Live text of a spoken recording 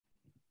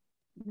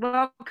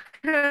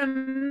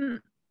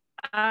Welcome,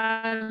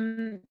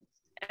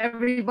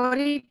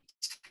 everybody,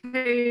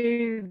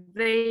 to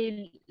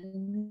the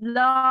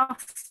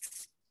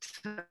last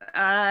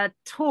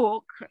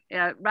talk,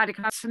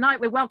 Radical. Tonight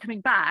we're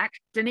welcoming back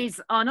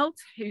Denise Arnold,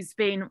 who's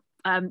been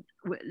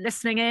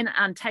listening in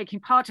and taking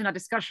part in our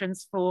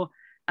discussions for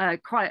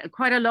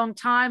quite a long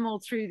time, all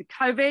through the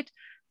COVID.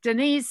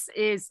 Denise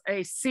is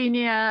a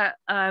senior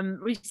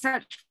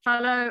research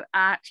fellow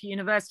at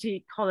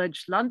University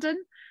College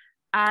London,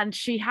 and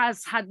she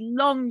has had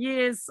long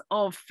years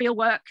of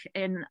fieldwork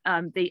in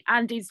the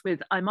Andes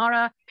with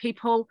Aymara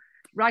people,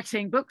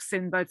 writing books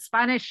in both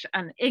Spanish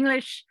and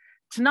English.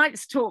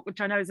 Tonight's talk,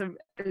 which I know is a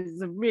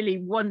really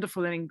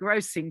wonderful and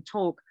engrossing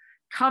talk,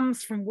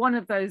 comes from one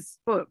of those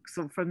books,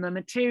 or from the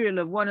material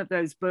of one of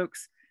those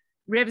books,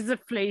 Rivers of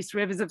Fleece,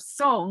 Rivers of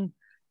Song.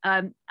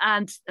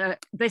 This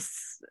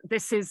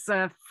is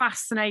a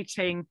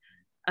fascinating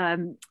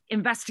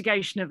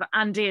investigation of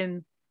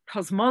Andean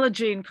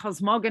cosmology and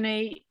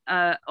cosmogony,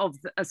 of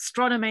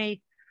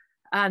astronomy,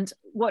 and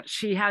what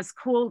she has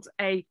called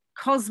a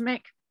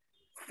cosmic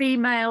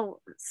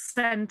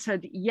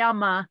female-centered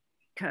llama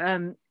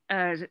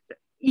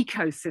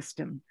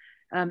ecosystem,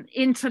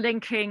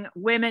 interlinking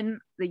women,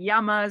 the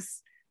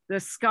llamas,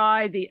 the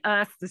sky, the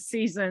earth, the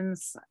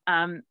seasons,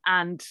 and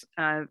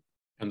the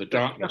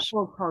darkness. The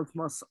whole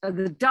cosmos.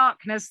 The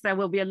darkness, there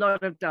will be a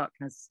lot of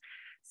darkness.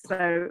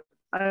 So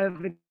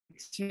over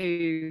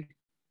to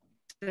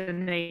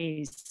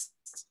Denise.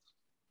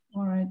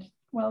 All right.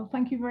 Well,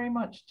 thank you very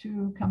much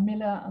to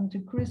Camilla and to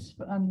Chris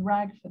and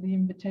Rag for the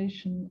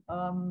invitation.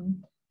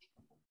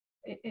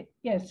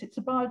 Yes, it's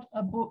about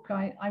a book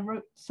I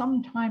wrote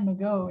some time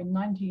ago in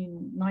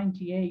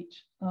 1998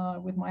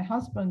 with my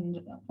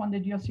husband, Juan de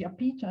Dios y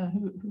Apita,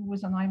 who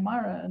was an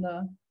Aymara and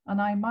an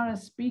Aymara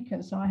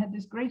speaker. So I had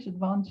this great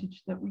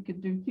advantage that we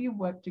could do field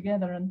work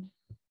together. And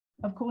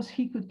of course,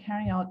 he could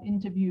carry out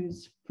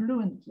interviews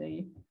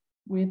fluently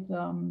with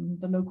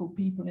the local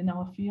people in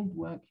our field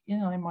work in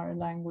Aymara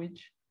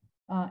language,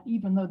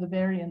 even though the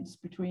variance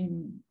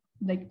between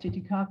Lake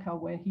Titicaca,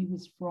 where he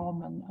was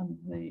from, and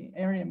the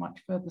area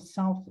much further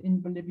south in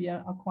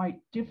Bolivia are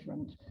quite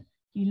different.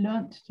 He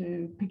learned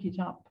to pick it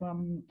up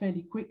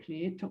fairly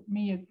quickly. It took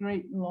me a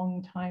great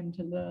long time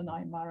to learn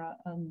Aymara,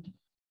 and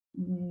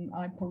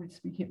I probably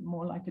speak it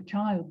more like a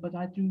child, but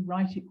I do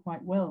write it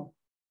quite well.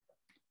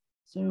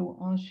 So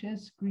I'll share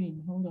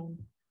screen, hold on.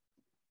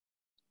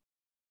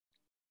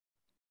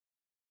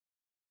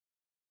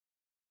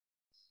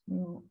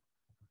 So,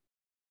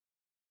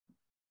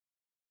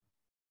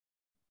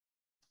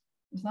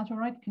 is that all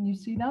right? Can you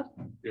see that?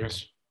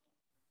 Yes.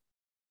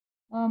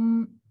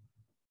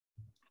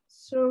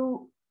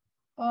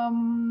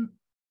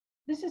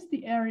 This is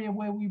the area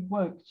where we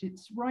worked.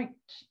 It's right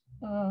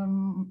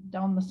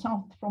down the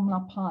south from La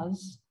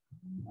Paz,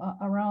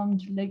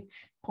 around Lake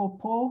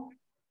Popo,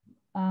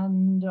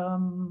 and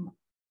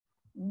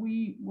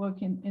we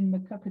work in the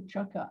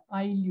Cacachaca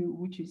Ayllu,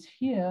 which is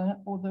here,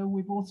 although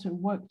we've also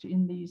worked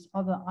in these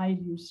other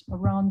Ayllus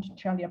around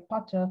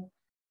Chaliapata,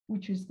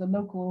 which is the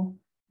local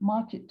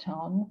market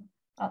town,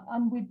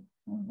 and we've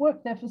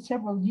worked there for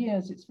several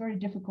years. It's very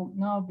difficult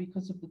now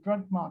because of the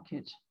drug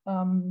market,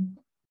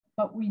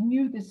 but we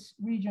knew this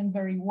region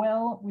very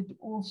well. We'd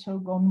also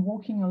gone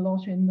walking a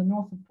lot in the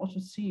north of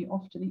Potosí,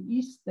 off to the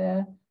east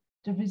there,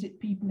 to visit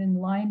people in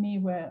Limey,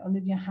 where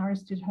Olivia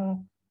Harris did her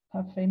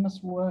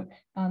famous work,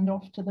 and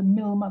off to the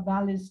Milma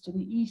valleys to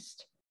the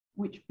east,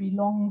 which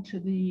belong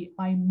to the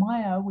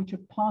Aymaya, which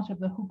are part of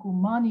the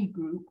Hucumani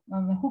group.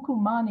 And the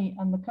Hucumani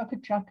and the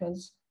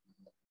Cacachacas,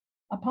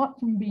 apart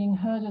from being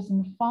herders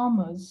and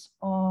farmers,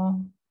 are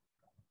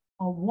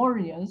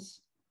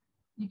warriors.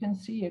 You can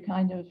see a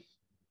kind of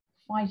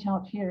fight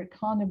out here at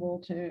Carnival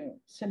to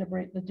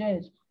celebrate the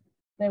dead.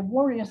 They're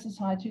warrior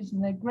societies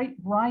and they're great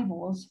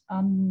rivals.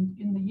 And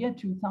in the year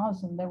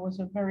 2000, there was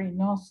a very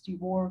nasty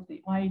war of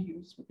the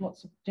Ayllus with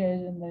lots of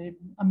dead and the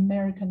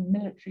American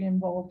military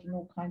involved and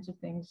all kinds of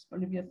things.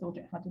 Bolivia thought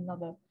it had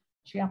another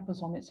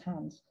Chiapas on its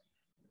hands.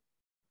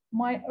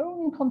 My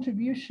own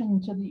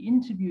contribution to the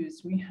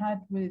interviews we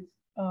had with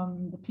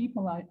the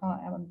people I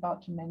am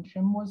about to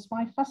mention was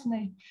my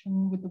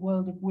fascination with the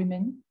world of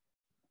women,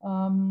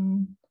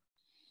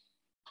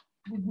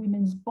 with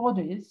women's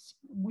bodies.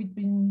 We'd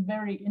been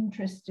very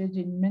interested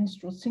in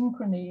menstrual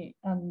synchrony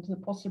and the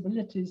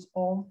possibilities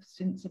of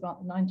since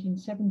about the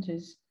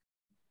 1970s.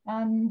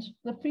 And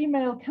the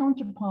female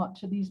counterpart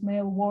to these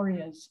male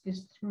warriors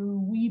is through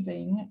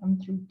weaving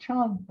and through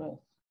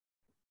childbirth.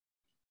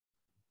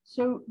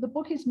 So the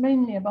book is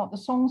mainly about the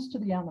songs to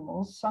the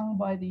animals sung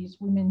by these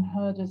women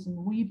herders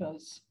and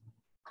weavers.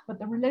 But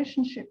the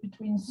relationship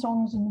between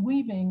songs and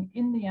weaving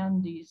in the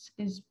Andes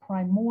is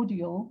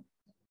primordial.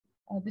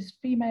 This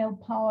female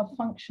power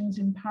functions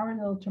in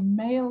parallel to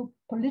male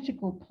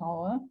political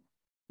power,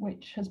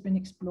 which has been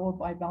explored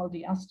by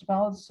Valdi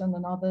Astvaldsson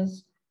and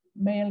others,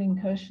 male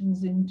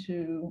incursions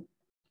into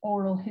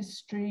oral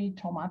history.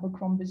 Tom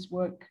Abercrombie's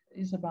work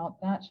is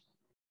about that.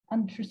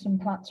 And Tristan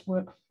Platt's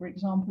work, for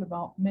example,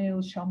 about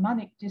male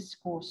shamanic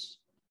discourse.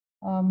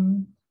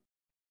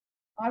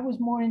 I was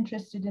more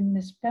interested in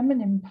this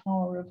feminine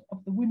power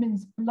of the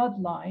women's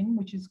bloodline,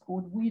 which is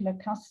called Wheeler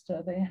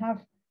Custer. They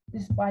have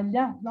this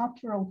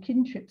bilateral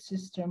kinship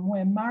system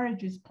where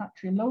marriage is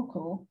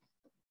patrilocal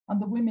and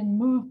the women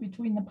move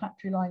between the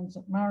patrilines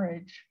at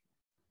marriage.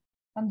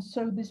 And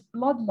so this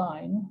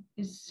bloodline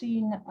is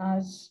seen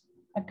as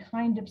a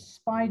kind of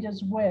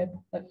spider's web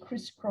that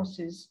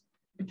crisscrosses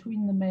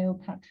between the male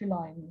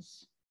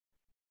patrilines.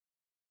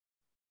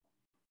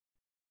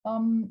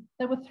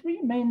 There were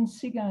three main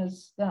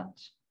singers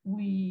that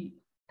we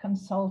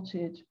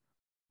consulted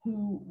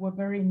who were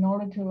very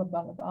knowledgeable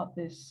about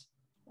this.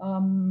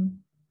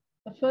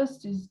 The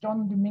first is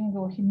Don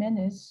Domingo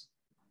Jimenez.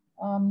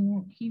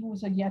 He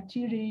was a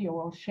yatiri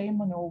or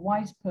shaman or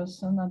wise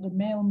person and a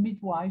male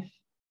midwife.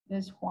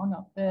 There's Juan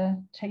up there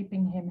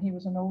taping him. He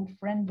was an old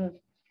friend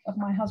of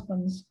my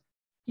husband's.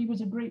 He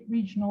was a great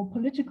regional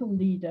political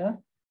leader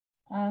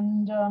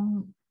and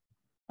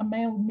a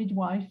male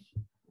midwife.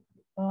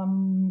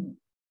 And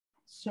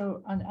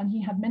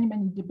he had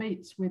many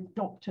debates with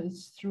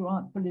doctors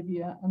throughout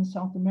Bolivia and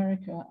South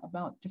America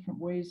about different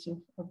ways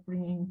of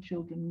bringing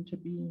children into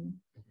being.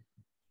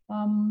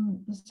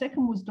 The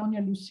second was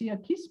Doña Lucia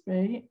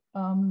Quispe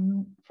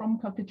from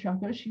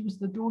Cacachaca. She was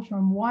the daughter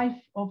and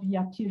wife of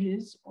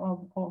yatiris,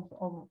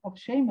 of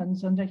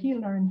shamans, and a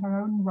healer in her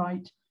own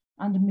right,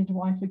 and a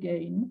midwife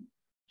again.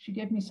 She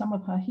gave me some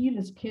of her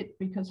healer's kit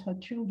because her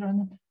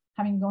children,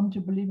 having gone to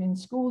Bolivian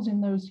schools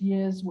in those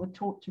years, were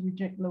taught to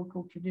reject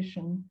local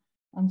tradition.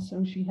 And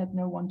so she had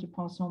no one to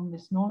pass on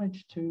this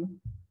knowledge to.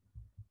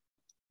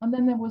 And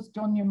then there was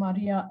Doña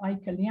Maria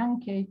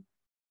Aikalianque,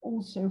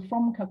 also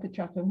from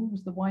Cacachaca, who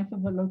was the wife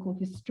of a local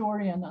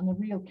historian and a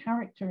real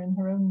character in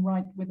her own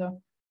right, with a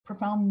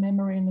profound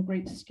memory and a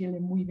great skill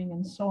in weaving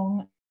and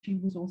song. She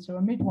was also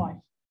a midwife.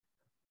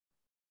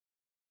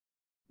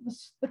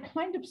 The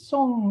kind of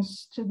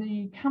songs to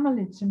the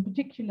camelids, in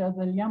particular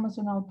the llamas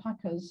and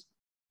alpacas,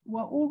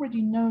 were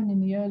already known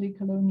in the early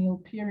colonial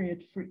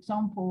period. For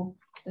example,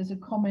 there's a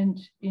comment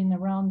in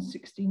around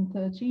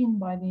 1613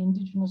 by the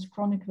indigenous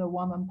chronicler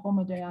Juan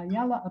Ampoma de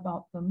Ayala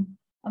about them,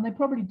 and they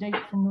probably date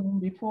from long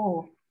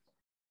before.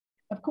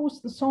 Of course,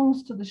 the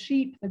songs to the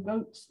sheep, the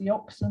goats, the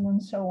oxen,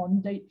 and so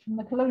on date from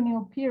the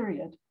colonial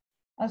period,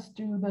 as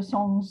do the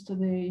songs to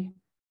the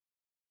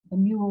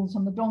mules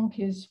and the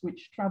donkeys,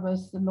 which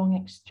traverse the long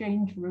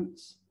exchange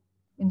routes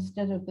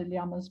instead of the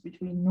llamas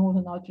between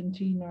northern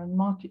Argentina and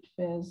market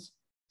fairs,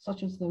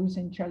 such as those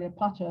in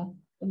Challapata,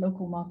 the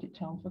local market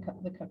town for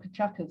the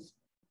Cacachacas.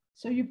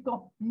 So you've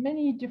got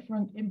many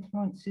different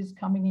influences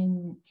coming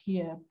in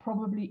here,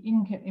 probably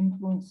Inca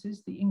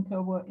influences. The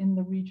Inca were in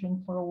the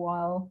region for a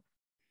while.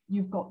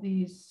 You've got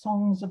these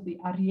songs of the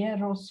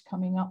arrieros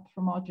coming up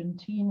from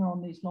Argentina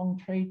on these long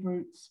trade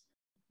routes.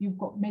 You've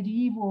got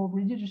medieval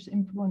religious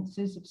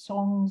influences of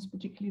songs,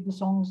 particularly the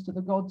songs to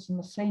the gods and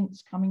the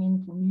saints coming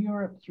in from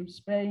Europe through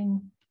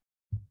Spain,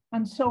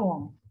 and so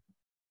on.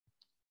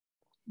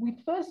 We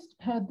first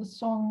heard the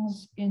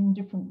songs in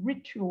different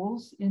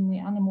rituals, in the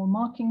animal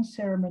marking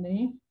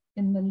ceremony,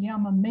 in the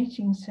llama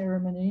mating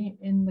ceremony,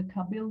 in the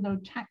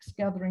cabildo tax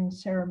gathering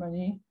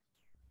ceremony.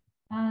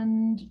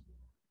 And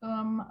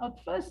at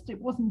first it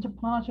wasn't a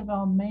part of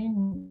our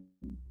main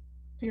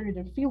period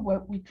of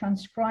fieldwork. We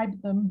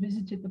transcribed them,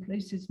 visited the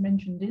places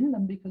mentioned in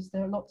them, because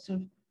there are lots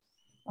of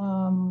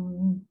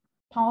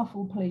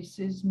powerful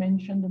places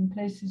mentioned and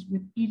places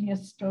with Ilia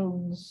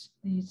stones,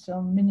 these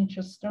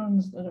miniature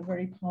stones that are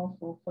very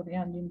powerful for the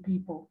Andean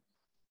people.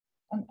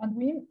 And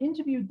we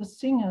interviewed the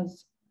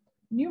singers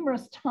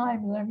numerous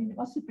times. I mean, it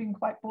must have been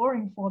quite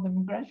boring for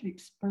them, gradually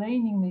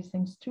explaining these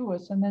things to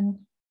us and then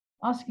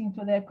asking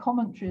for their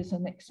commentaries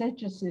and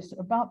exegesis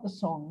about the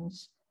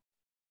songs.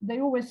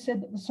 They always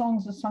said that the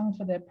songs are sung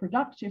for their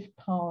productive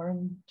power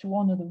and to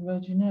honor the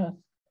Virgin Earth.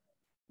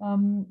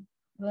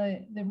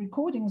 The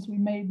recordings we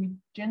made, we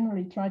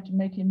generally tried to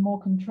make in more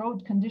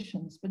controlled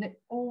conditions, but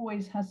it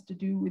always has to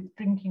do with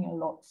drinking a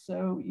lot.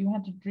 So you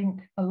had to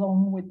drink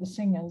along with the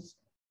singers.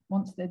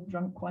 Once they'd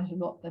drunk quite a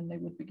lot, then they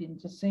would begin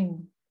to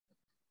sing.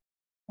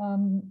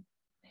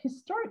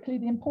 Historically,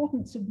 the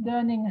importance of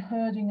learning,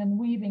 herding, and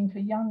weaving for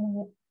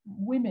young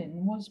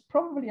women was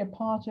probably a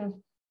part of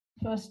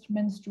first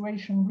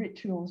menstruation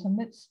rituals, and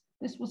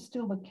this was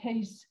still the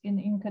case in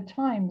Inca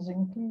times,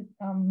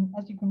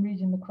 as you can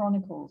read in the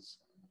chronicles.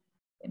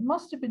 It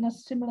must have been a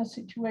similar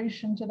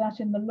situation to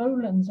that in the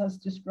lowlands, as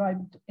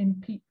described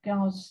in Pete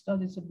Gow's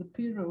studies of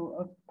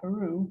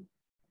Peru.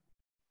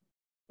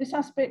 This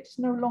aspect is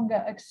no longer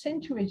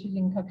accentuated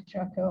in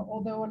Cacachaca,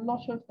 although a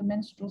lot of the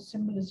menstrual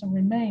symbolism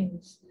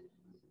remains.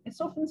 It's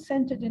often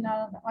centered in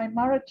an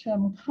Aymara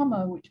term,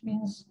 kama, which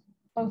means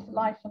both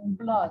life and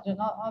blood,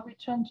 and I'll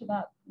return to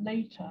that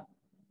later.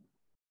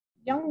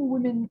 Young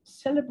women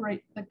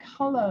celebrate the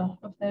color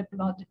of their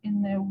blood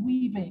in their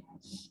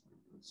weavings.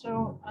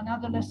 So an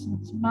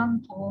adolescent's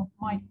mantle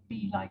might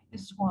be like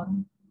this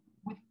one,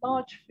 with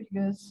large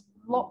figures,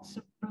 lots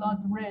of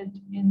blood red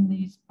in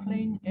these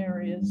plain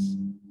areas.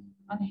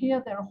 And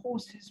here there are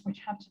horses which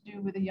have to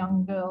do with a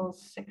young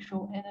girl's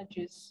sexual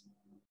energies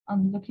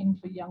and looking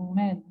for young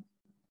men.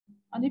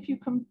 And if you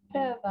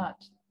compare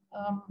that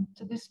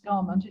to this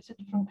garment, it's a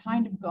different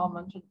kind of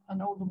garment,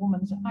 an older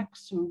woman's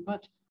aksu,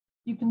 but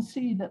you can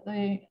see that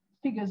the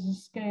figures are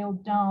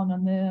scaled down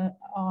and there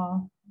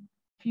are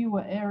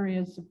fewer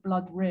areas of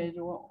blood red,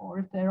 or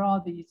if there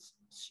are these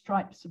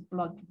stripes of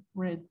blood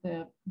red,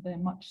 they're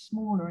much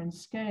smaller in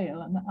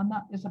scale, and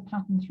that is a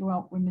pattern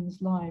throughout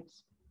women's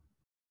lives.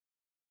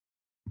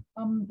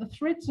 The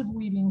threads of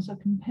weavings are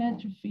compared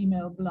to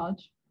female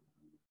blood,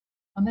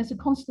 and there's a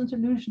constant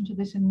allusion to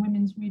this in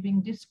women's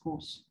weaving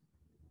discourse.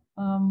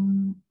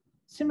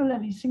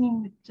 Similarly,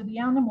 singing to the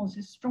animals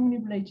is strongly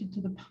related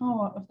to the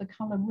power of the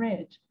color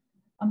red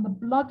and the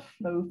blood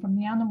flow from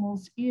the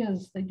animal's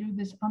ears. They do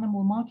this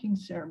animal marking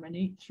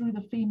ceremony through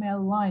the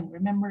female line,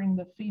 remembering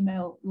the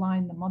female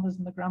line, the mothers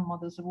and the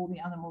grandmothers of all the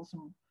animals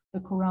and the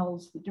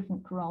corrals, the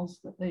different corrals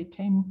that they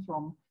came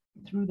from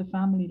through the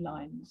family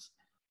lines.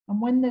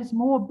 And when there's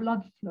more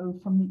blood flow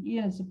from the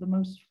ears of the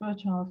most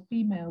fertile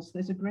females,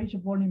 there's a greater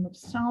volume of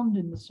sound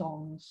in the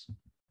songs.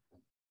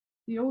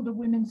 The older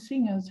women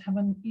singers have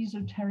an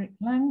esoteric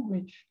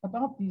language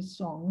about these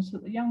songs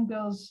that the young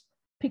girls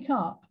pick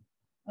up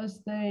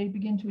as they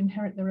begin to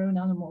inherit their own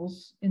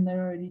animals in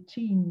their early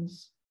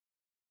teens.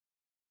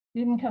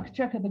 In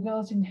Kakachaka, the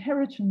girl's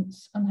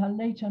inheritance and her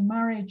later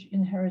marriage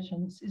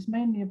inheritance is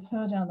mainly of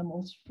herd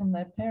animals from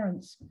their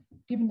parents,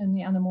 given in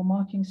the animal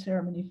marking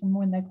ceremony from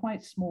when they're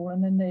quite small,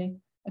 and then they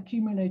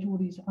accumulate all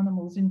these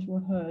animals into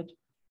a herd,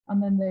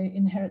 and then they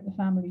inherit the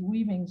family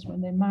weavings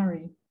when they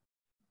marry.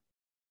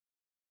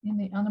 In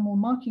the animal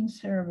marking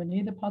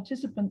ceremony, the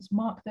participants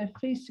mark their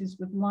faces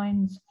with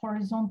lines,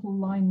 horizontal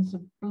lines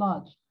of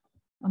blood,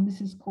 and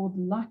this is called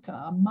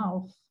laka, a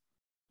mouth,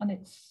 and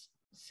it's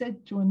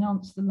said to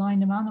announce the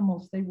line of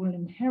animals they will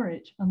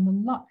inherit and the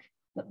luck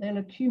that they'll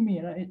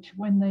accumulate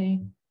when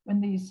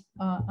these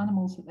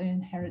animals that they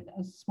inherit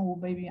as small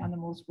baby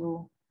animals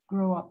will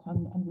grow up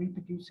and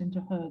reproduce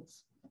into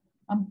herds.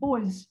 And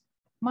boys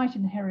might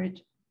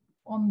inherit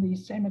on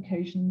these same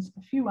occasions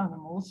a few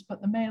animals,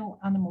 but the male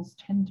animals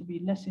tend to be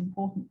less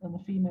important than the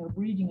female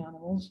breeding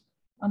animals,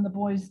 and the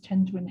boys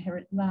tend to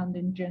inherit land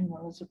in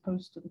general as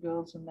opposed to the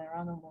girls and their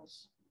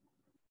animals.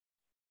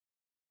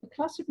 The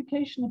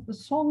classification of the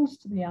songs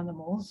to the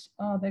animals,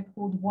 they're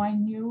called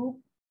Wainu,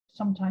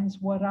 sometimes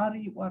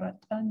Warari,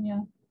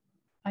 Waratanya,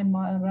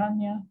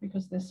 Aimaranya,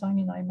 because they're sung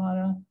in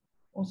Aymara,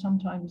 or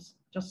sometimes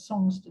just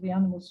songs to the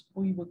animals,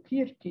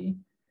 Uiwakirki.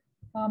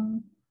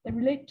 They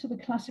relate to the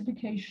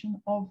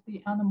classification of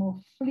the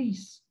animal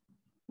fleece,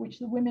 which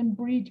the women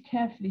breed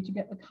carefully to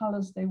get the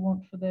colors they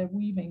want for their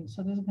weaving.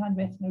 So there's a kind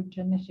of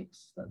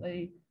ethnogenetics that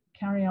they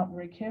carry out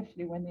very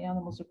carefully when the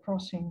animals are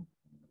crossing.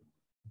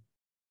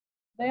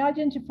 They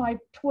identify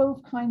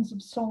 12 kinds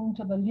of song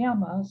to the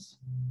llamas,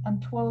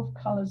 and 12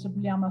 colors of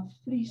llama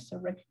fleece are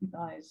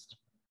recognized.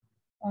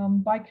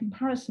 By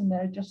comparison,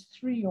 there are just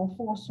 3 or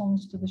 4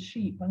 songs to the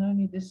sheep, and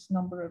only this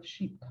number of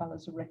sheep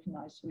colors are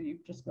recognized. So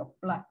you've just got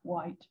black,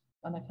 white,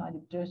 and a kind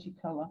of dirty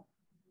color.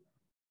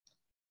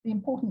 The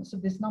importance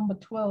of this number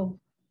 12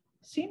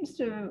 seems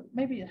to,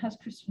 maybe it has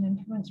Christian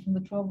influence from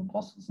the 12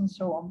 apostles and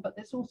so on, but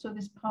there's also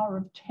this power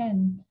of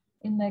 10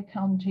 in their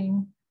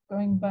counting,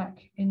 going back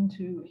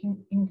into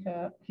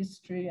Inca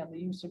history and the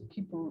use of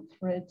kipu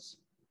threads,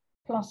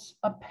 plus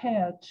a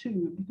pair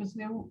too, because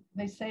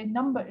they say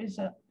number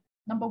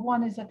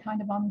 1 is a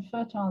kind of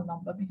unfertile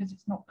number because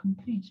it's not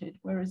completed,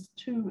 whereas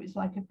 2 is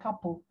like a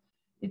couple,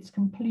 it's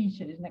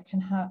completed and it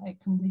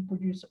can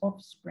reproduce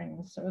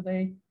offspring. So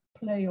they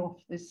play off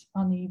this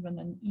uneven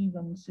and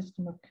even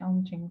system of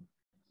counting,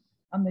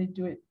 and they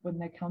do it when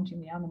they're counting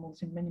the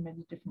animals in many,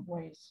 many different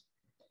ways.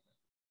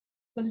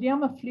 The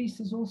llama fleece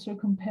is also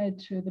compared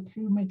to the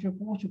plumage of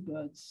water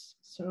birds.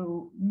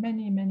 So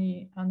many,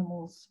 many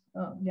animals,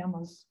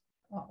 llamas,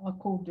 are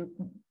called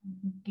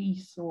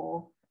geese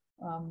or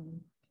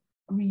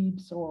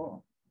grebes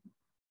or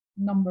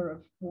number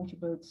of water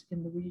birds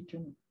in the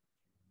region.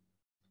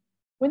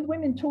 When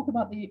women talk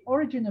about the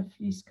origin of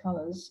fleece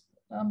colors,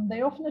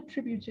 they often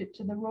attribute it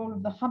to the role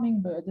of the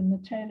hummingbird in the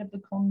tale of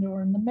the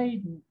condor and the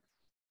maiden.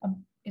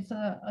 It's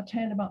a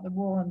tale about the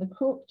raw and the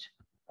cooked,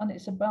 and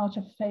it's about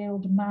a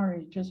failed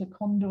marriage, as a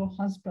condor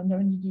husband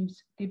only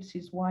gives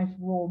his wife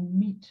raw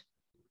meat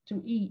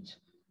to eat.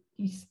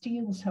 He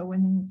steals her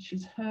when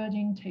she's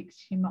herding,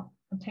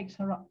 takes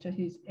her up to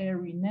his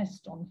airy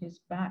nest on his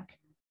back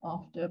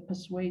after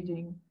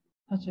persuading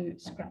her to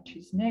scratch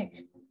his neck.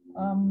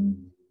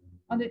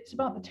 And it's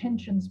about the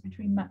tensions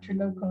between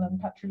matrilocal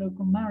and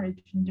patrilocal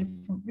marriage in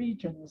different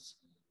regions.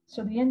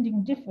 So the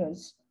ending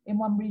differs in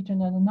one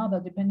region and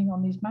another depending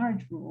on these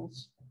marriage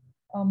rules.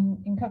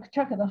 In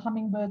Kakachaka, the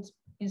hummingbird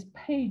is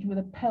paid with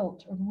a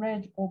pelt of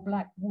red or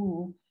black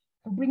wool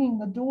for bringing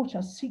the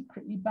daughter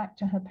secretly back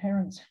to her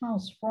parents'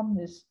 house from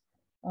this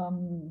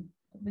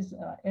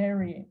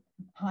area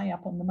high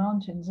up on the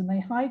mountains, and they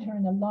hide her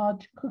in a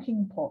large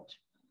cooking pot.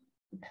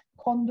 The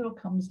condor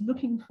comes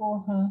looking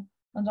for her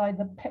and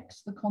either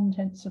pecks the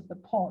contents of the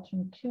pot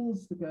and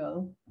kills the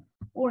girl,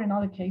 or in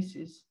other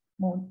cases,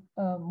 more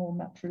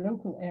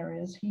matrilocal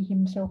areas, he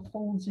himself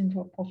falls into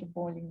a pot of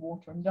boiling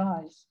water and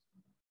dies.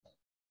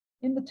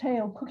 In the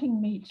tale, cooking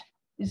meat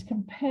is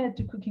compared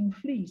to cooking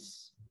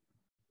fleece.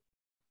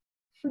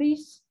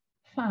 Fleece,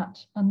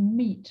 fat, and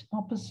meat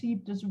are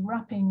perceived as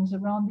wrappings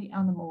around the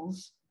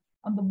animals,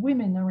 and the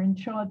women are in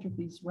charge of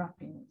these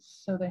wrappings,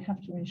 so they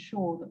have to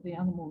ensure that the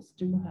animals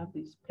do have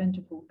these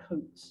plentiful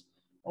coats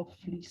of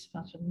fleece,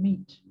 fat, and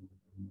meat.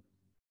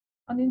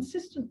 An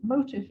insistent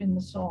motif in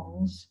the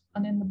songs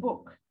and in the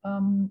book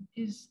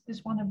is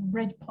this one of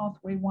red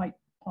pathway, white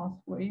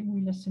pathway,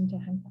 huila cinta,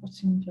 hanco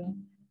cinta.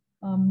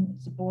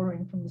 It's a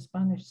borrowing from the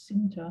Spanish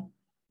cinta.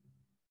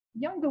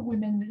 Younger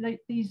women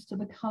relate these to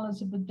the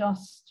colors of the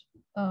dust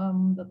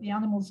that the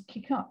animals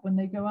kick up when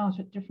they go out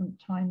at different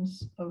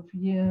times of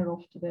year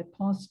off to their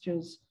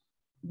pastures,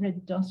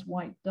 red dust,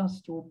 white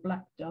dust, or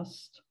black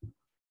dust,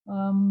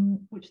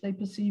 which they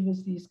perceive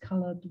as these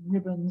colored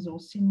ribbons or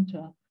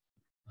cinta.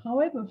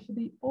 However, for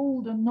the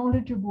older,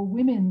 knowledgeable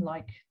women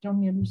like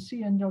Doña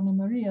Lucia and Doña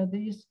Maria,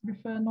 these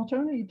refer not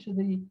only to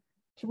the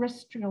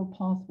terrestrial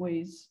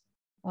pathways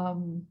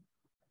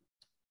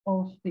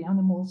of the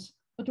animals,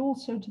 but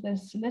also to their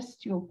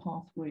celestial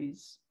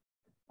pathways.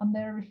 And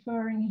they're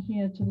referring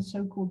here to the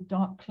so-called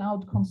dark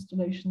cloud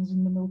constellations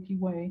in the Milky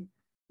Way,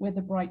 where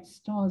the bright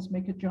stars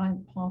make a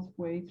giant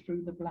pathway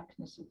through the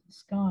blackness of the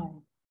sky.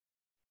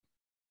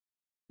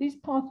 These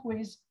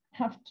pathways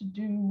have to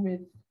do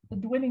with the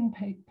dwelling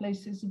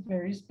places of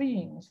various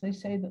beings. They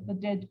say that the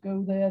dead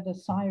go there, the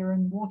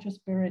siren water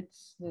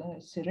spirits, the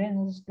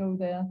sirenas go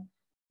there.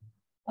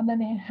 And then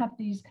they have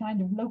these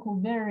kind of local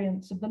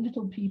variants of the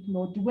little people,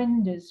 or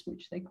duendes,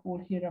 which they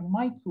call here a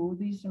maiku.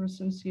 These are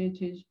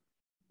associated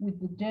with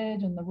the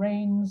dead and the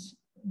rains.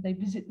 They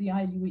visit the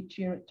island each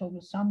year at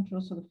Todos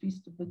Santos, or the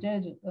Feast of the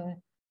Dead, at the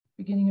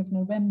beginning of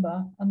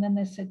November. And then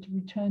they're said to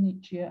return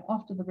each year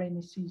after the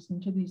rainy season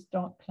to these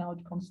dark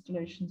cloud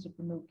constellations of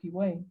the Milky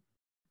Way.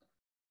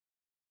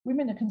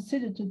 Women are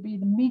considered to be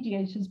the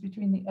mediators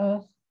between the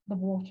earth, the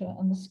water,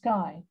 and the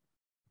sky.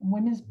 And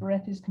women's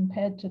breath is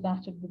compared to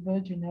that of the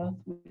virgin earth,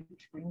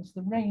 which brings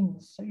the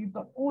rains. So you've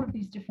got all of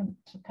these different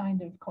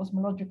kind of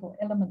cosmological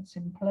elements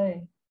in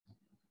play.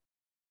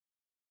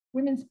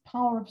 Women's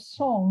power of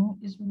song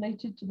is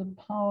related to the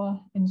power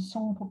in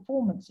song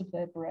performance of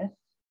their breath,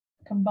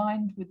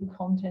 combined with the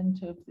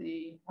content of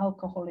the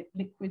alcoholic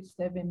liquids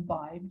they've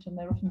imbibed, and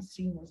they're often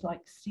seen as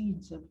like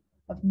seeds of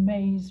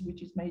maize,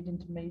 which is made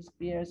into maize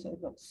beer, so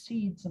they've got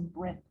seeds and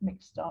breath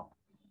mixed up.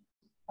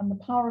 And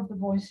the power of the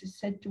voice is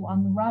said to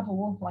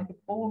unravel like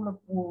a ball of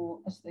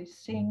wool as they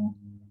sing,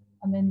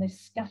 and then they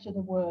scatter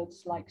the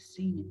words like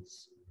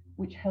seeds,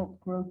 which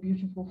help grow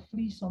beautiful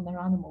fleece on their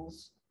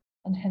animals,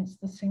 and hence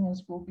the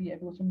singers will be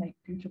able to make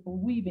beautiful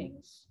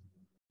weavings.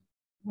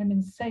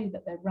 Women say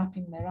that they're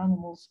wrapping their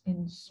animals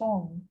in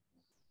song.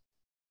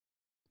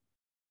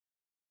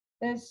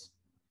 There's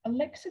a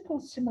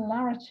lexical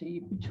similarity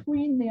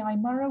between the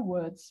Aymara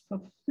words for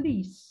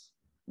fleece,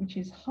 which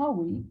is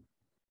hawi,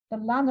 the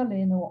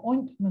lanolin or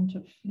ointment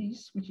of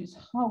fleece, which is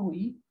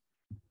hawi,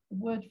 the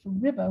word for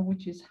river,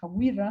 which is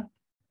hawira,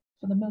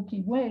 for the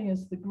Milky Way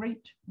as the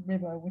great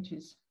river, which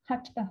is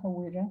hata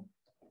hawira,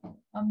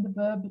 and the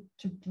verb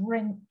to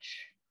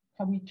drench,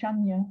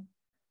 hawichanya.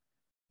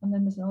 And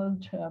then there's another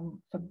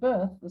term for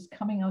birth, that's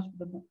coming out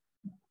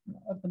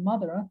of the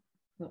mother,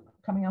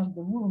 coming out of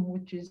the womb,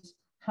 which is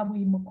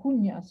hawi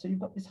mukunya. So you've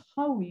got this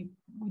hawi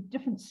with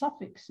different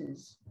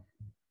suffixes.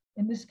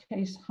 In this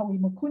case, hawi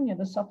mukunya,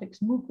 the suffix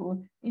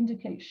muku,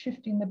 indicates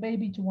shifting the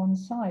baby to one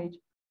side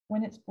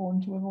when it's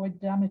born to avoid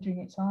damaging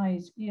its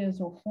eyes, ears,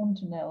 or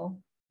fontanelle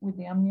with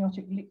the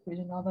amniotic liquid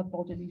and other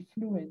bodily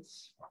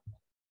fluids.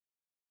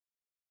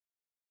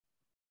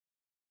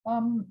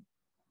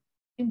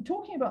 In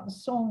talking about the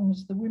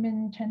songs, the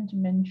women tend to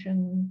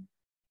mention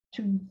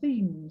two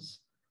themes.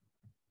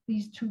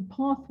 These two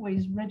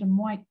pathways, red and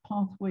white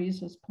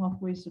pathways, as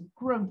pathways of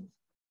growth.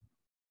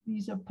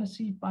 These are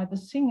perceived by the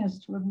singers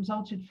to have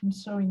resulted from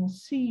sowing a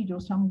seed or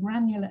some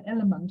granular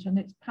element and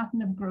its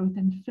pattern of growth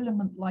in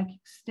filament-like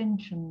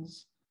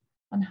extensions,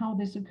 and how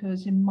this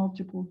occurs in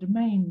multiple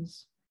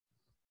domains,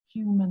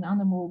 human,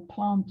 animal,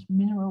 plant,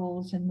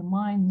 minerals in the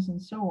mines,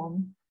 and so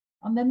on.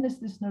 And then there's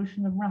this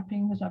notion of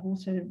wrapping that I've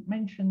also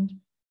mentioned,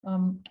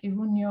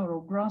 irunya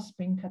or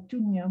grasping,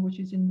 katunya, which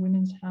is in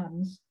women's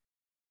hands.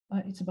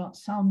 It's about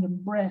sound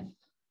and breath.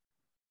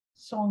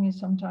 Song is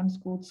sometimes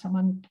called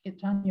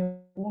samankitanya,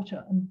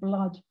 water and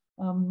blood,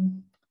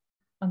 and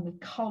the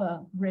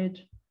color, red,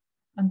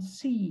 and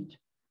seed.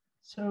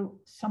 So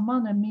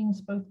samana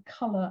means both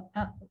color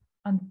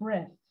and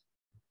breath.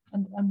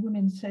 And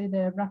women say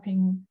they're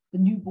wrapping the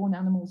newborn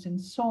animals in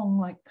song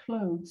like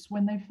clothes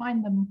when they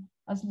find them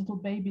as little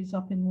babies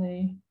up in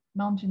the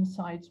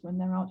mountainsides when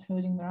they're out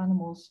herding their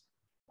animals,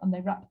 and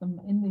they wrap them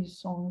in these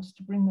songs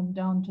to bring them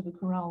down to the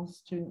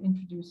corrals to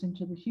introduce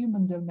into the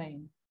human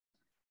domain.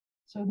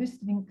 So this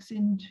links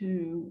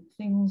into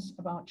things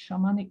about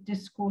shamanic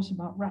discourse,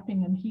 about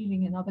wrapping and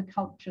healing in other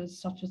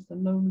cultures, such as the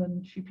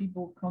lowland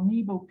Shipibo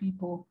Konibo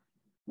people,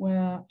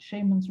 where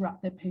shamans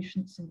wrap their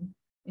patients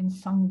in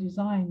sung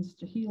designs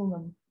to heal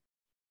them.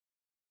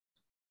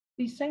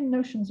 These same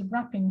notions of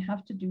wrapping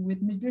have to do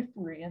with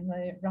midwifery and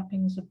the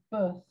wrappings of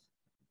birth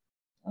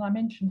And I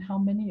mentioned how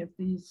many of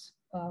these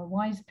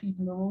wise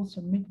people are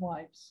also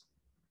midwives.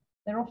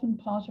 They're often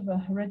part of a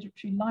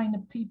hereditary line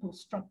of people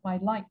struck by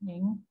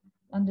lightning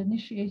and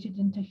initiated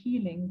into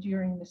healing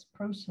during this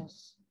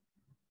process.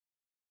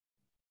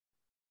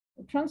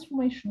 The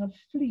transformation of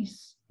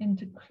fleece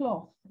into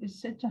cloth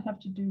is said to have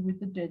to do with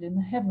the dead in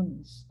the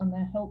heavens and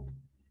their help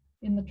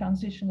in the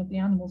transition of the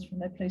animals from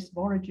their place of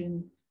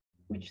origin,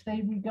 which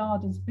they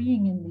regard as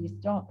being in these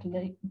dark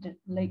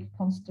lake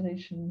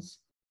constellations,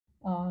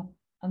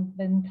 and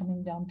then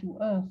coming down to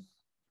earth.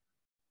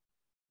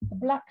 The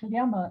black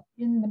llama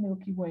in the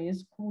Milky Way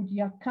is called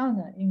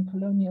Yacana in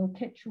colonial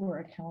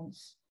Quechua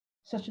accounts,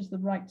 such as the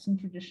rites and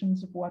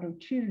traditions of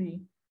Huarochiri.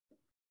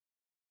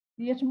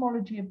 The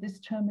etymology of this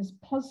term is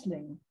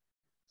puzzling.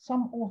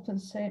 Some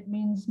authors say it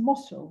means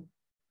mosso,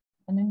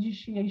 an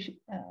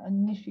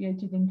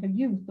initiated Inca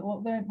youth,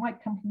 although it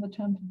might come from the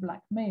term for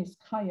black maize,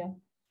 kaya.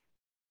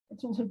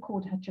 It's also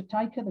called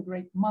Hachataika, the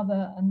Great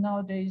Mother, and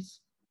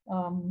nowadays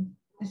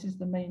this is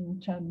the main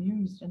term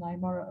used in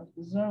Aymara of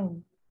the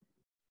zone.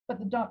 But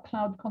the dark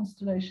cloud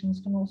constellations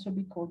can also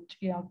be called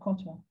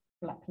Chiakota,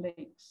 Black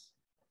Lakes.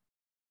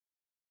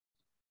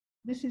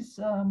 This is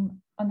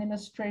an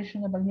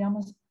illustration of a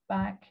llama's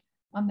back,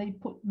 and they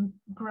put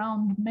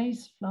ground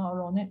maize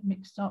flour on it,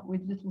 mixed up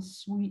with little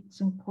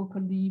sweets and coca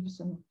leaves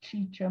and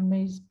chicha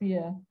maize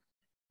beer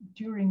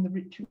during the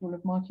ritual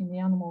of marking the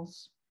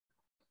animals.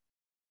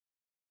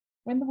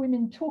 When the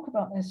women talk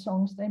about their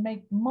songs, they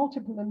make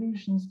multiple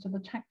allusions to the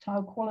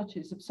tactile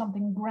qualities of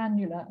something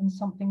granular and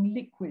something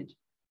liquid.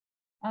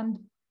 And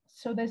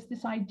so there's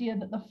this idea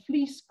that the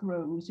fleece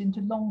grows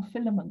into long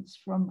filaments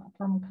from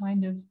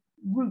kind of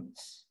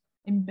roots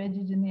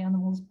embedded in the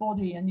animal's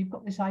body. And you've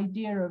got this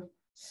idea of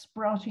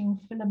sprouting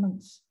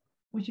filaments,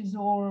 which is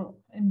all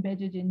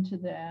embedded into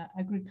their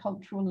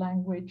agricultural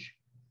language.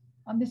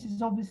 And this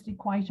is obviously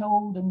quite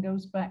old and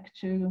goes back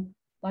to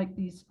like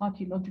these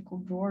archaeological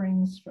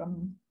drawings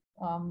from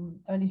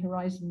early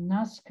horizon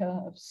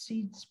Nazca of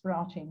seed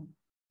sprouting.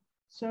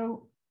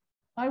 So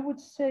I would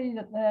say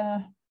that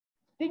they're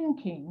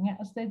thinking,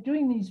 as they're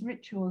doing these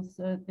rituals,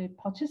 the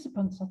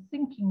participants are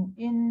thinking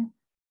in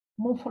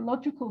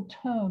morphological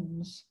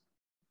terms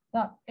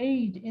that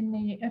aid in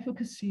the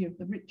efficacy of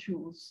the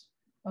rituals.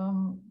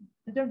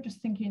 They don't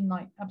just think in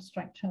like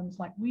abstract terms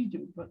like we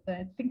do, but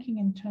they're thinking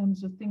in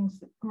terms of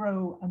things that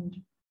grow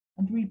and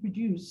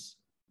reproduce.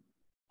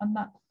 And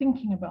that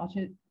thinking about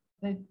it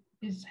that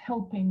is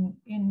helping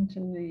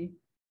into the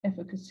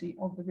efficacy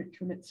of the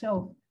ritual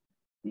itself.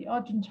 The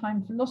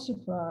Argentine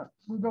philosopher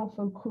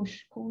Rudolfo Kusch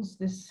calls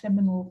this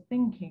seminal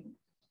thinking.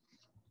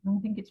 And I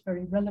think it's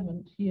very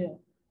relevant here.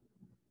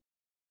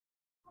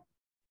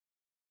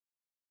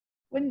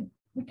 When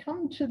we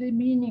come to the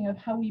meaning of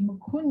Hawi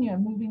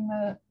Mukunya, moving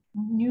the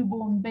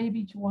newborn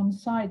baby to one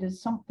side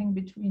as something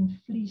between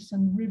fleece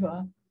and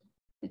river,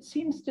 it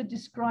seems to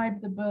describe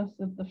the birth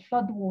of the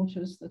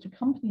floodwaters that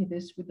accompany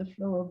this with the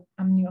flow of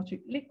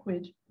amniotic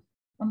liquid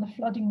and the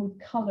flooding with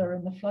color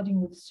and the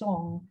flooding with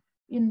song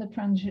in the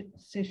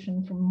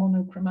transition from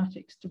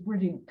monochromatics to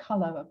brilliant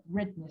color of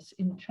redness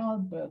in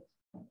childbirth.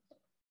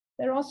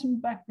 There are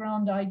some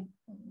background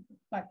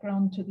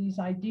to these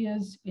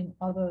ideas in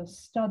other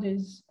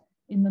studies.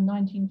 In the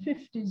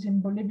 1950s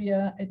in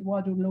Bolivia,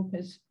 Eduardo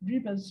Lopez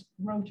Ribas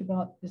wrote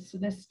about the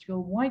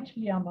celestial white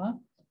llama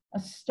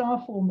as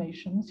star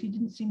formations. He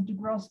didn't seem to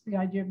grasp the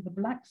idea of the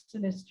black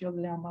celestial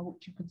llama,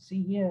 which you could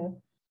see here,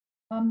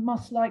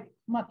 much like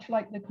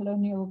the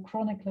colonial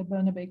chronicler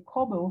Bernabe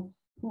Cobo,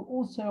 who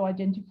also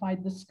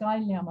identified the sky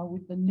llama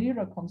with the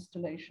Lyra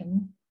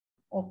constellation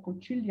of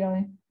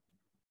Cochiliae,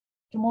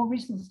 to more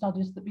recent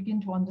studies that begin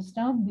to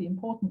understand the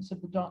importance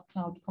of the dark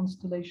cloud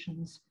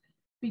constellations,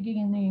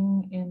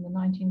 beginning in the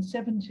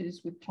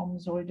 1970s with Tom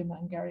Zoidema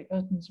and Gary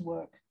Urton's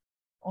work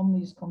on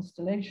these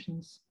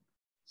constellations.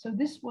 So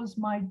this was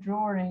my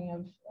drawing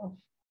of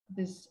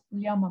this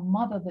llama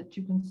mother that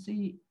you can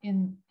see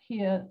in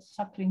here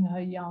suckling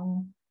her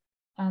young.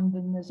 And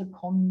then there's a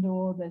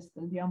condor, there's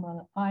the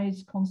llama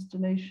eyes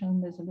constellation,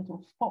 there's a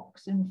little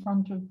fox in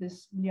front of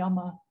this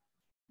llama.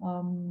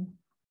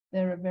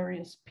 There are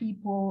various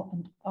people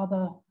and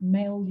other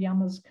male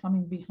llamas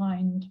coming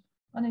behind.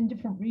 And in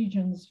different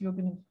regions, you're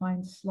going to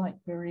find slight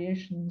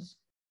variations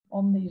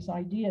on these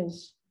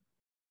ideas.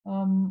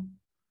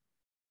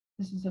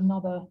 This is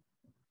another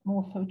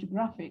more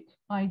photographic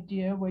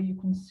idea where you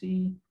can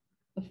see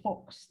the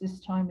fox this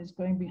time is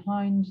going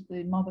behind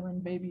the mother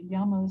and baby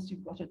llamas.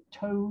 You've got a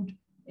toad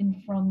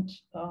in front,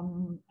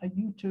 a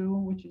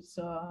yutu, which is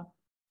a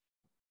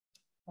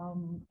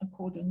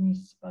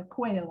cordonese, a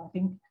quail, I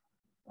think.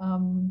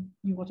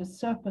 You've got a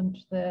serpent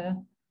there,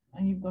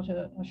 and you've got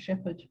a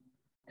shepherd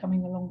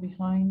coming along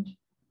behind.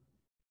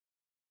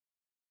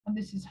 And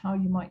this is how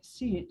you might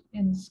see it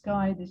in the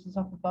sky. This is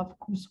up above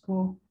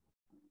Cusco,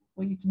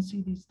 where you can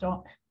see these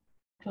dark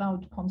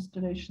cloud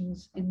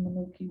constellations in the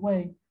Milky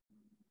Way.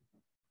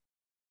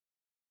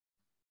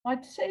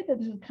 I'd say that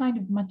there's a kind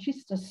of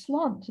machista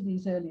slant to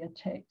these earlier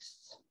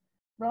texts.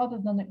 Rather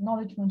than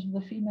acknowledgement of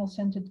the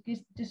female-centered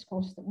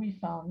discourse that we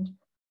found,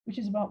 which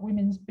is about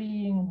women's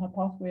being and her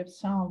pathway of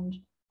sound,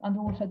 and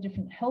all her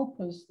different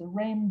helpers, the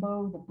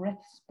rainbow, the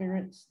breath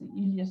spirits, the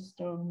Ilias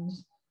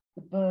stones,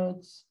 the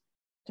birds,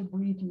 to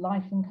breathe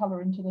life and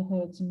color into the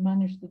herds and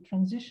manage the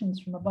transitions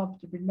from above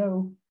to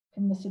below,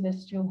 from the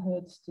celestial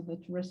herds to the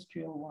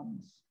terrestrial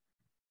ones.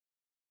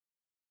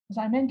 As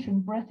I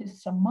mentioned, breath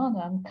is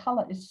samana and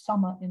color is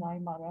sama in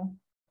Aymara.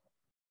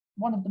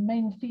 One of the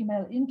main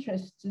female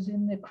interests is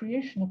in the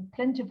creation of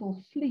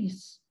plentiful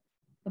fleece.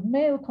 The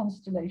male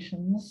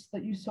constellations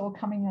that you saw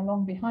coming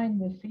along behind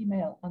the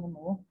female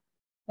animal,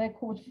 they're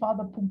called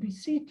Father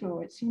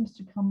Pumpicito. It seems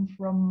to come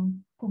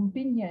from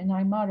Pumpiña in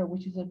Aymara,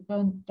 which is a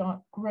burnt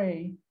dark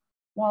gray,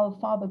 while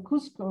Father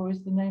Cusco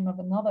is the name of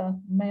another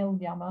male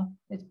llama.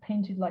 It's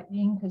painted like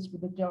the Incas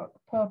with a dark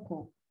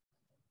purple.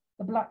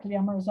 The black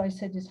llama, as I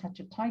said, is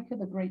Hachataika,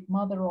 the great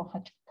mother, or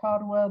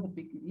Hachakarwa, the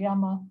big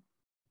llama.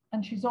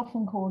 And she's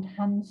often called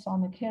Han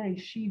Sanakeri,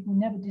 she who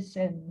never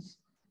descends,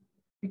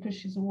 because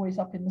she's always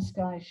up in the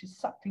sky. She's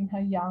suckling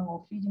her young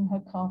or feeding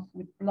her calf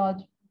with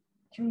blood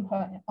through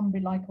her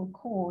umbilical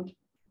cord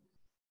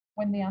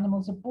when the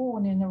animals are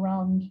born in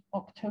around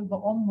October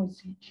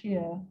onwards each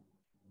year.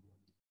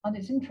 And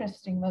it's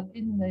interesting that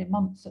in the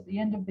months at the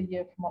end of the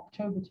year, from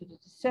October to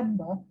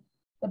December,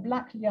 the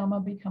black llama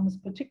becomes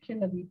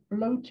particularly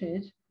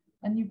bloated,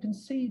 and you can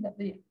see that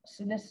the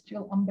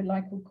celestial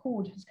umbilical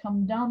cord has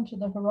come down to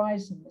the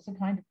horizon. There's a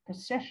kind of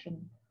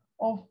procession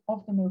of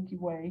the Milky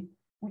Way,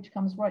 which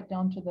comes right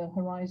down to the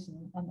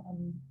horizon,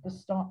 and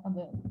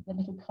the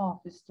little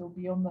calf is still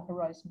beyond the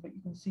horizon, but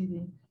you can see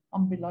the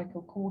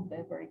umbilical cord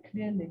there very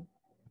clearly.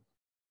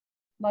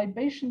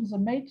 Libations are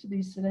made to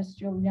these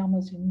celestial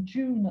llamas in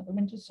June at the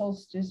winter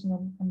solstice,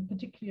 and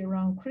particularly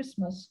around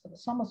Christmas at the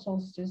summer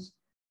solstice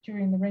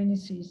during the rainy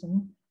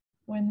season,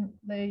 when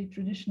they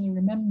traditionally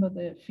remember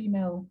the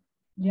female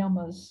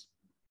llamas,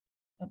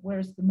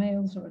 whereas the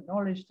males are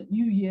acknowledged at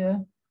New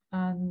Year,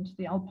 and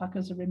the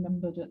alpacas are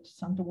remembered at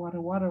Santa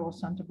Warawara or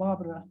Santa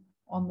Barbara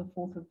on the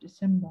 4th of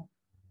December.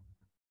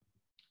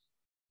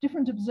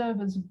 Different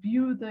observers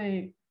view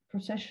the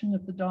procession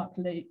of the dark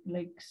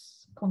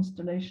lakes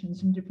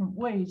constellations in different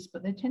ways,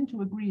 but they tend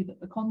to agree that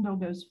the condor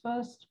goes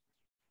first,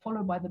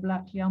 followed by the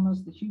black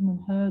llamas, the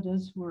human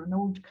herders, who are an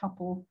old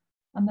couple,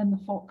 and then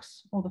the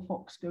fox, or the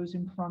fox goes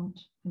in front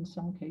in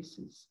some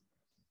cases.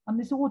 And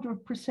this order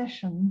of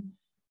procession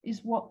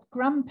is what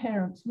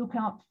grandparents look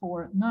out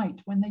for at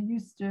night when they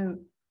used to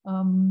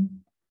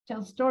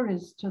tell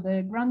stories to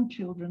their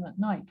grandchildren at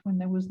night when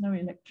there was no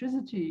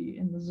electricity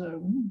in the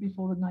zone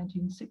before the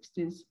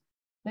 1960s.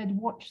 They'd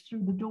watch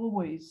through the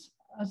doorways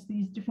as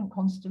these different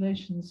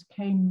constellations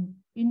came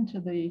into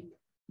the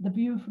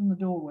view from the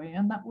doorway,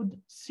 and that would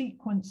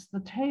sequence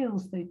the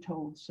tales they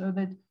told. So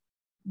they'd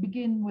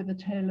begin with a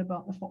tale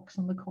about the fox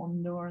and the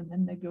condor, and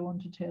then they go on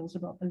to tales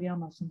about the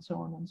llamas and so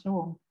on and so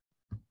on.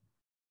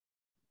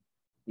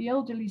 The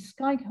elderly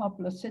sky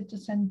couple are said to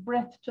send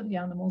breath to the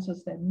animals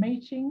as they're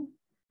mating.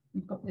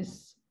 You've got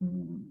this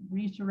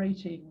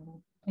reiterating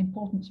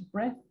importance of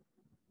breath,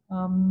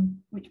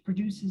 which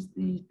produces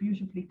these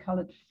beautifully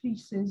colored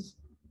fleeces,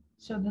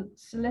 so that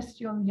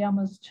celestial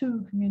llamas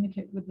too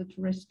communicate with the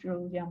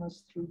terrestrial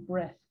llamas through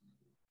breath.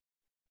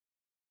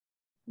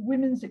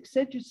 Women's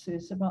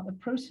exegesis about the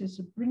process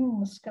of bringing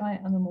the sky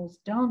animals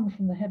down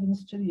from the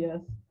heavens to the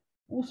earth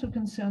also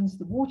concerns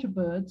the water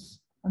birds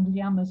and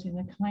llamas in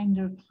a kind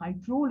of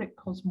hydraulic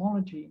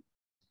cosmology.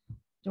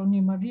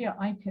 Doña Maria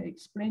Aika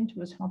explained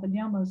to us how the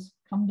llamas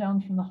come down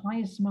from the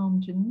highest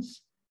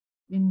mountains.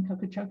 In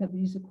Cacachaca,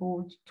 these are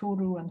called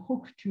Toru and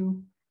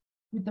Hokchu,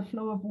 with the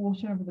flow of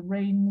water over the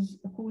rains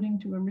according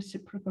to a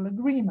reciprocal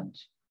agreement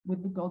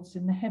with the gods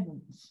in the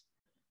heavens.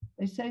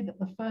 They say that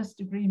the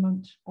first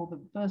agreement, or the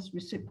first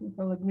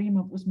reciprocal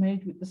agreement, was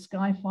made with the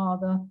Sky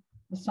Father,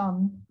 the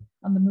Sun,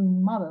 and the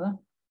Moon Mother,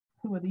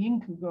 who are the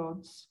Inca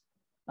gods.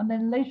 And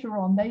then later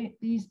on,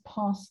 these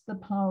passed the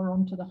power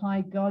onto the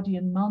high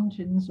guardian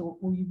mountains, or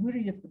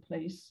Uwiri of the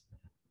place.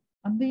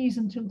 And these,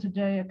 until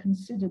today, are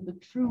considered the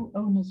true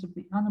owners of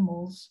the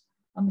animals,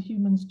 and the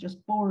humans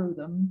just borrow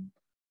them,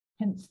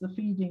 hence the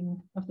feeding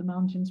of the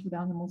mountains with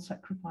animal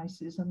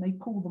sacrifices, and they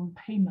call them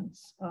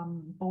payments,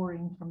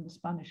 borrowing from the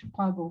Spanish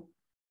pago.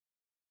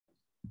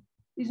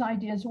 These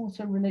ideas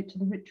also relate to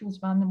the rituals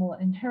of animal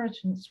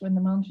inheritance when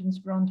the mountains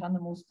grant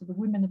animals to the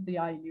women of the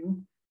Ayllu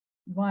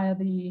via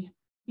the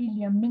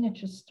Ilia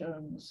miniature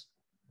stones.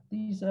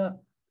 These are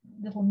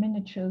little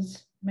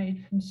miniatures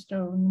made from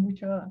stone,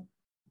 which are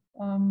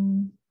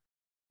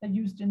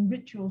used in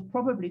rituals,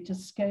 probably to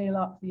scale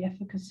up the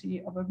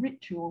efficacy of a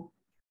ritual.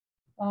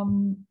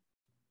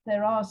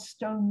 There are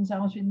stones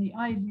out in the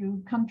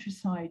Ayllu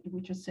countryside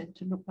which are said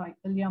to look like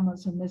the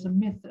llamas, and there's a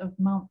myth of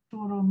Mount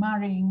Toro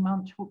marrying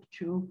Mount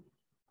Hukchu,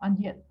 and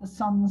yet the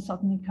sun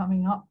suddenly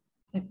coming up.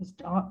 It was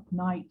dark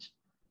night.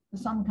 The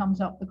sun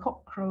comes up, the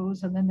cock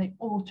crows, and then they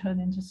all turn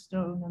into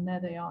stone, and there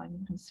they are. And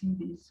you can see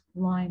these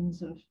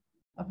lines of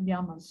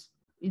llamas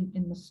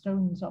in the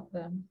stones up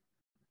there.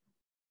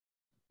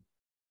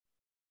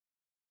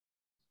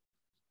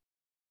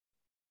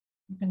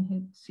 You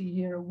can see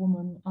here a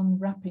woman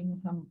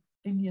unwrapping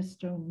Ilia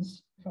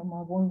stones from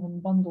a woven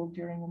bundle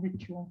during a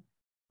ritual.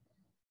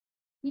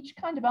 Each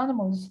kind of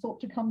animal is thought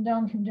to come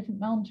down from different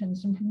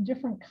mountains and from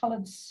different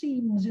colored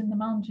seams in the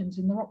mountains,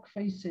 in the rock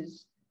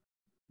faces.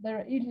 There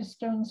are Ilia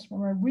stones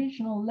from a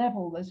regional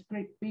level. There's a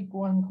great big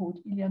one called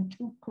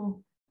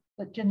Iliantuku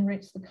that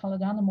generates the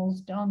colored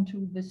animals, down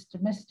to this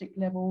domestic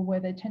level where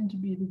they tend to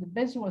be the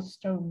Bezua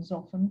stones,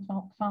 often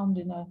found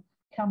in a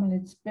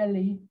camelid's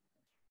belly,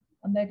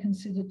 and they're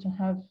considered to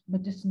have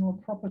medicinal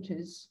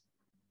properties.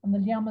 And the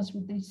llamas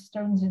with these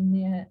stones in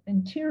the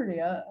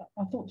interior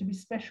are thought to be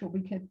special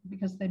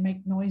because they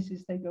make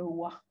noises. They go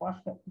wah wah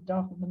at the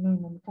dark of the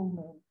moon and the full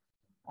moon.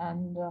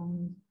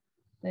 And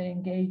they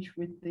engage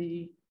with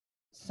the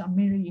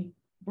Samiri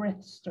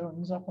breath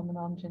stones up on the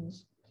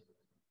mountains.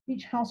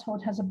 Each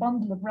household has a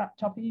bundle of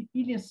wrapped up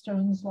Ilia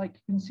stones, like you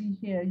can see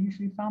here,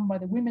 usually found by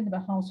the women of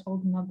a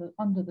household and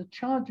under the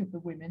charge of the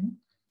women.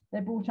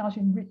 They're brought out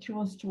in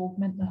rituals to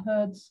augment the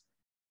herds,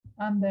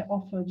 and they're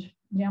offered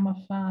llama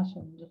fat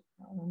and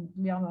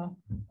llama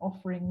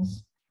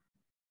offerings.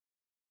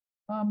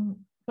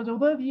 But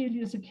although the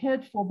Ilias are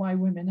cared for by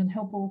women and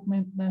help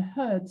augment their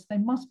herds, they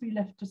must be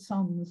left to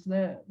sons.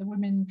 The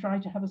women try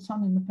to have a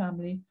son in the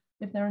family.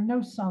 If there are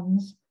no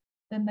sons,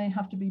 then they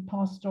have to be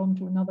passed on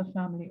to another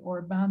family or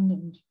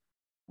abandoned.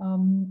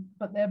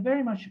 But they're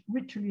very much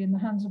ritually in the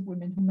hands of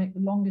women who make the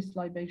longest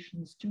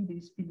libations to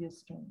these Ilia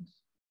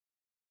stones.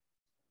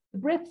 The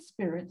breath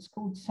spirits,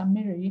 called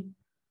Samiri,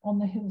 on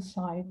the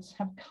hillsides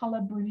have color,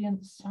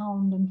 brilliance,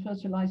 sound, and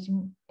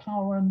fertilizing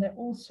power, and they're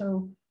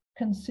also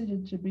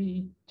considered to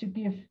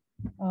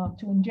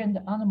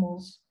engender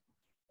animals.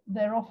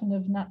 They're often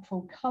of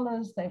natural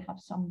colors. They have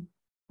some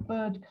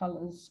bird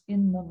colors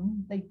in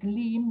them. They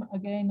gleam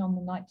again on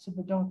the nights of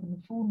the dark and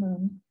the full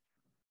moon,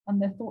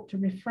 and they're thought to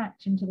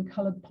refract into the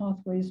colored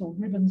pathways or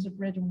ribbons of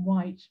red and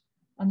white,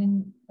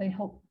 and they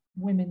help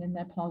women in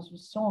their paths of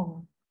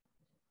song.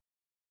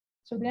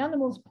 So the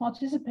animals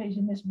participate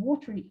in this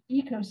watery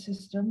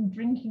ecosystem,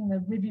 drinking the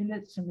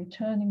rivulets and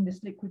returning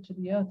this liquid to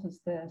the earth as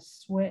their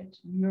sweat,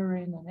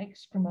 urine, and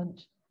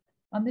excrement.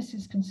 And this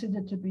is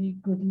considered to be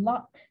good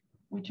luck,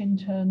 which in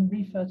turn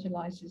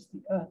refertilizes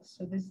the earth.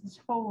 So there's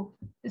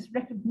this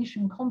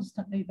recognition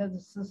constantly that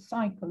there's a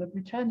cycle of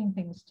returning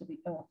things to the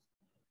earth.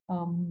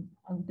 And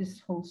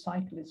this whole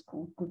cycle is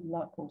called good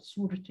luck or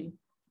surti.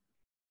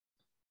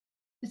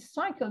 This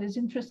cycle is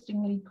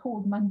interestingly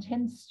called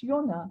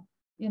mantensiona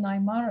in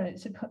Aymara.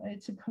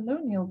 It's a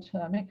colonial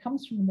term. It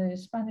comes from the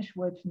Spanish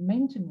word for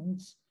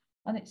maintenance,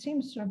 and it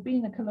seems to have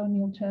been a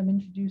colonial term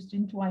introduced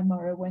into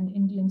Aymara when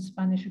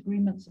Indian-Spanish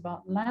agreements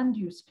about land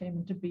use came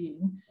into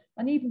being.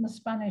 And even the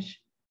Spanish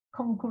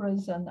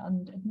conquerors and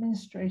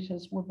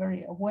administrators were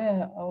very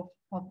aware of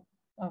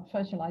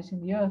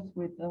fertilizing the earth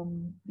with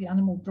the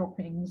animal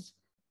droppings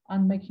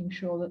and making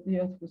sure that the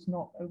earth was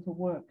not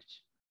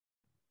overworked.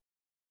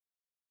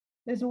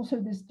 There's also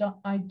this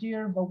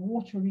idea of a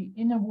watery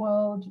inner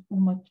world,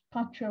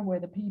 Umatpacha, where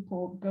the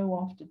people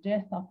go after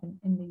death up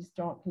in these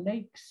dark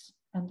lakes,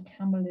 and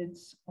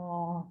camelids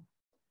are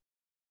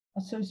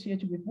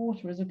associated with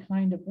water as a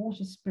kind of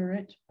water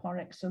spirit par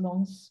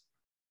excellence,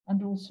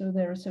 and also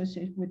they're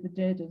associated with the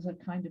dead as a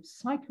kind of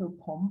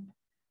psychopomp.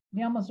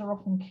 Llamas are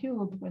often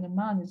killed when a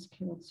man is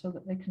killed so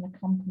that they can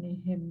accompany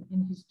him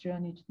in his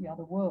journey to the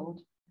other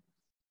world.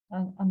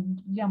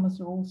 And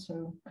llamas are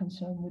also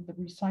concerned with the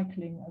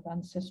recycling of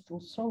ancestral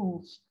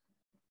souls.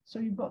 So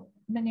you've got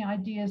many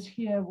ideas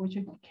here which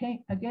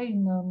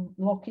again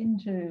lock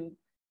into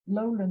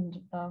lowland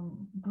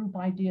group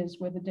ideas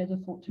where the dead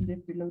are thought to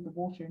live below the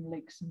water in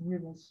lakes and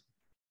rivers.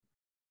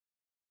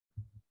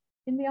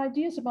 In the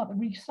ideas about the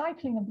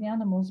recycling of the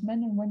animals,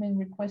 men and women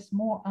request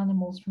more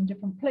animals from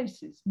different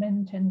places.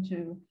 Men tend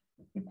to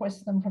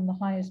request them from the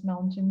highest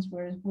mountains,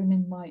 whereas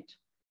women might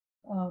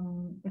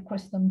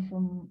request them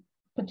from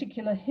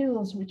particular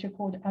hills, which are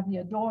called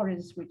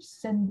aviadores, which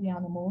send the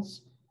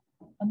animals.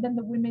 And then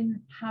the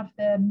women have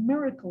their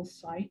miracle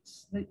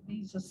sites.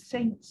 These are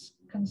saints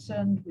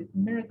concerned with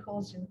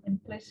miracles in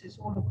places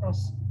all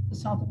across the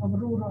south of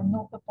Oruro and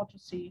North of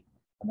Potosi.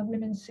 And the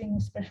women sing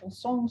special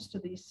songs to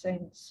these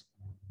saints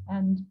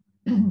and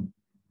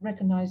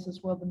recognize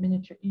as well the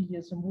miniature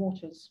Ilias and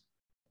waters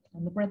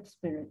and the breath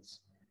spirits.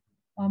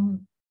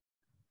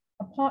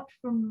 Apart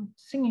from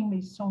singing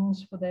these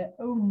songs for their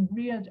own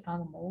reared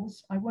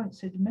animals, I won't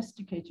say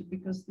domesticated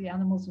because the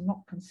animals are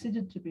not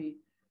considered to be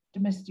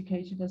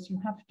domesticated, as you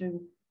have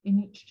to, in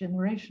each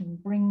generation,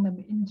 bring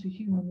them into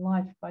human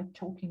life by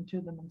talking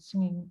to them and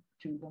singing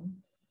to them.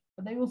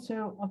 But they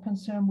also are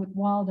concerned with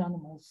wild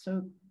animals.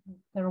 So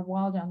there are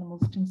wild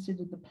animals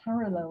considered the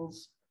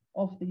parallels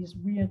of these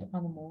reared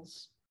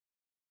animals.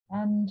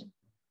 And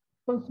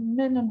both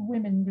men and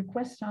women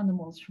request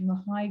animals from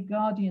the high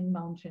guardian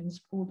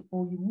mountains called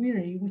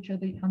Oyuwiri, which are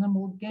the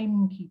animal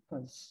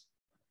gamekeepers.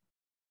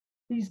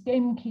 These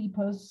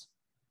gamekeepers,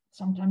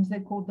 sometimes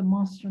they're called the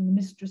master and the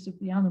mistress of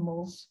the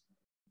animals,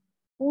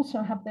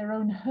 also have their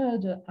own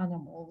herder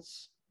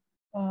animals.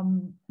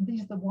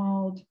 These are the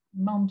wild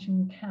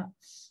mountain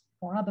cats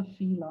or other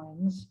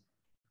felines.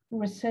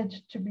 who are said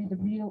to be the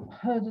real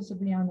herders of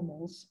the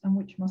animals and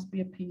which must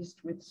be appeased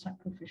with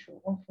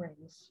sacrificial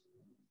offerings.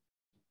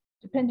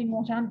 Depending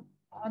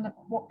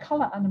what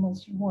color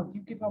animals you want,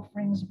 you give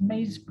offerings of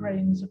maize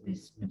grains of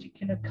these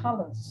particular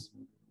colors.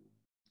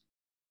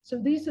 So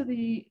these are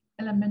the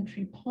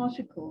elementary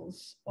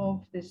particles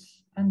of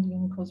this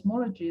Andean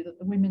cosmology that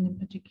the women in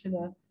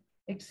particular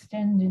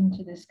extend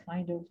into this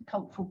kind of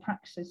cultural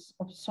praxis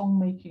of song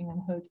making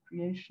and herd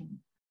creation.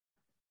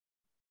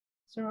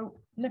 So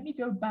let me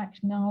go back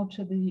now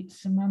to the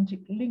semantic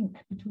link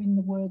between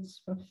the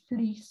words for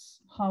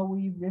fleece,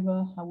 hawi,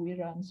 river,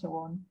 hawira, and so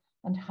on,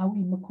 and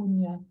hawi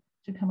makunya,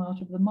 to come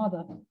out of the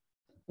mother.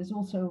 There's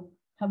also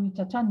hawi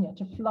tatanya,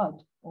 to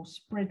flood or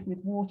spread with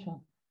water.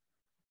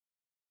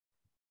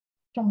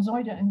 Tom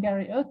Zoider and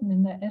Gary Urton,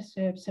 in their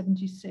essay of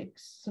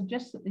 76,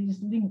 suggest that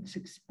these links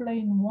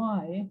explain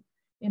why,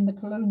 in the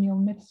colonial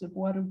myths of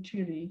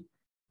Waruchiri,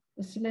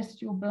 the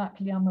celestial black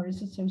llama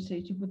is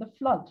associated with a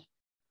flood.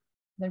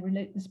 They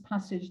relate this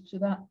passage to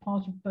that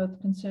part of birth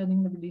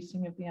concerning the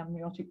releasing of the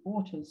amniotic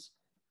waters.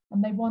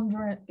 And they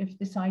wonder if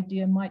this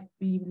idea might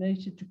be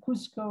related to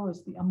Cusco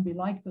as the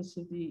umbilicus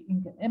of the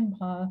Inca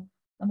Empire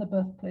and the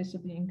birthplace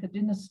of the Inca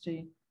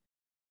dynasty.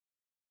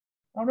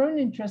 Our own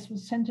interest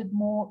was centered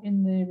more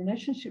in the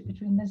relationship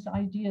between these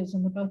ideas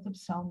and the birth of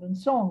sound and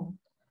song,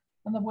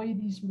 and the way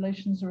these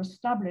relations are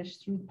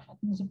established through the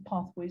patterns of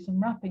pathways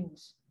and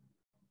wrappings.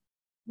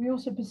 We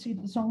also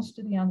perceive the songs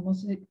to the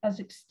animals as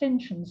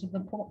extensions of the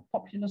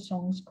popular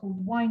songs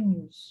called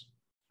wainyus.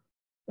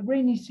 The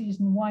rainy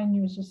season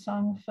wainyus are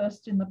sung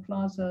first in the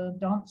plaza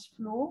dance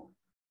floor,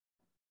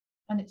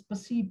 and it's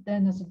perceived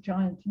then as a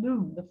giant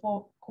loom. The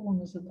four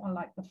corners are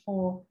like the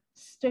four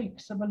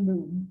stakes of a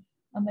loom,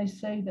 and they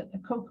say that the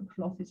coca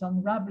cloth is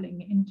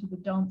unraveling into the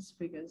dance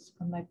figures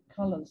and their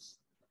colors,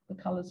 the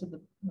colors of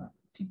the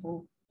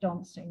people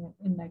dancing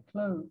in their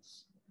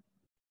clothes.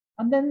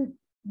 And then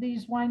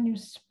these wainyus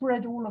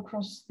spread all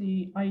across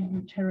the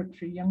Ainu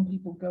territory. Young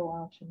people go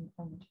out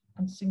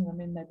and sing them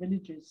in their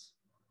villages.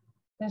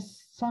 They're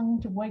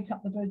sung to wake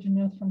up the Virgin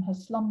Earth from her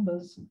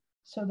slumbers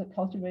so that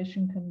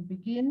cultivation can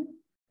begin.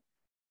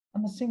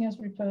 And the singers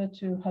refer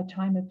to her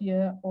time of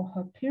year or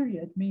her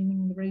period,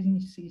 meaning the rainy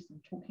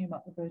season, talking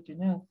about the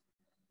Virgin Earth.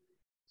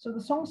 So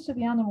the songs to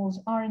the animals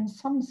are in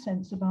some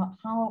sense about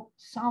how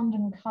sound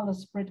and color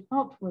spread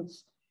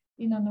outwards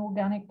in an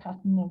organic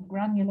pattern of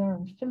granular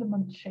and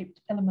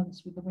filament-shaped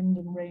elements with the wind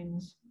and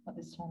rains at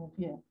this time of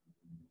year.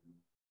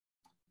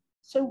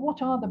 So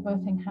what are the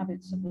birthing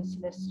habits of the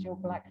celestial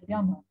black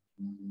llama?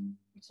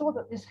 We saw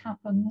that this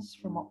happens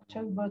from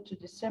October to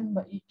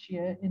December each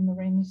year in the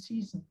rainy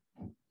season.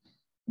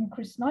 In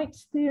Chris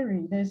Knight's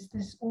theory, there's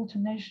this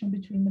alternation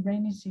between the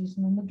rainy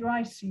season and the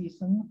dry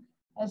season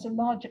as a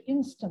larger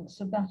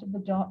instance of that of the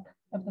dark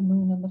of the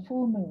moon and the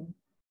full moon.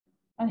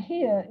 And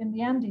here in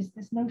the Andes,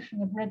 this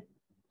notion of red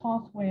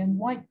pathway and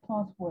white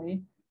pathway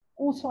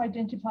also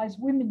identifies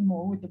women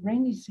more with the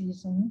rainy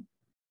season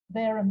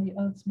there and the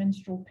Earth's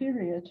menstrual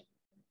period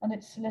and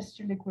its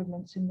celestial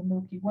equivalents in the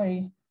Milky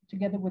Way,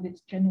 together with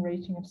its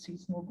generating of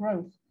seasonal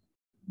growth.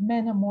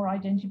 Men are more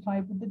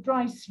identified with the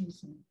dry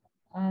season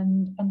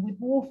and with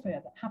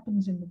warfare that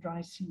happens in the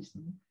dry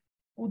season,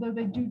 although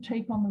they do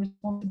take on the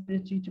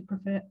responsibility to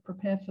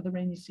prepare for the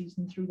rainy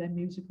season through their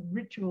music and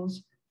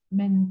rituals.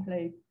 Men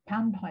play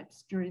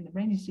panpipes during the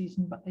rainy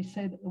season, but they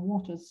say that the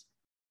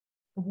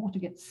water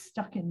gets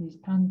stuck in these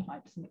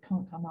panpipes and it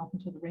can't come out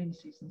until the rainy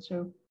season.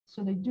 So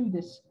they do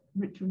this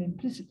ritual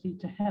implicitly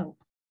to help.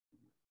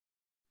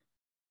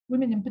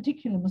 Women in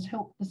particular must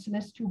help the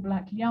celestial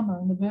black llama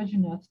and the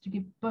Virgin Earth to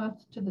give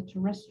birth to the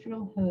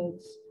terrestrial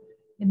herds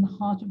in the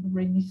heart of the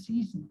rainy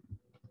season.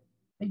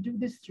 They do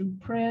this through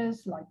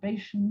prayers,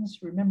 libations,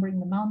 remembering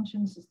the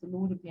mountains as the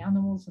Lord of the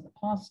animals and the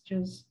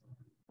pastures,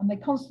 and they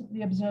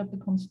constantly observe the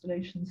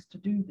constellations to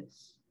do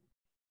this.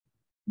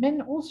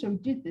 Men also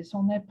did this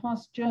on their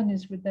past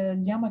journeys with their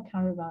llama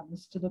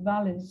caravans to the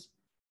valleys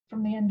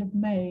from the end of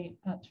May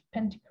at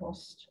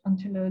Pentecost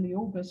until early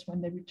August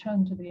when they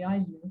returned to the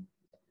Ainu.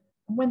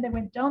 And when they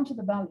went down to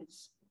the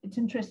valleys, it's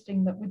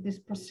interesting that with this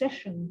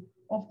procession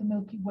of the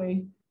Milky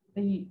Way,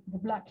 the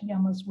black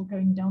llamas were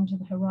going down to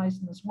the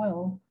horizon as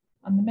well.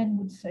 And the men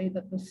would say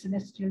that the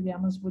celestial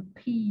llamas would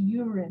pee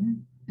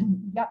urine,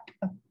 yak,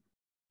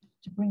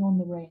 to bring on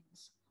the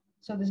rains.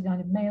 So there's a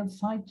kind of male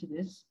side to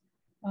this.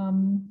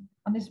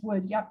 And this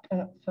word yak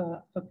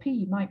for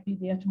pee might be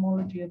the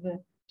etymology of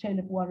the tale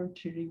of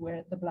Waruchiri,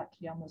 where the black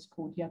llama is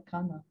called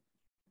Yakana.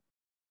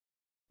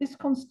 This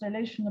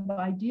constellation of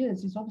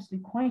ideas is obviously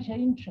quite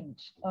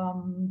ancient.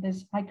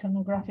 There's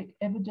iconographic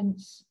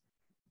evidence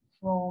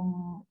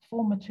from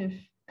formative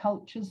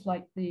cultures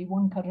like the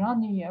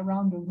Wankarani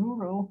around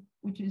Oruro,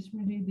 which is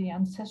really the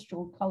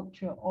ancestral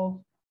culture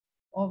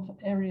of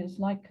areas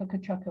like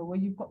Kakachaka, where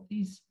you've got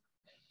these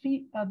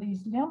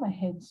llama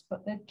heads,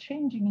 but they're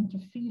changing into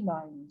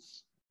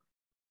felines.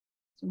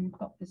 So you've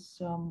got this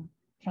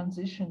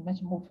transition,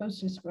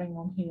 metamorphosis going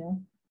on here.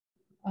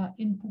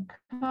 In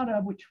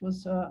Pucara, which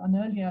was an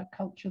earlier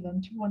culture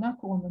than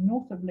Tiwanaku on the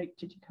north of Lake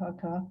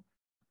Titicaca,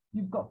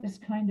 You've got this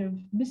kind of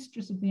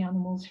mistress of the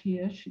animals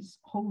here. She's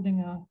holding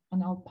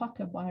an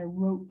alpaca by a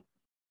rope.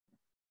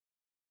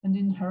 And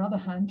in her other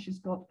hand, she's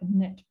got a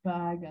net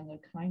bag and a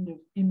kind of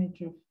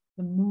image of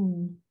the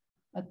moon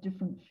at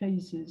different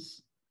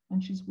phases.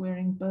 And she's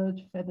wearing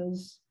bird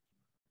feathers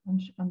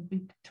and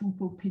big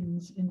tupu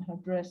pins in her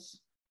dress.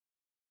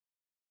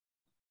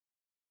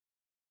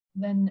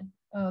 Then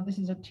this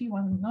is a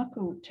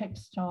Tiwanaku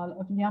textile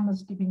of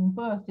llamas giving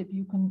birth. If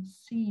you can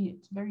see,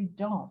 it's very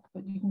dark,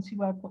 but you can see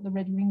where I put the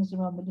red rings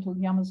around the little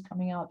llamas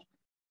coming out.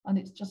 And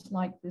it's just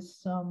like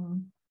this,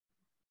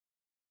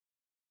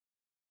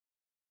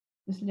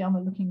 this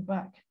llama looking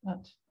back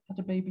at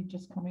a baby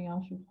just coming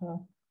out of her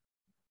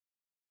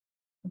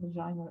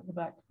vagina at the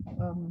back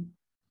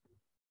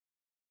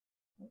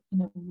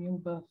in a real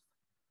birth.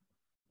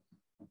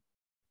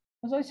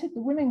 As I said,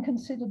 the women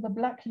considered the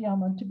black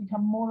llama to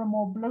become more and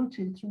more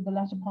bloated through the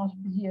latter part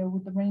of the year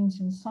with the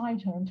rains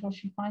inside her until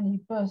she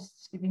finally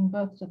bursts, giving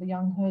birth to the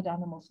young herd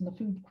animals and the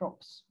food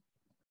crops.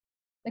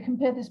 They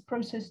compare this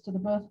process to the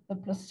birth of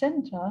the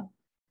placenta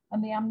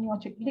and the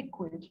amniotic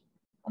liquid,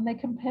 and they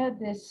compared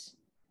this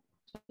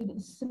to the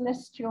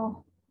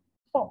celestial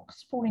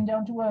fox falling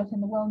down to earth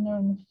in the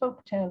well-known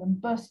folk tale and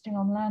bursting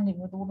on landing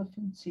with all the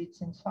food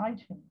seeds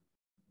inside him.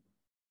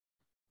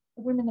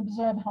 The women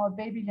observe how a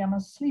baby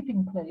llama's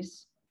sleeping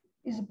place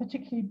is a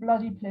particularly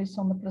bloody place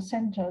on the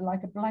placenta,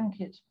 like a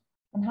blanket,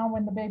 and how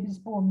when the baby is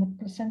born, the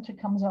placenta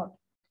comes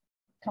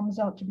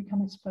out to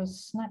become its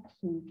first snack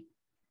food.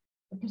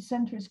 The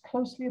placenta is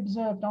closely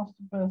observed after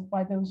birth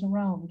by those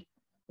around.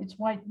 Its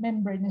white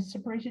membrane is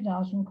separated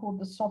out and called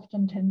the soft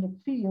and tender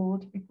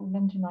field,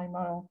 equivalent in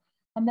Aymara,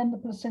 and then the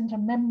placenta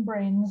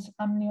membranes,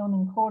 amnion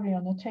and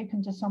chorion, are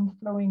taken to some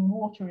flowing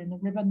water in a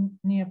river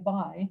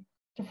nearby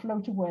to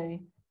float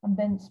away, and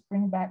thence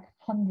bring back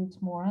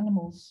hundreds more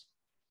animals.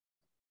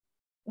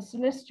 The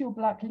celestial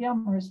black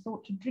llama is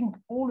thought to drink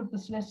all of the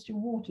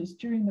celestial waters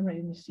during the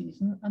rainy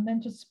season and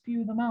then to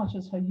spew them out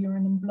as her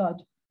urine and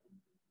blood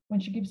when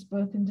she gives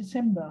birth in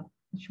December.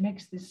 And she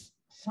makes this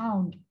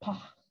sound,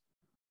 pah.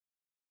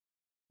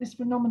 This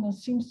phenomenon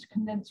seems to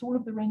condense all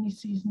of the rainy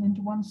season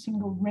into one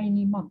single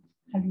rainy month.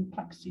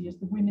 Hallupaxi is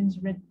the women's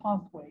red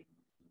pathway.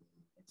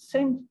 It's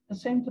the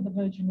same for the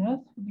virgin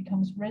earth, who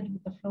becomes red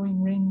with the flowing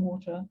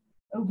rainwater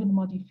over the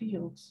muddy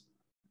fields.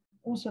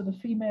 Also the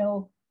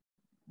female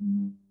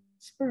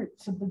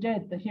spirits of the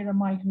dead, the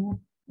Hiramaiku,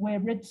 wear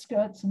red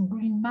skirts and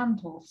green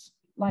mantles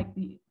like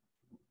the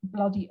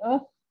bloody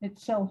earth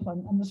itself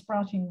and the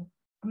sprouting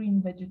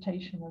green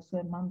vegetation as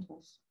their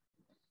mantles.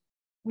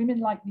 Women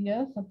like the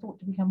earth are thought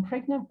to become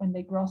pregnant when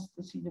they grasp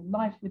the seed of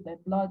life with their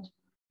blood,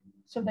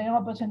 so they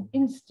are but an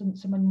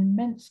instance of an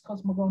immense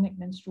cosmogonic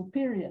menstrual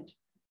period.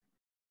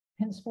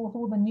 Henceforth,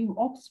 all the new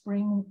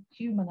offspring,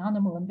 human,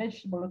 animal, and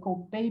vegetable, are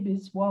called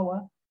babies,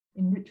 wawa,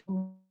 in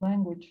ritual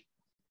language.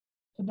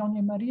 For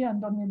Dona Maria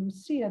and Dona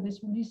Lucia,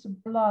 this release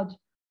of blood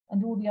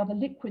and all the other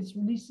liquids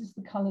releases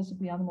the colors of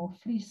the animal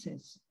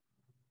fleeces.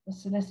 The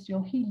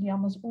celestial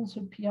he-llamas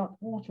also pee out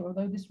water,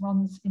 although this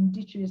runs in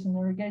ditches and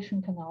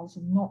irrigation canals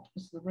and not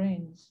as the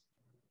rains.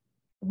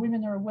 The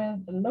women are aware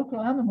that the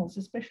local animals,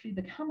 especially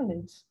the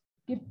camelids,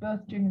 give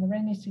birth during the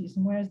rainy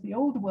season, whereas the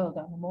old world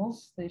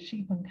animals, the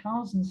sheep and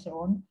cows and so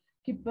on,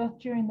 give birth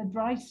during the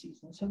dry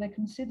season, so they're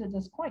considered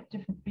as quite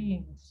different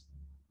beings.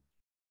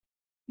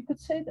 You could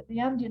say that the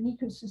Andean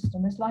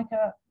ecosystem is like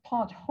a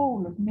part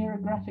whole of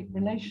mirographic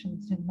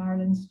relations in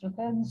Marilyn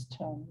Strathern's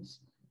terms.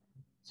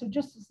 So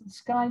just as the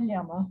sky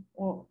llama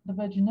or the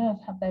virgin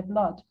earth have their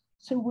blood,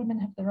 so women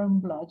have their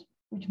own blood,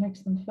 which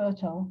makes them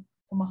fertile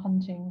from a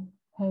hunting,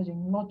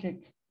 herding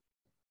logic.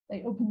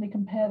 They openly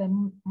compare their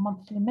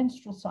monthly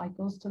menstrual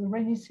cycles to the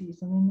rainy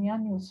season in the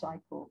annual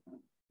cycle.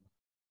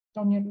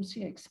 Dona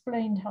Lucia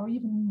explained how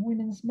even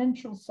women's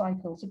menstrual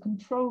cycles are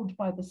controlled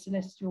by the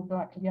celestial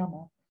black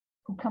llama,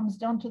 who comes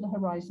down to the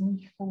horizon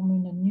each full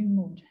moon and new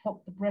moon to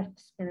help the breath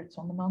spirits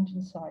on the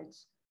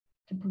mountainsides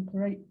to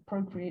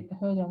procreate the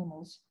herd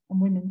animals and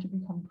women to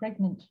become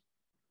pregnant.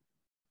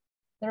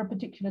 There are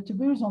particular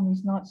taboos on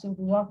these nights of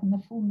the dark and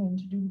the full moon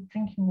to do with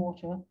drinking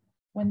water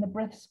when the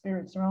breath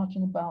spirits are out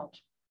and about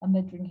and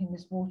they're drinking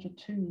this water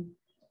too.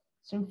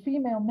 So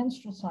female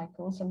menstrual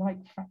cycles are like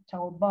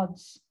fractal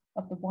buds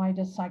of the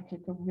wider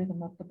cyclical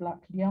rhythm of the black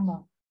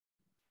llama.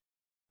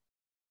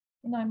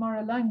 In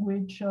Aymara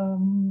language,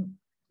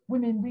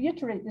 women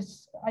reiterate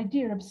this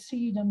idea of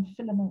seed and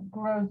filament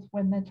growth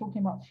when they're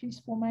talking about fleece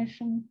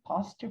formation,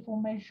 pasture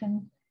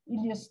formation,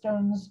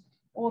 iliostones,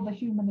 or the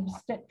human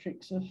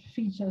obstetrics of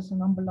fetus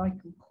and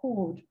umbilical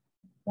cord,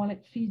 while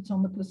it feeds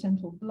on the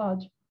placental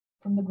blood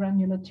from the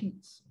granular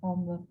teats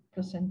on the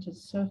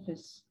placenta's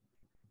surface.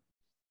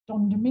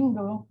 Don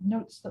Domingo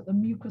notes that the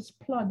mucus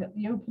plug at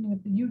the opening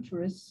of the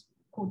uterus,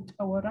 called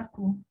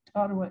tawaraku,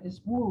 tarwa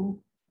is wool,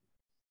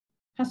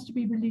 has to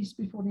be released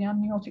before the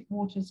amniotic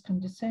waters can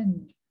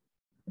descend.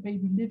 The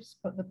baby lives,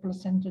 but the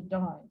placenta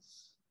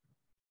dies.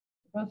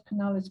 The birth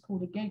canal is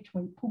called a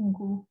gateway,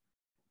 pungu.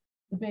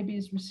 The baby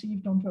is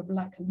received onto a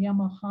black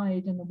llama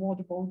hide in a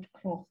water-boiled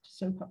cloth to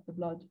soak up the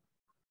blood.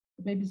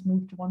 The babies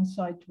move to one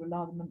side to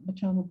allow the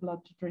maternal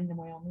blood to drain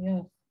away on the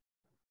earth.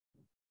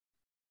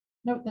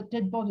 Note that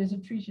dead bodies are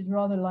treated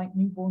rather like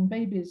newborn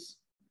babies,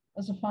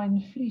 as a fine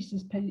fleece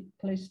is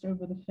placed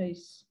over the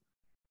face.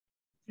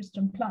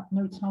 Tristan Platt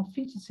notes how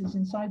fetuses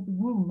inside the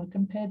womb are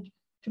compared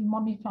to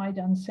mummified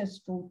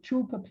ancestral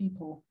Chulpa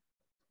people.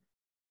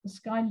 The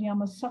sky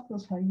llama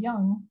suckles her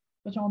young,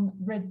 but on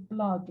red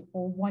blood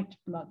or white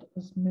blood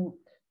as milk.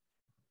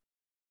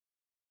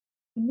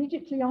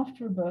 Immediately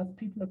after a birth,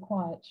 people are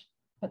quiet,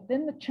 but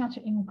then the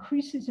chatter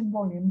increases in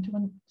volume to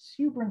an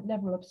exuberant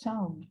level of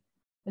sound.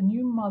 The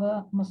new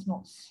mother must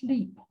not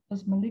sleep,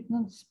 as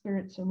malignant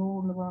spirits are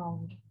all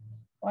around.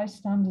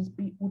 Bystanders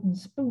beat wooden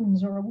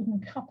spoons or a wooden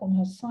cup on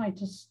her side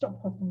to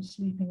stop her from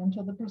sleeping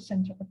until the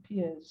placenta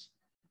appears.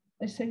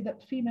 They say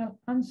that female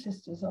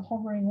ancestors are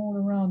hovering all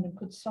around and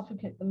could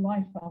suffocate the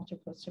life out of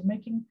her, so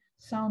making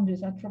sound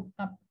is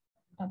atropaic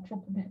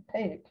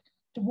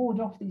to ward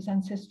off these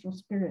ancestral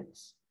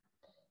spirits.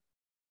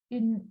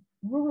 In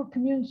rural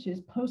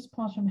communities,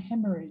 postpartum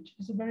hemorrhage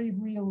is a very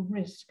real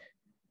risk,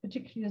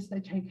 particularly as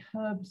they take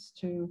herbs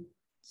to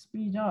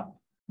speed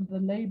up the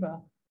labor,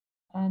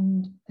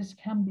 and this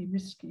can be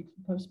risky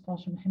for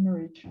postpartum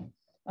hemorrhage.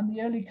 And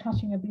the early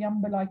cutting of the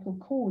umbilical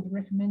cord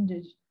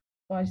recommended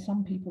by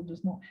some people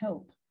does not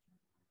help.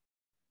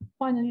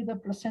 Finally, the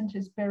placenta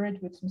is buried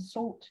with some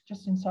salt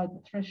just inside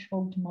the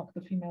threshold to mark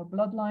the female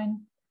bloodline,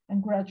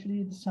 and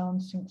gradually the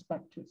sound sinks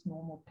back to its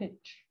normal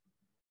pitch.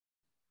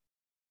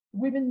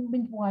 Women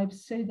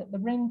midwives say that the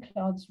rain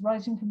clouds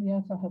rising from the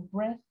earth are her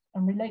breath,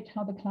 and relate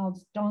how the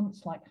clouds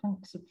dance like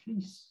hunks of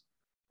fleece.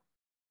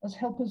 As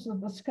helpers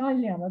of the sky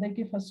llama, they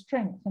give her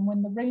strength, and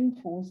when the rain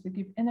falls, they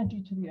give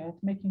energy to the earth,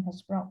 making her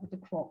sprout with the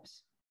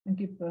crops and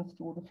give birth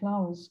to all the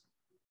flowers.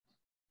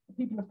 The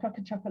people of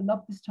Kakachaka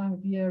love this time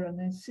of year, and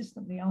they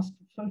insistently ask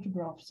for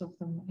photographs of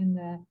them in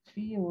their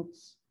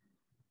fields.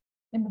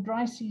 In the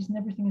dry season,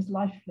 everything is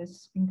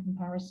lifeless in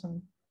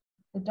comparison.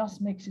 The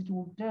dust makes it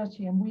all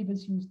dirty, and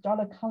weavers use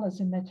duller colors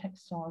in their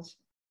textiles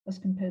as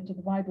compared to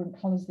the vibrant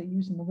colors they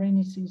use in the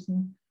rainy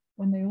season,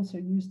 when they also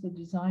use the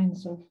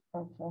designs of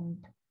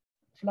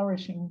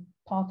flourishing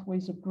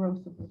pathways of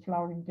growth of the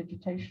flowering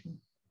vegetation.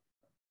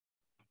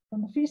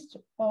 From the Feast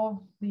of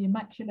the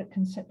Immaculate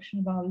Conception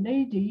of Our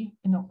Lady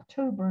in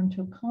October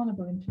until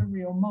Carnival in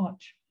February or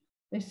March,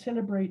 they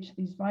celebrate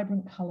these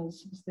vibrant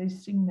colors as they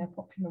sing their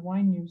popular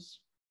wine use.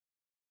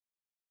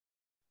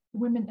 The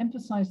women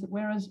emphasize that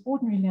whereas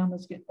ordinary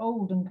llamas get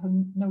old and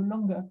can no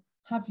longer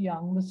have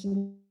young, the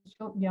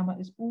celestial llama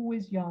is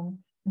always young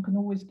and can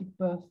always give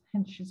birth,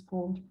 hence she's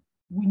called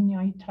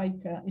Winyai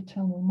Taika,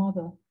 Eternal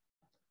Mother.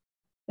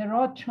 There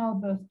are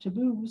childbirth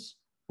taboos.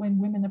 When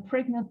women are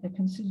pregnant, they're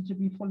considered to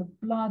be full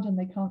of blood and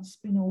they can't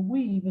spin or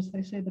weave, as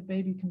they say the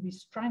baby can be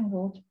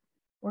strangled,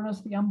 or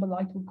else the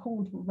umbilical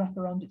cord will wrap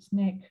around its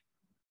neck.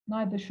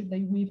 Neither should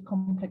they weave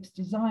complex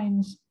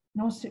designs,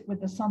 nor sit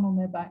with the sun on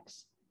their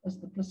backs, as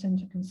the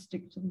placenta can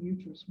stick to the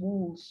uterus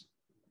walls.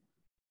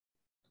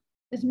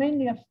 There's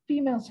mainly a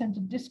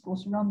female-centered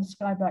discourse around the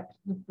skyback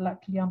with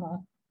black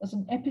llama as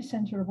an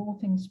epicenter of all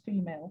things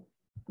female,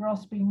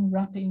 grasping,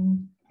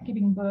 wrapping,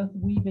 giving birth,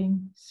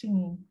 weaving,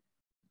 singing.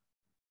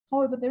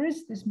 However, there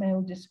is this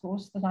male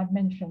discourse that I've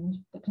mentioned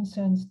that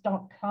concerns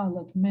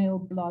dark-colored male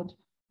blood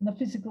and the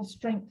physical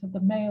strength of the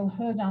male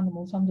herd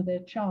animals under their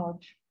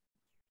charge.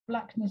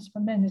 Blackness for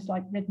men is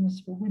like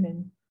redness for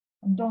women,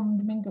 and Don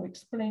Domingo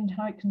explained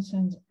how it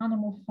concerns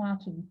animal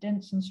fat and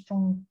dense and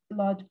strong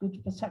blood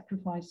good for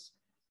sacrifice,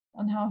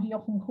 and how he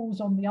often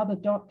calls on the other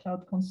dark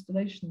cloud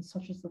constellations,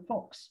 such as the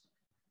fox,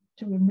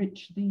 to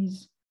enrich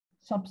these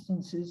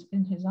substances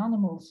in his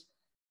animals.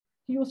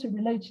 He also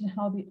related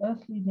how the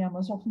earthly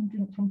llamas often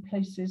drink from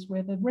places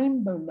where the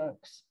rainbow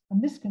lurks,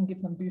 and this can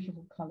give them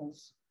beautiful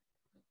colors.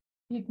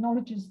 He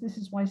acknowledges this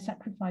is why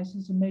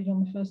sacrifices are made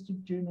on the 1st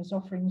of June as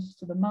offerings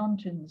to the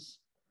mountains.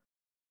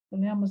 The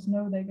llamas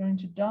know they're going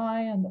to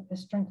die and that their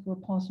strength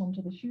will pass on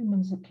to the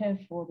humans that care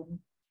for them.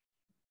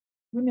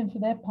 Women, for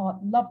their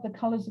part, love the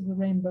colors of the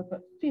rainbow,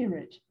 but fear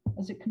it,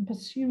 as it can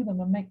pursue them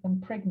and make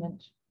them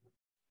pregnant.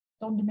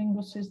 Don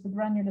Domingo says the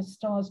granular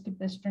stars give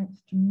their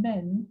strength to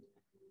men,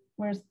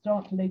 whereas the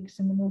dark lakes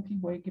in the Milky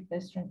Way give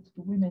their strength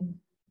to women.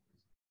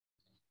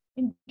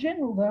 In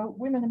general, though,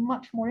 women are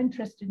much more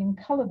interested in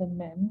color than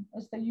men,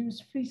 as they use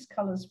fleece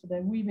colors for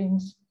their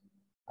weavings,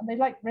 and they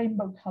like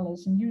rainbow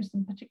colors and use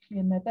them particularly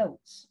in their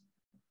belts.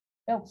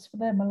 Belts for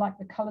them are like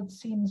the colored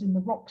seams in the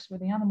rocks where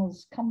the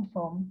animals come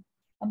from,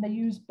 and they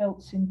use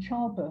belts in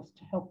childbirth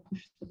to help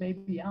push the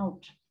baby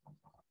out.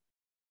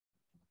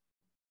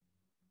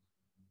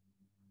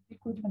 The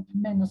equivalent for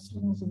men are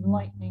slings and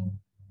lightning.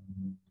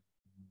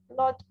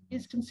 Blood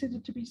is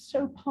considered to be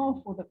so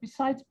powerful that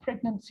besides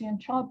pregnancy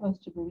and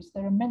childbirth taboos,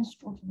 there are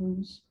menstrual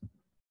taboos.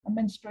 And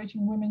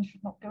menstruating women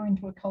should not go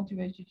into a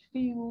cultivated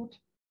field.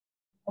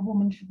 A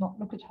woman should not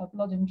look at her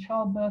blood in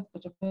childbirth,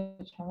 but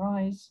avert her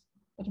eyes.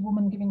 But a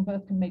woman giving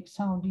birth can make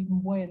sound,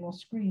 even wail or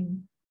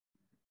scream.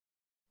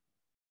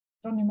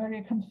 Dona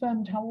Maria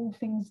confirmed how all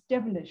things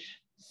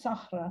devilish,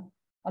 sahra,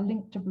 are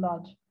linked to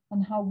blood,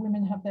 and how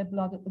women have their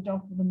blood at the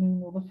dark of the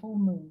moon or the full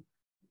moon.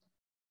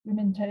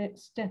 Women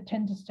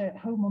tend to stay at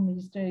home on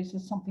these days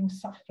as something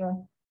sacra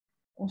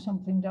or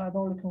something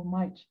diabolical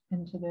might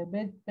enter their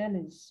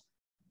bellies.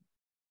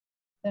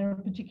 There are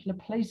particular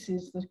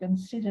places that are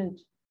considered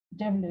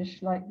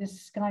devilish, like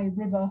this Sky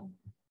River,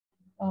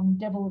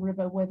 Devil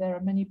River, where there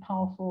are many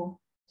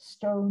powerful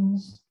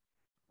stones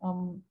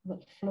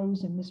that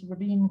flows in this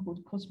ravine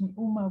called Cosmology,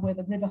 where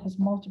the river has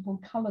multiple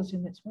colors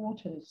in its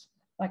waters,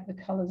 like the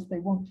colors they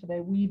want for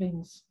their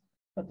weavings,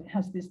 but it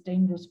has this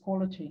dangerous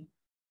quality.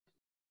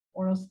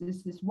 Or else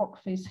there's this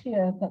rock face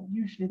here that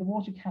usually the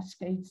water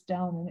cascades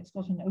down, and it's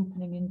got an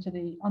opening into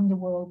the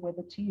underworld where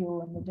the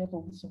Tio and the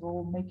devils are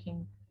all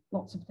making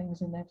lots of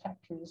things in their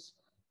factories.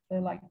 They're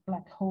like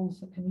black holes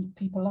that can eat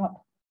people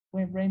up,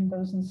 where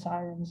rainbows and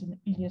sirens and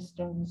Ilias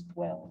stones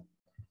dwell.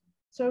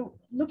 So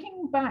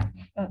looking back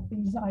at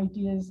these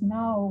ideas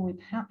now with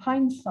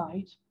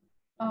hindsight,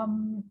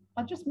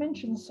 I just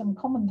mentioned some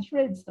common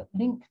threads that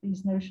link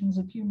these notions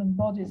of human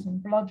bodies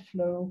and blood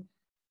flow,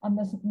 and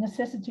the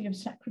necessity of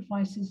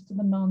sacrifices to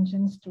the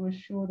mountains to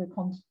assure the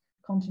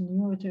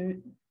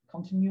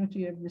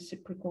continuity of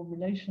reciprocal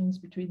relations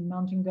between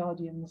mountain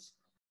guardians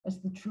as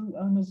the true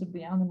owners of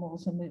the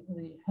animals and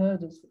the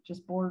herders that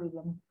just border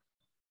them,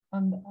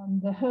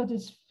 and the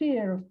herders'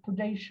 fear of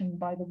predation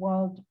by the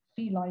wild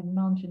feline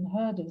mountain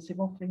herders if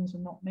offerings are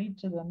not made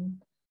to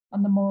them,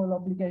 and the moral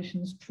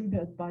obligations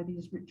triggered by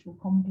these ritual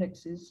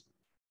complexes.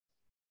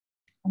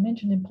 I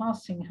mentioned in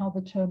passing how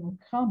the term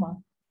karma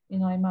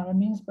in Aymara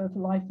means both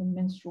life and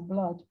menstrual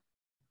blood.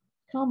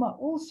 Karma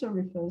also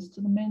refers to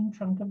the main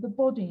trunk of the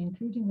body,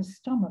 including the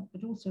stomach,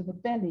 but also the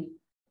belly.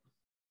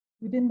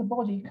 Within the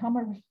body,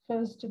 karma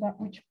refers to that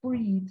which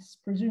breathes,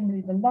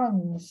 presumably the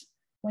lungs,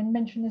 when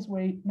mention is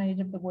made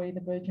of the way the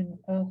virgin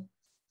earth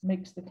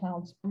makes the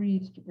clouds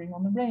breathe to bring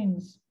on the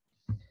rains.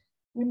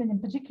 Women in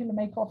particular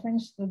make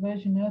offerings to the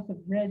virgin earth of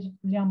red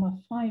llama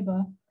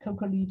fiber,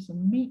 cocoa leaves,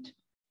 and meat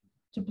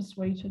to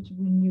persuade her to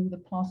renew the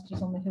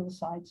pastures on the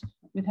hillsides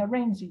with her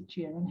rains each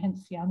year, and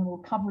hence the animal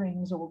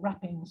coverings or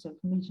wrappings of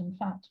meat and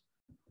fat.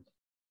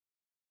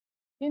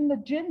 In the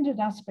gendered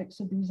aspects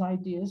of these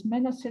ideas,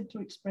 men are said to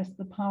express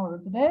the power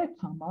of their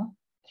karma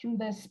through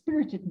their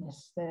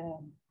spiritedness, their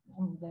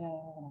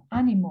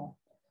animal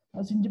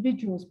as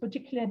individuals,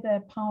 particularly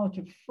their power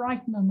to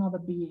frighten another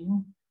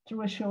being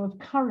through a show of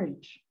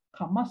courage,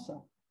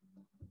 kamasa.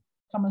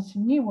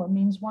 Kamasiniwa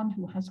means one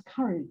who has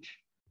courage.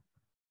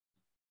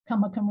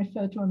 Kama can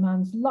refer to a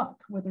man's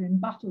luck, whether in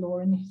battle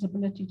or in his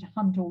ability to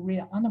hunt or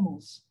rear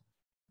animals.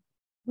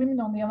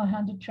 Women, on the other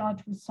hand, are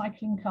charged with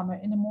cycling kama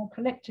in a more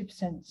collective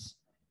sense,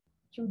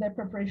 through their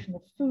preparation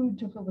of food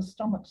to fill the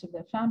stomachs of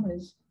their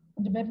families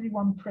and of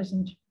everyone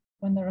present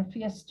when there are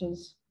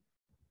fiestas.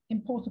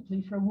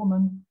 Importantly for a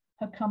woman,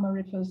 her kama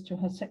refers to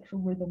her sexual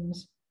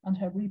rhythms and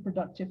her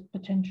reproductive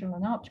potential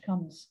and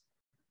outcomes.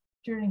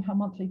 During her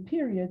monthly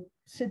period,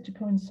 said to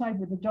coincide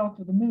with the dark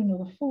of the moon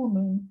or the full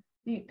moon,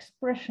 the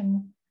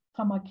expression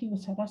kama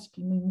kiyo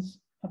saraski means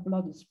her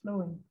blood is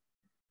flowing.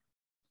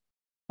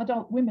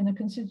 Adult women are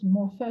considered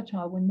more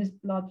fertile when this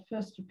blood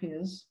first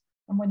appears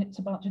and when it's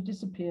about to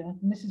disappear,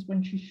 and this is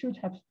when she should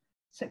have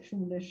sexual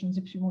relations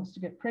if she wants to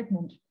get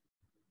pregnant.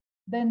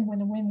 Then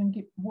when a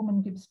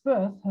woman gives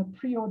birth, her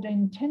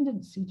preordained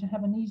tendency to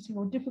have an easy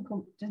or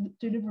difficult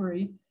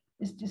delivery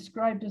is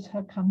described as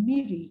her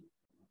kamiri.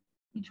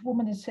 Each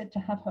woman is said to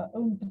have her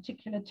own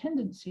particular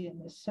tendency in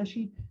this. So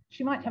she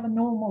might have a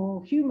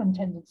normal human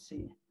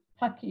tendency,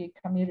 haki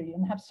kamiri,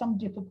 and have some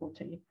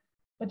difficulty.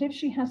 But if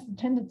she has the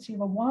tendency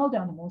of a wild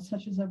animal,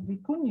 such as a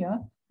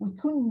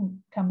vikun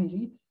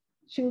kamiri,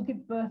 she'll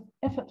give birth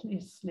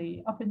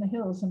effortlessly up in the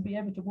hills and be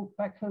able to walk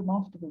back home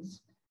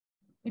afterwards.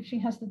 If she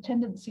has the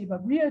tendency of a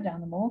reared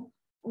animal,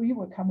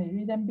 Uyuwa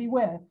kamiri, then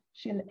beware.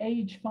 She'll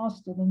age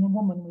faster than a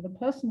woman with a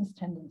person's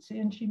tendency,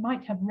 and she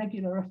might have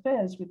regular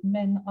affairs with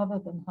men other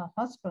than her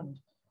husband.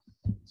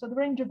 So the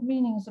range of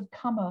meanings of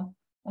kama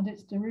and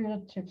its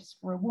derivatives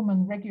for a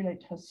woman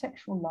regulate her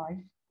sexual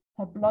life,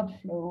 her blood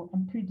flow,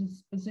 and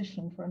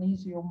predisposition for an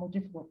easy or more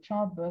difficult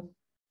childbirth.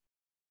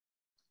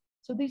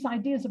 So these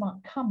ideas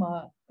about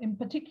kama, in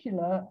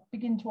particular,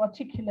 begin to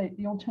articulate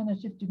the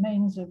alternative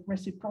domains of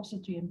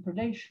reciprocity and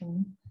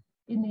predation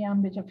in the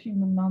ambit of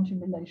human-mountain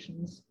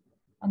relations,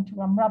 and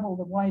to unravel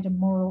the wider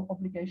moral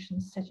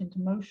obligations set into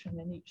motion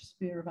in each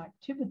sphere of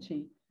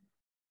activity.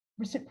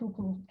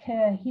 Reciprocal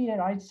care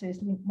here, I'd say,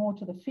 is linked more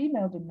to the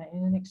female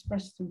domain and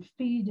expressed through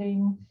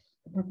feeding,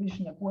 the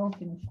provision of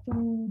wealth in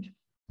food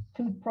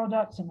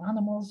products and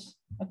animals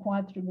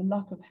acquired through the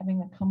luck of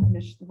having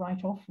accomplished the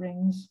right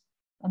offerings,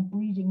 and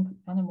breeding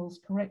animals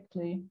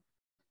correctly.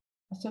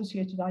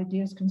 Associated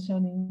ideas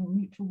concerning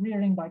mutual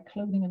rearing by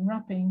clothing and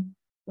wrapping,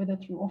 whether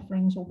through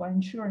offerings or by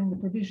ensuring the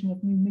provision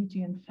of new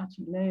meaty and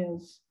fatty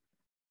layers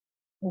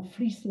or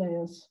fleece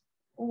layers,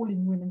 all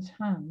in women's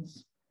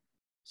hands.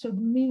 So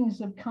the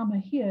meanings of kama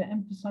here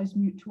emphasize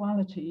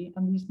mutuality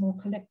and these more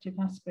collective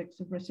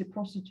aspects of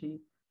reciprocity.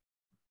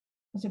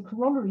 As a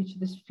corollary to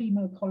this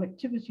female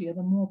collectivity are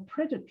the more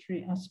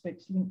predatory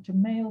aspects linked to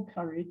male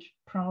courage,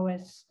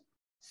 prowess,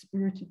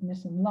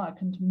 spiritedness and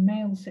luck, and to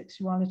male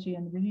sexuality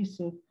and release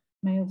of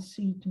male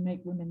seed to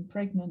make women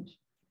pregnant.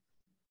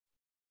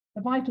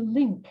 The vital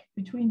link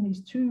between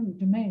these two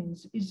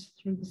domains is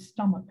through the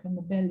stomach and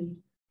the belly.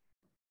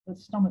 The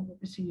stomach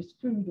that receives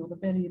food, or the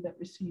belly that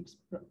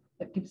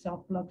gives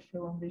out blood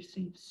flow and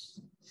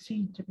receives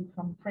seed to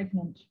become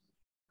pregnant.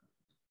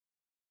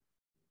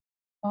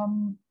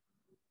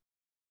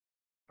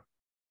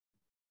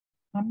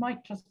 I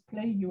might just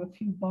play you a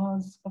few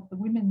bars of the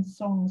women's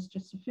songs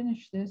just to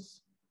finish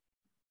this.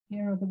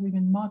 Here are the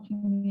women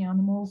marking the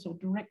animals or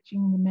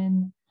directing the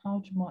men how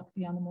to mark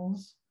the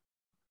animals.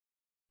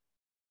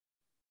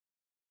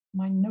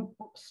 My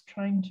notebook's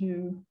trying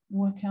to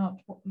work out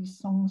what these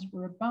songs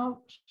were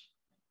about.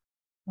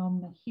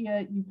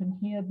 Here you can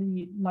hear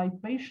the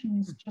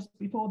libations just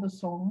before the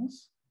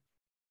songs.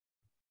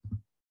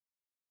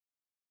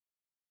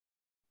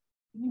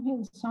 Can you hear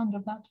the sound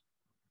of that?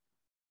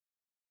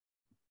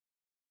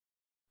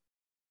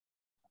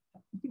 I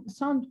think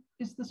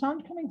is the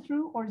sound coming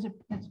through, or is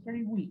it's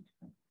very weak?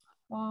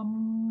 I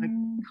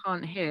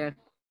can't hear.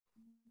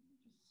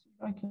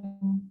 I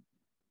can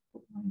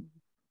put my...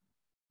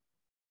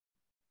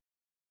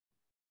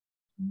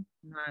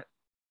 No. Let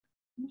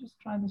me just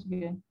try this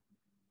again.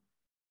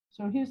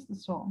 So here's the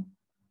song.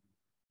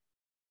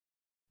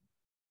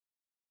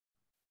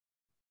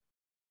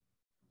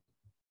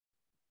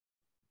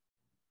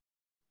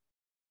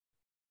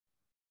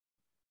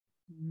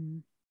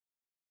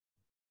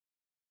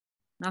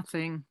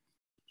 Nothing.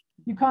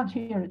 You can't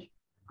hear it.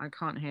 I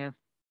can't hear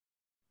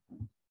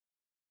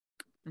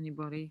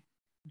anybody.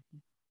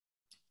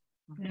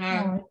 No.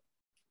 Right.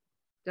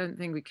 Don't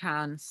think we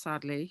can,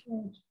 sadly.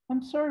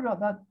 I'm sorry about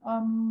that.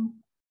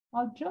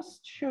 I'll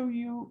just show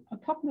you a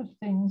couple of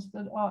things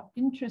that are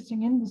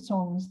interesting in the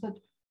songs. That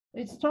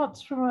it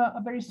starts from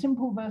a very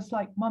simple verse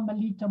like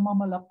Mamalita,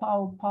 Mama la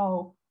Pau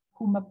Pau,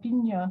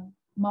 Humapinha,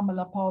 Mama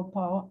la Pau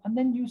Pau, and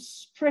then you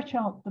stretch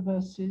out the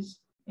verses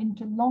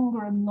into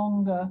longer and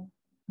longer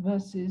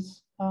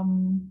verses,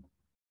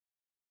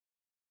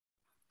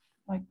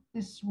 like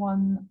this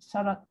one,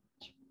 Sarat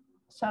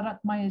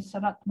Mai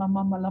Sarat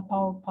Mama la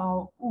Pau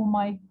Pau,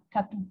 Umai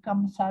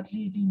Katukam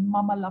Sariri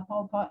Mama la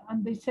Pau Pau,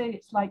 and they say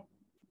it's like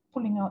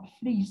pulling out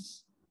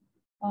fleece,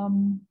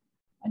 and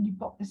you've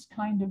got this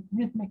kind of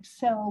rhythmic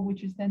cell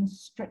which is then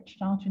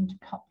stretched out into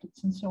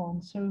couplets and so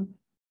on. So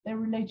they're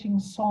relating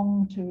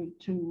song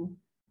to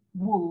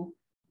wool,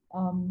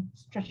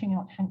 stretching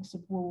out hanks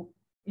of wool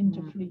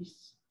into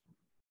fleece.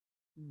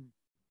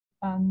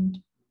 And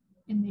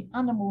in the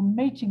animal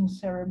mating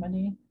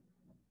ceremony,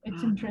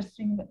 it's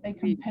interesting that they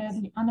compare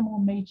the animal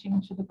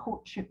mating to the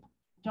courtship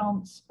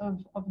dance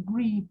of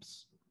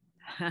grebes.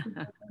 Who go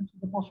down to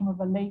the bottom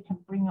of a lake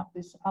and bring up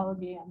this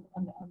algae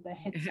and their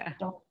heads are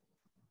dark.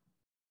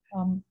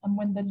 And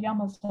when the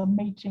llamas are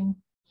mating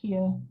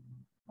here,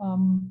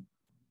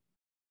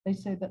 they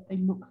say that they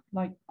look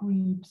like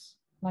grebes,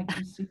 like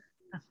you see.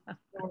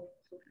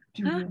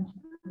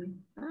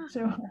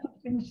 So I'll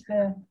finish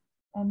there,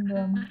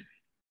 and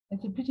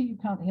it's a pity you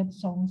can't hear the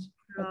songs.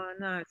 Oh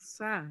no, it's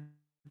sad.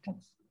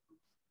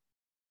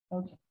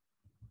 Okay.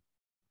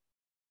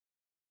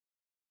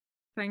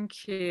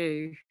 Thank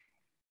you.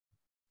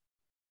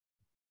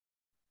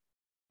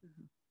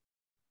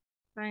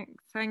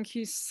 Thank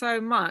you so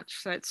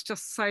much. It's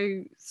just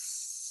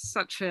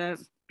such a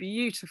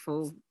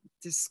beautiful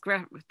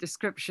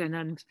description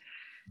and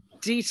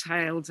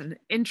detailed and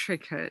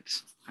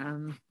intricate,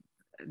 you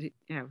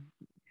know,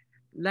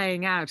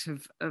 laying out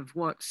of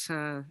what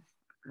of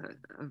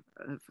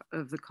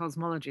the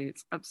cosmology.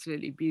 It's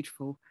absolutely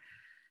beautiful.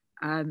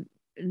 And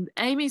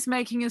Amy's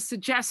making a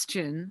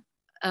suggestion: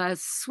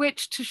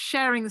 switch to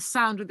sharing the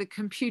sound with the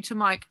computer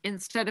mic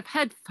instead of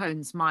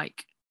headphones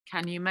mic.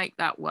 Can you make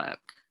that work?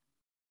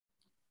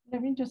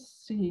 Let me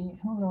just see,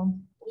 hold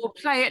on. Or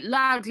play it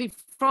loudly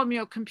from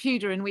your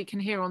computer and we can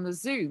hear on the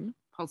Zoom,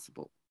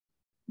 possible.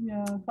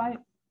 Yeah, if I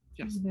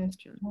do this,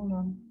 hold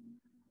on.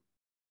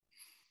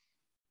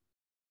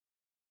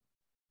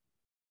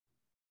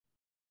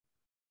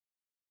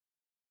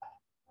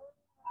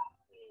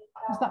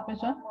 Is that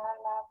better?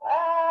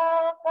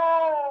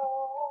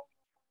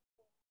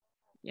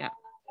 Yeah.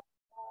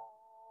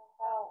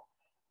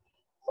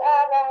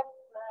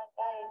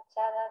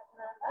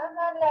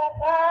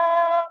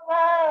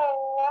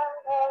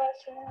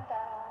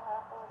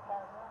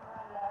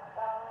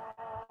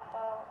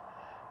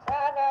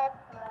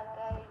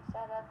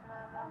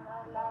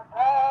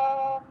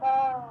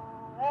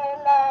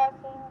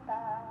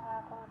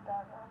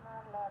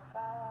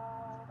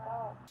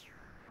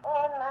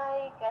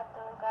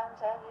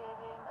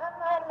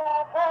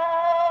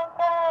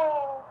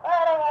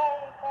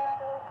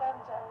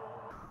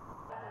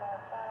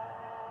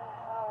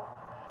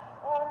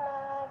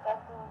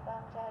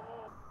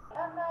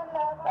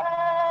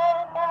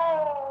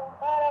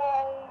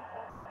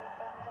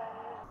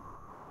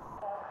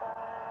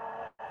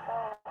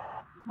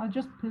 I'll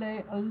just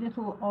play a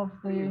little of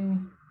the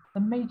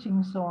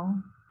mating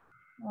song,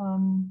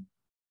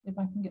 if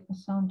I can get the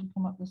sound to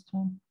come up this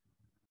time.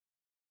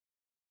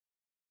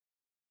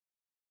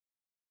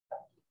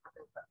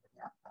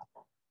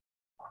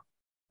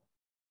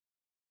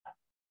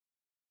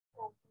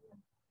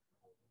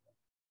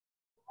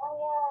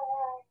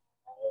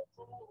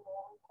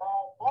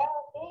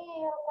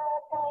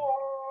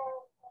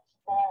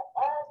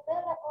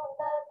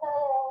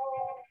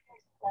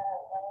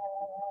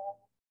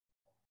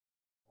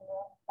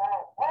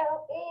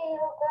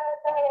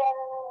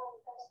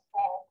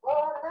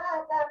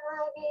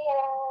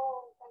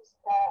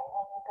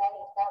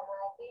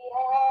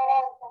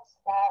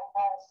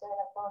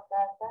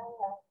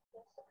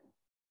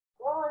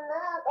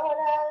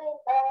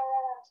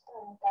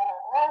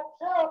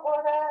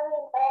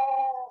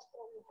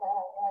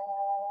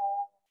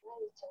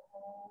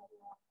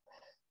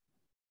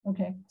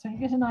 Okay, so you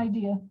get an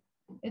idea.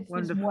 It's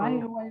Wonderful.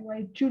 this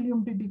way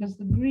Chulyumpi, because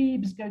the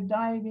grebes go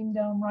diving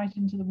down right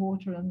into the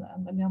water, and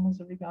the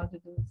llamas are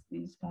regarded as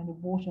these kind of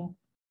water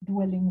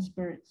dwelling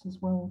spirits as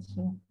well.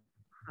 So,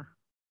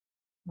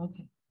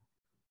 okay.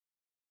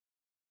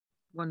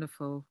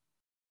 Wonderful.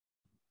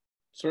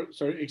 So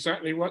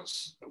exactly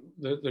what's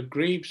the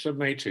grebes are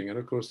mating, and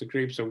of course the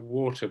grebes are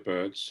water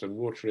birds, and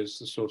water is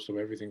the source of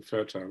everything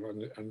fertile.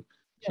 And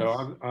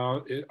so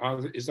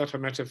is that a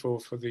metaphor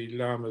for the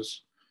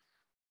llamas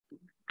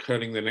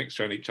curling their necks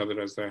around each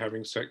other as they're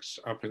having sex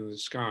up in the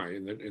sky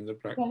in the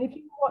black? Well, if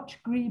you watch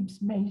grebes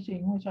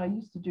mating, which I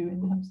used to do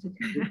in Hampstead,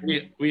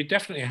 we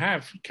definitely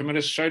have.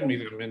 Camilla's showed me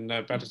them in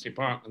Battersea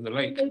Park and the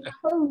lake.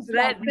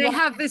 They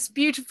have this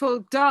beautiful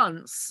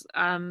dance,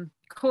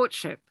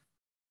 courtship,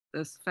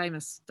 this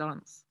famous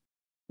dance.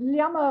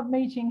 Llama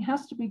mating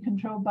has to be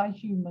controlled by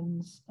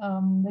humans.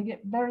 They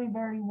get very,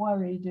 very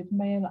worried if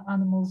male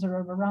animals are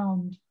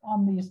around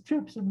on these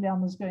troops of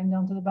llamas going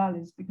down to the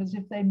valleys, because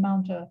if they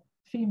mount a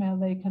female,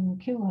 they can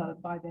kill her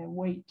by their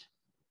weight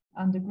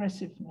and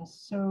aggressiveness.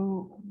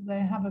 So they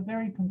have a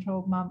very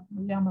controlled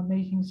llama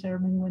mating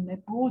ceremony. When they're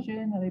brought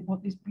in, and they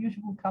put these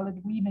beautiful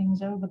colored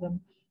weavings over them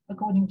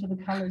according to the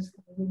colors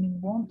that the women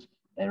want.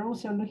 They're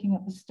also looking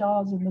at the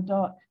stars in the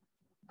dark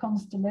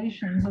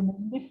constellations, and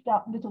they lift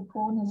up little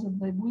corners of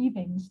the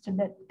weavings to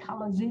let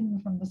colors in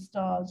from the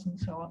stars and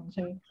so on,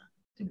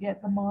 to get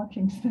the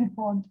markings they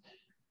want.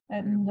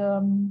 And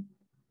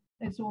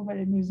it's all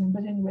very amusing.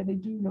 But anyway, they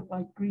do look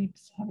like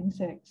grebes having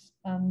sex,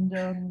 and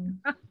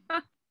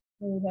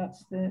so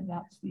that's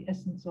the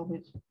essence of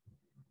it.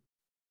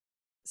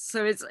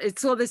 So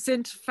it's all this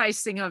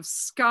interfacing of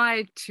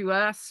sky to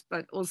earth,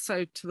 but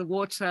also to the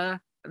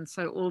water, and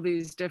so all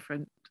these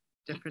different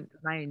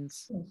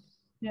domains.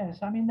 Yes,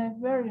 I mean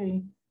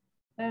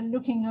they're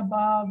looking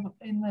above.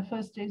 In the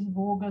first days of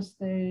August,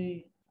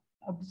 they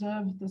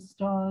observe the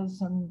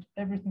stars and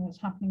everything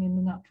that's happening in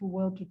the natural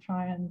world to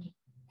try and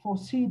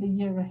foresee the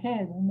year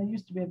ahead. And they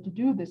used to be able to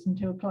do this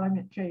until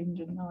climate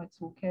change, and now it's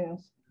all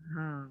chaos.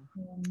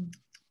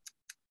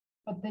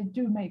 But they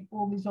do make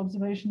all these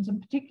observations,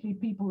 and particularly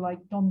people like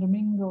Don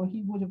Domingo,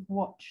 he would have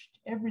watched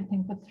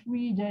everything for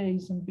 3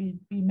 days and be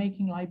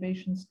making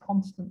libations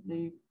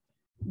constantly,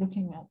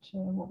 looking at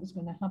what was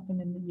going to happen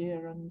in the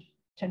year and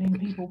telling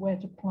people where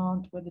to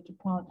plant, whether to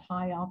plant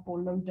high up or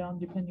low down,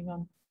 depending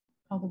on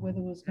how the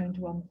weather was going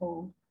to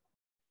unfold.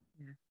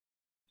 Yeah.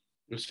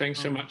 You're saying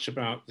so much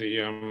about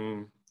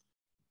the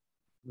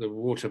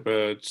water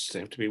birds. They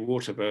have to be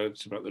water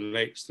birds, about the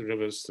lakes, the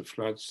rivers, the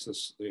floods, I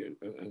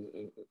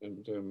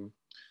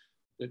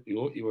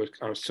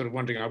was sort of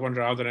wondering, I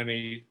wonder, are there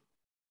any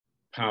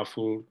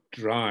powerful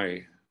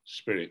dry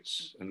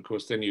spirits? And of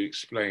course, then you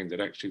explained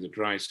that actually the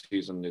dry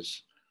season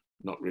is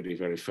not really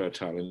very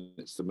fertile, and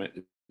it's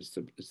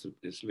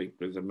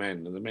linked with the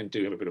men, and the men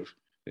do have a bit of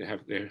they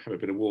have a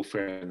bit of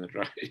warfare in the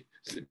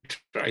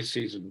dry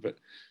season. But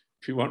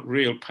if you want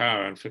real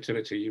power and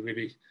fertility,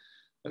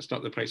 that's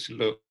not the place to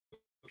look.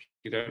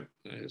 You don't.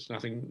 It's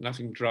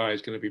nothing dry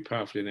is going to be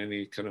powerful in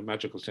any kind of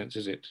magical sense,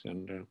 is it?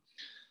 And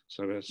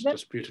so it's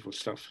just beautiful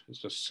stuff. It's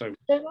just so.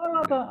 There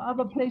are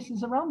other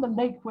places around the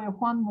lake where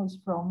Juan was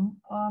from.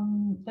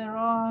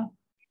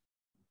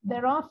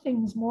 There are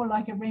things more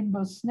like a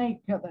rainbow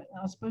snake that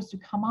are supposed to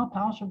come up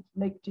out of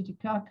Lake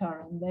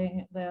Titicaca, and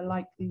they're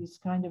like these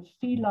kind of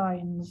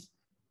felines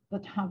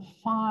that have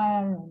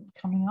fire and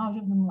coming out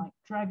of them like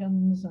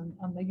dragons, and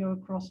they go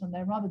across, and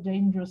they're rather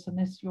dangerous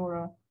unless you're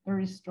a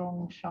very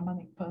strong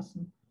shamanic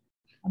person,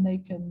 and they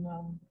can.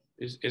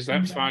 Is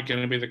that fire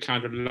going to be the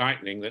kind of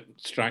lightning that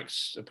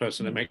strikes a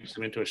person and makes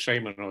them into a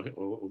shaman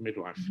or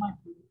midwife?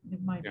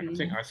 It might be.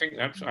 I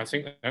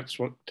think that's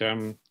what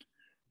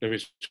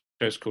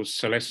is called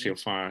celestial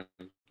fire.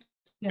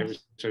 Yes.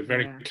 So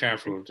very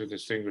careful to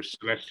distinguish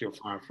celestial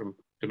fire from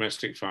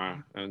domestic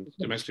fire, and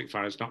domestic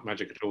fire is not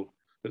magic at all,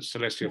 but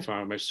celestial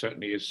fire most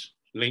certainly is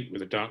linked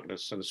with the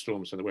darkness and the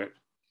storms and the wet.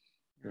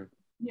 Yeah.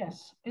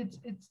 Yes,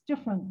 it's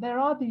different. There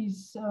are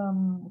these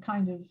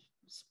kind of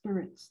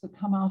spirits that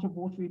come out of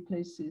watery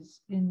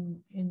places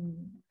in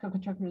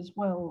Kokachakra as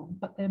well,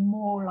 but they're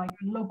more like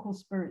local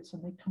spirits,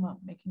 and they come up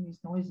making these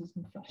noises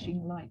and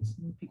flashing lights,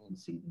 and people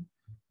see them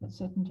at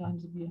certain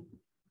times of year.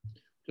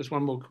 Just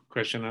one more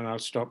question and I'll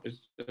stop.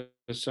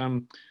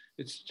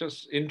 It's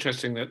just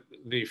interesting that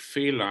the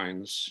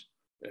felines,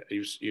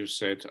 you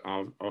said,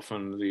 are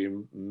often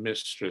the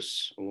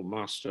mistress or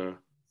master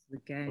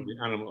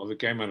of the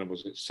game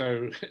animals. It's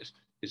so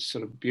is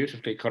sort of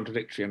beautifully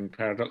contradictory and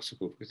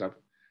paradoxical, because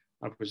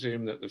I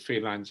presume that the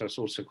felines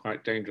are also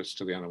quite dangerous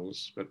to the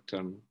animals, but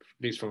at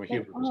least from a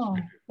human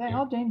perspective. They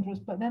are dangerous,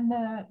 but then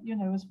they're, you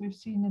know, as we've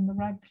seen in the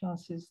rag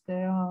classes,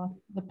 they are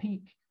the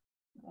peak,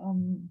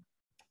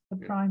 the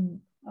prime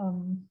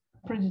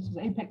predators,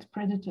 apex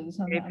predators,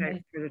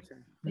 and,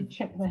 they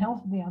check the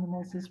health of the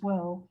animals as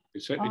well.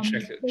 They certainly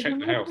check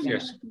the health,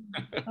 yes.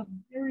 A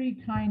very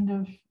kind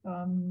of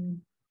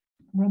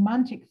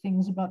romantic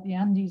things about the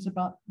Andes,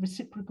 about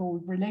reciprocal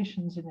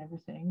relations and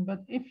everything.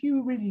 But if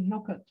you really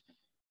look at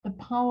the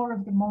power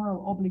of the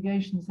moral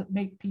obligations that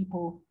make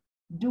people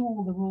do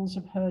all the rules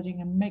of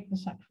herding and make the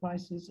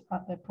sacrifices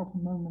at their proper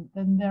moment,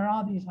 then there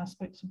are these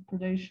aspects of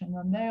predation,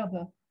 and they are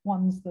the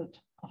ones that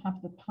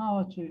have the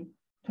power to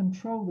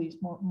control these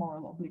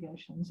moral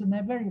obligations, and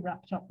they're very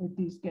wrapped up with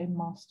these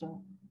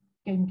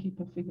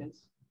gamekeeper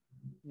figures.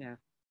 Yeah.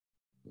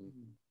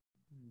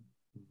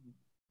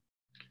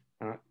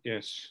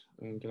 Yes,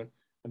 and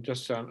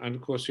just and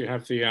of course you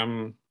have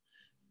the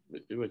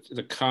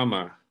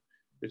karma,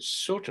 which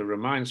sort of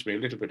reminds me a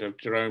little bit of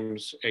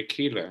Jerome's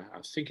Aquila.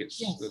 I think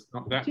it's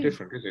not that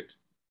different, is it?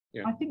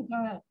 Yeah. I think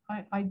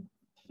I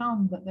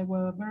found that there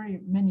were very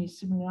many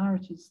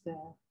similarities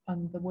there,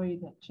 and the way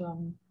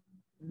that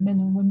men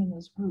and women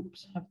as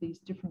groups have these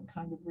different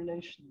kind of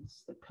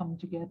relations that come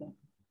together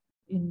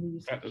in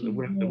these.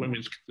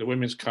 The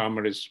women's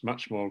karma is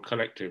much more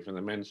collective, and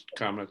the men's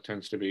karma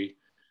tends to be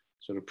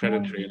sort of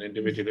predatory and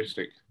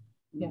individualistic.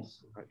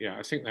 Yes. Yeah,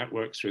 I think that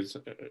works with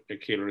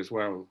Aquila as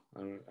well,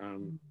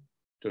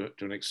 to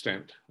an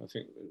extent. I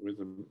think with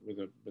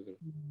the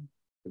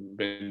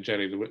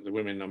Benjeli, the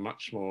women are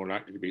much more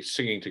likely to be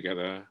singing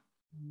together.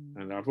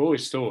 And I've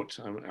always thought,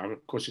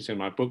 of course it's in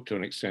my book to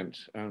an extent,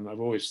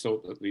 I've always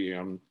thought that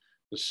the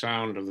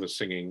sound of the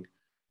singing,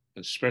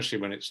 especially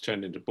when it's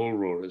turned into bull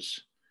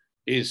roarers,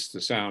 is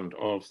the sound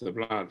of the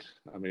blood.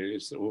 I mean,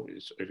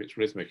 if it's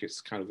rhythmic,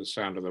 it's kind of the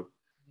sound of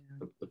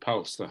the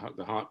pulse, the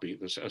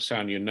heartbeat, a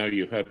sound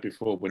you heard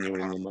before when you were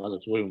in your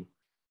mother's womb.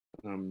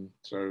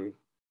 So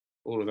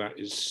all of that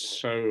is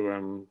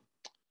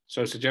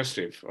so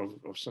suggestive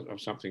of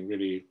something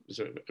really,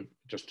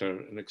 just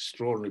an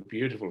extraordinarily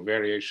beautiful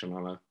variation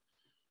on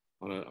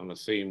a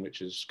theme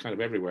which is kind of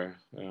everywhere.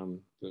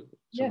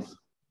 Yes,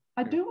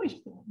 I do wish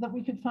that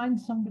we could find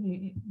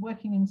somebody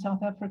working in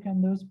South Africa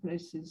and those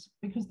places,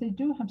 because they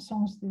do have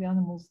songs to the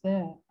animals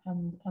there,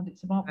 and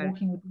it's about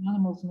walking with the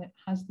animals, and it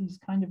has these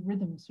kind of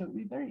rhythms. So it would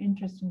be very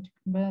interesting to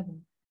compare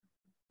them.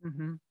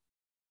 Mm-hmm.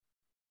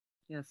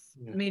 Yes,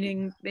 yeah.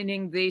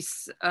 meaning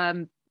these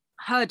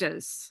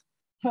herders.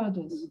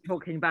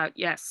 Talking about,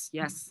 yes.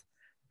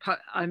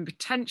 And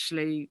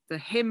potentially the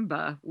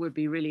Himba would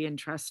be really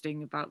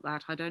interesting about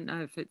that. I don't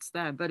know if it's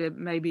there, but it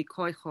may be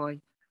Khoi Khoi.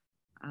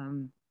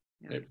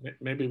 Yeah.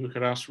 Maybe we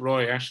could ask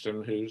Roy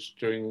Ashton, who's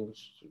doing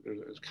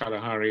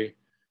Kalahari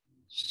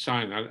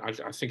sign.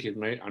 I think it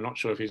may. I'm not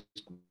sure if he's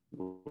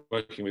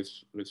working with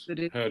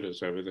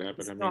herders over there,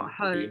 but I mean,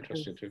 it'd be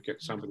interesting to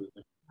get somebody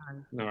there.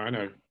 No, I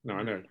know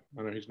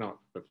he's not,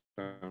 but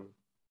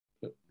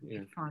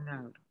yeah. Find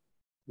out.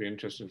 Be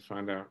interested to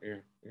find out.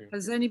 Yeah.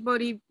 Has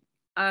anybody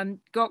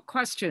got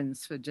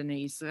questions for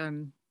Denise?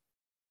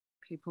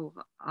 People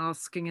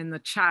asking in the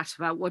chat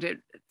about what it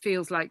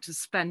feels like to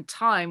spend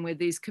time with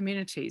these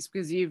communities,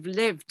 because you've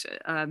lived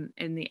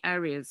in the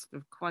areas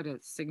for quite a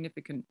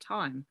significant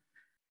time.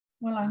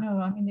 Well, I know.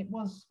 I mean, it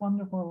was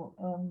wonderful.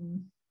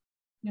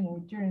 You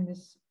know, during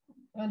this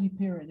early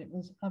period, it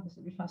was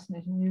absolutely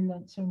fascinating. You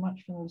learned so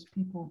much from those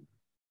people.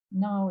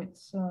 Now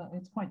it's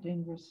quite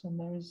dangerous, and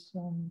there is.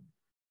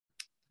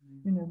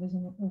 You know, there's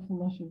an awful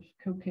lot of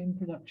cocaine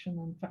production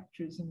and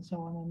factories and so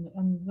on,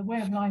 and the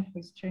way of life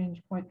has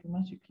changed quite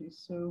dramatically.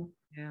 So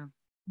yeah,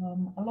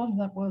 a lot of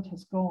that world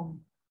has gone.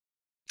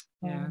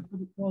 Yeah,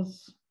 but it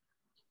was.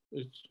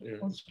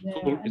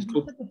 It's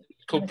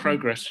called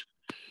progress.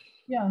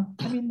 Yeah,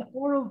 I mean, the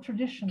oral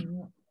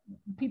tradition,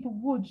 people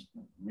would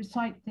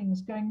recite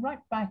things going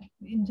right back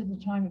into the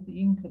time of the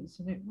Incas,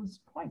 and it was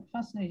quite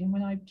fascinating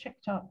when I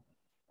checked up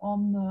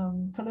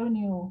on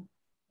colonial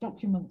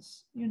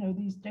documents. You know,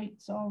 these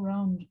dates are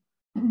around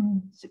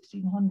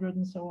 1600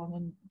 and so on,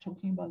 and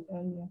talking about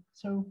earlier.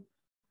 So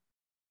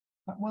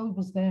that world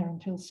was there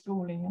until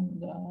schooling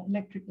and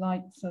electric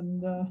lights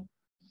and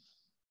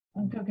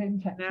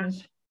cocaine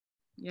factories.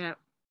 Yeah.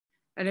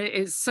 And it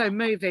is so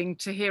moving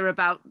to hear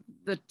about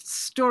the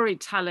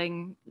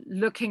storytelling,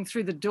 looking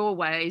through the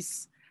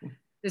doorways,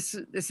 this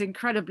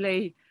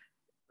incredibly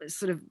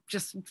sort of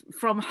just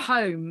from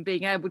home,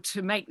 being able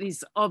to make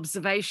these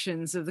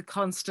observations of the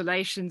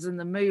constellations and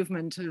the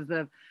movement of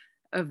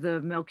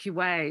the Milky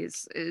Way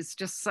is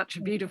just such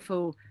a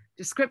beautiful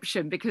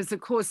description, because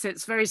of course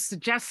it's very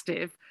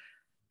suggestive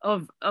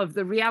of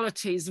the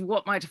realities of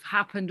what might have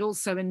happened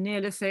also in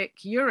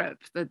Neolithic Europe,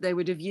 that they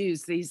would have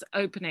used these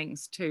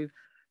openings to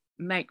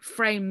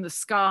frame the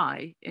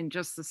sky in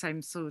just the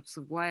same sorts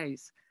of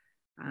ways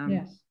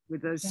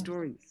with those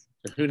stories.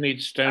 So who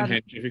needs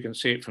Stonehenge if you can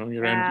see it from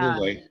your own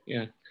doorway?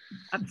 Yeah,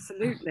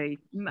 absolutely.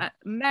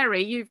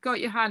 Mary, you've got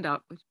your hand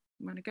up. You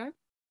want to go?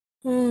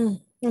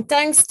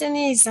 Thanks,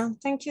 Denise.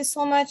 Thank you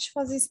so much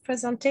for this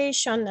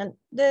presentation. And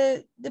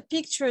the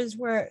pictures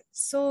were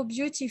so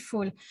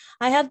beautiful.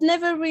 I had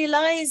never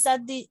realized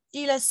that the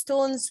Ila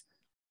stones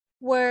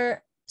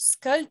were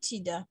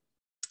sculpted.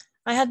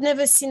 I had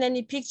never seen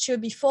any picture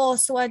before,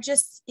 so I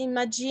just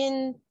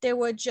imagined they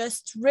were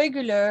just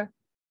regular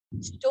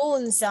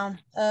stones,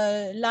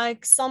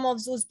 like some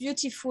of those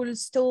beautiful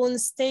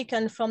stones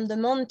taken from the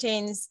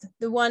mountains.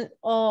 The one,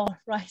 oh,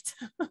 right.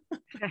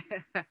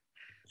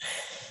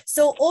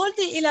 So all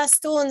the Ila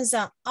stones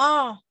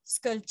are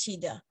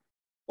sculpted,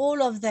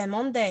 all of them,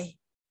 aren't they?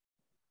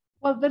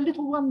 Well, the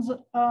little ones,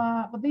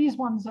 well, these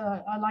ones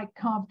are like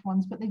carved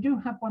ones, but they do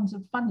have ones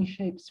of funny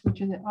shapes,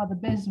 which are the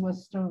bezoar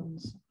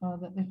stones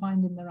that they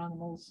find in their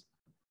animals.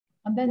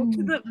 And then,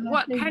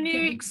 what can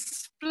you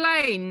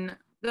explain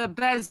the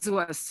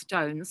bezoar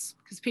stones?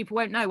 Because people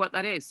won't know what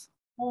that is.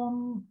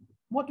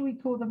 What do we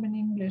call them in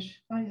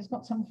English? It's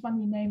got some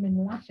funny name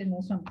in Latin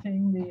or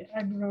something. The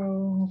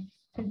agrophilia.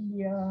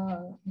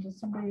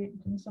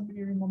 Can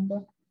somebody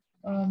remember?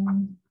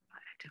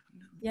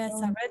 Yes,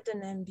 I read the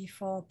name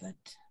before,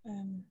 but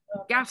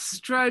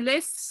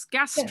gastroliths.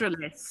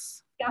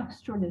 Gastroliths.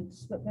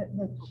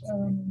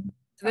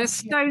 The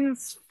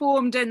stones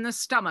formed in the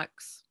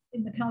stomachs.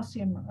 In the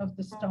calcium of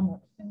the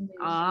stomach. In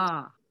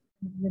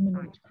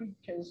ruminant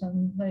creatures,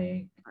 and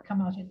they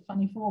come out in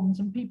funny forms,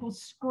 and people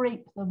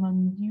scrape them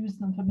and use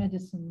them for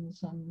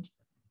medicines, and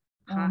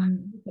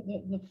look at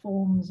the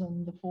forms,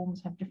 and the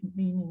forms have different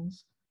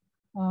meanings.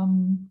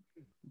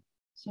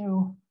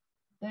 So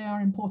they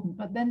are important,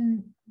 but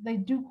then they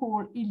do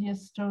call Ilia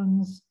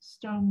stones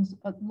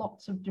at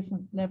lots of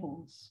different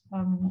levels.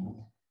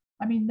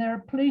 I mean, there are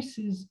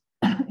places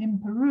in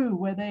Peru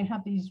where they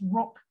have these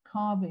rock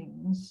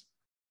carvings,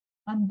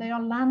 and they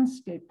are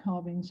landscape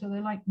carvings. So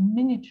they're like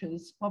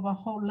miniatures of a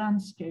whole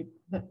landscape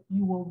that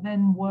you will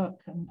then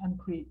work and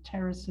create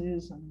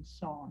terraces and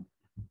so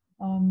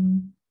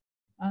on.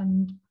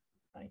 And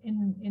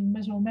in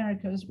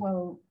Mesoamerica as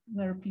well,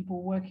 there are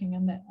people working,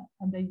 and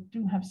they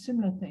do have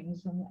similar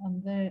things,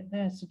 and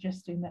they're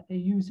suggesting that they're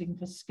using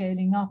for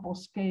scaling up or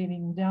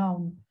scaling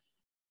down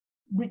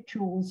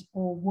rituals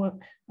or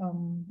work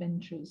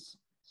ventures.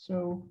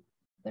 So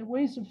there are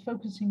ways of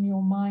focusing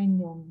your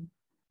mind on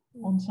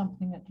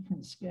something at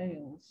different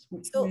scales,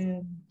 which so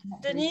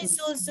Denise,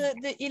 also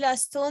the Ila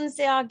stones,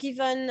 they are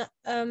given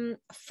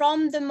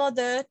from the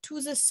mother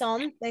to the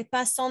son. They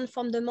pass on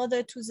from the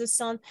mother to the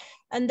son,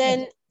 and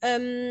then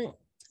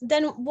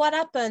then what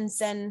happens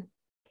then?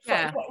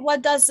 Yeah.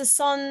 What does the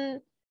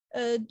son?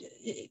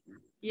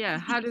 Yeah.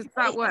 How does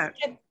that work?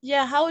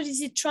 Yeah. How is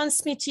it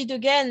transmitted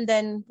again?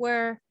 Then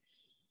where?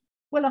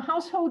 Well, a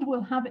household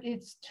will have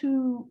its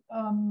two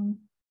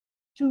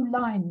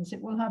lines.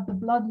 It will have the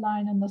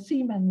bloodline and the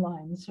semen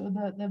line. So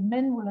the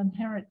men will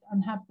inherit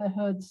and have their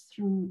herds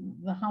through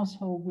the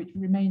household, which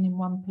remain in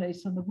one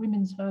place, and the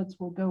women's herds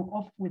will go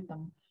off with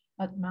them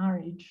at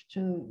marriage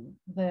to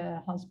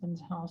their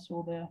husband's house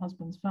or their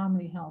husband's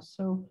family house.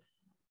 So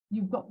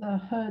you've got the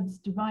herds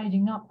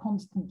dividing up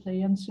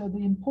constantly. And so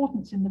the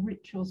importance in the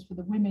rituals for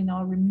the women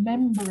are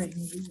remembering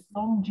these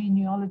long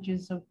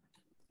genealogies of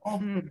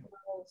the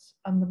girls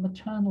and the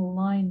maternal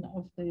line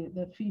of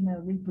the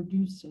female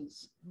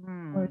reproducers,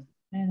 whereas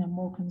men are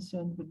more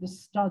concerned with the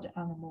stud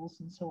animals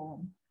and so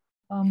on.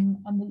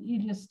 And the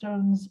Ilia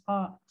stones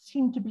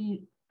seem to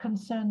be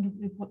concerned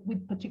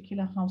with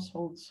particular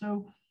households.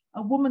 So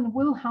a woman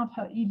will have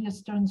her Ilia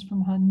stones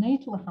from her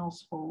natal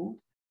household,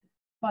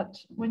 but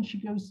when she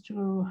goes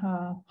to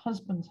her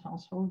husband's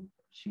household,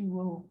 she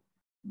will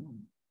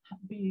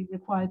be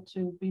required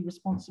to be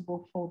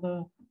responsible for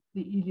the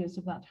Ilias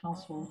of that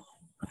household.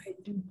 They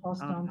do pass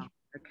down.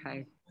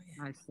 Okay,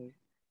 I see.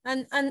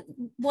 And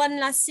one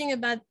last thing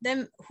about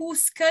them: who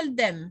sculpt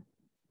them?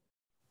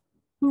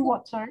 Who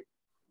what? Sorry.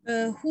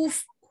 Who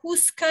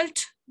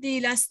sculpt the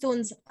Ila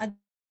stones at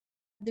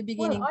the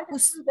beginning? Well,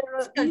 there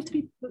are these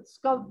people that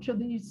sculpture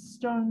these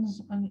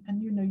stones, and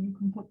you know, you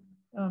can put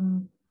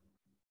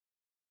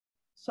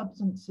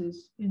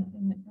substances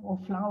in or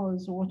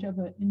flowers or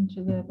whatever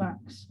into their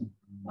backs,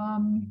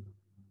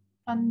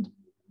 and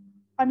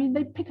I mean,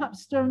 they pick up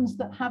stones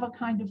that have a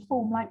kind of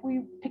form, like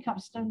we pick up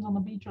stones on the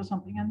beach or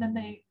something, and then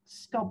they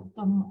sculpt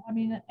them. I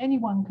mean,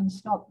 anyone can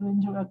sculpt them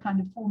into a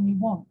kind of form you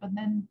want, but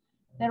then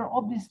there are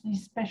obviously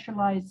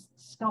specialized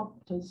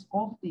sculptors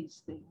of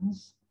these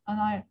things.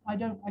 And I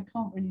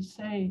can't really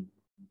say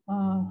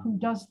who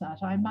does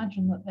that. I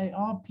imagine that they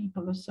are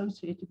people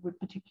associated with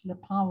particular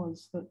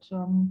powers that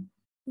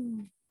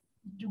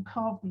do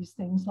carve these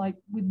things, like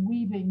with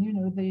weaving, you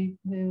know, the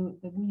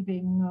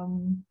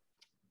weaving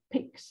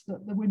picks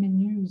that the women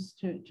use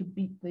to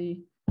beat the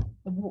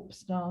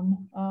warps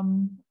down.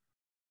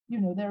 You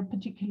know, there are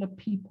particular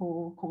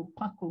people called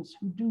pacos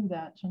who do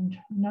that and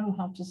who know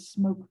how to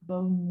smoke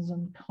bones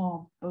and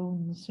carve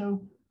bones.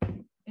 So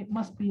it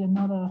must be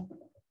another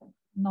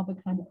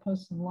kind of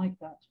person like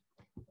that.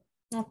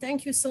 Oh,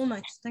 thank you so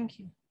much. Thank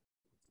you.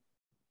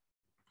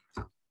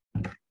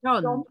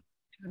 John.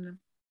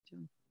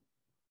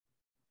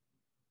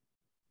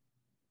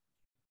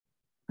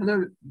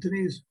 Hello,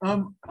 Denise.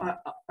 I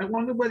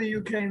wonder whether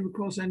you came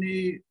across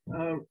any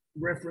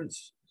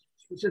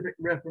specific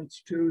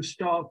reference to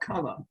star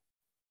color.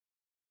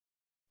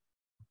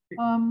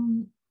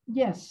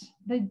 Yes,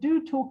 they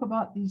do talk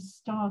about these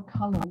star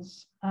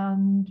colors,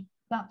 and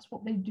that's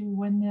what they do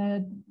when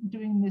they're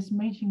doing this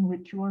mating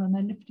ritual and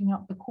they're lifting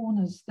up the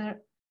corners.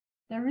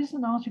 There is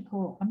an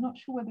article, I'm not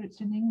sure whether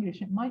it's in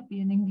English, it might be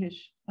in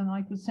English, and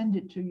I could send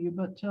it to you,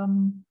 but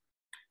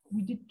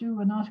we did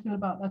do an article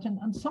about that,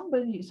 and some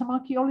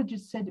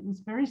archaeologists said it was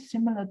very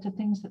similar to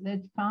things that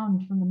they'd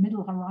found from the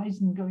middle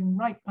horizon going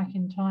right back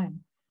in time.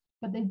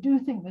 But they do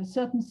think that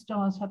certain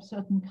stars have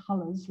certain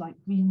colors, like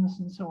Venus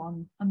and so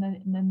on, and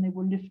then they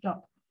will lift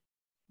up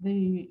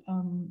the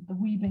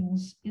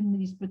weavings in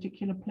these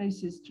particular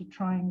places to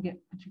try and get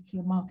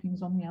particular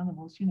markings on the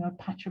animals, you know,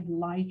 a patch of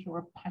light or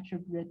a patch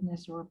of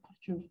redness or a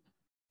patch of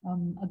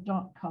a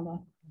dark color.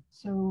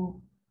 So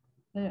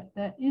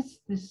there is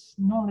this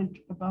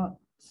knowledge about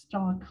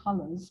star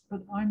colors,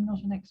 but I'm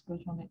not an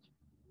expert on it.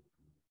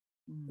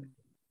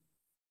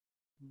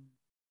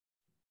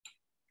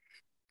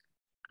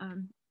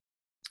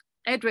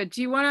 Edward, do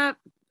you want to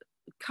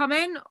come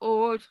in,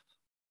 or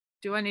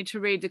do I need to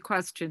read the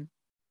question?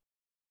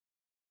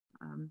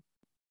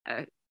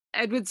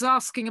 Edward's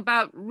asking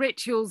about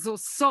rituals or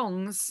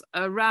songs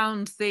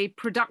around the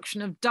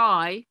production of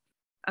dye,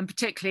 and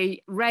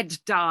particularly red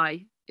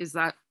dye. Is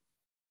that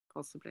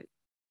possibly?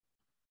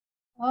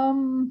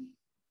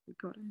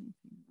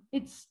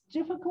 It's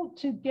difficult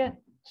to get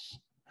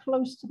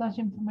close to that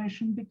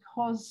information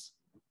because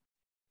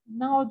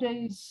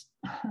nowadays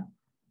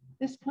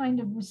this kind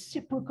of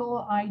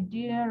reciprocal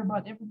idea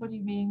about everybody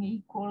being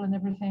equal and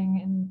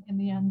everything in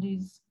the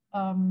Andes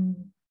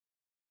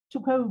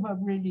took over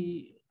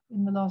really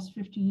in the last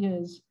 50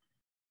 years.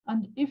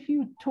 And if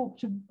you talk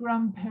to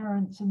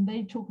grandparents and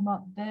they talk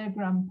about their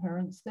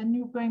grandparents, then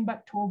you're going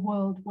back to a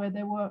world where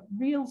there were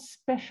real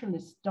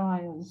specialist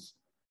dyers,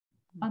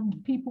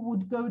 and people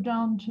would go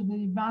down to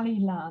the valley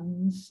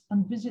lands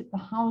and visit the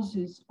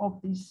houses of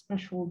these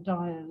special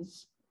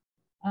dyers.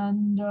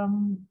 And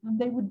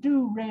they would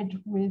do red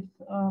with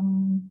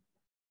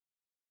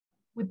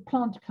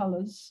plant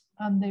colors,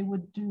 and they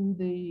would do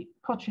the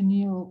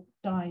cochineal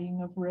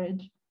dyeing of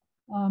red.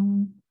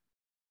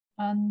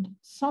 And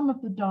some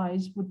of the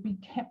dyes would be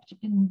kept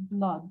in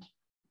blood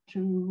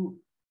to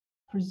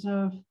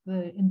preserve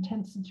the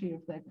intensity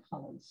of their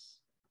colors.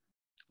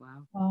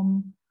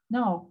 Wow.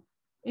 Now,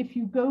 if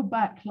you go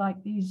back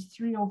like these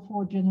 3 or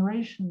 4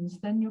 generations,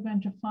 then you're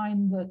going to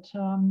find that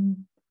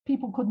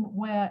people couldn't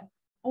wear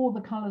all the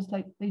colors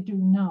like they do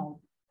now.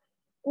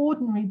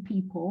 Ordinary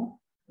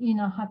people,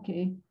 ina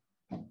hake,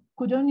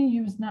 could only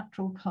use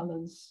natural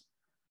colors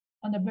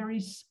and a very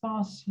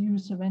sparse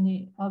use of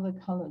any other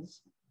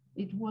colors.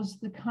 It was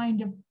the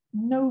kind of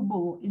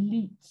noble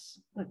elites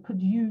that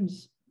could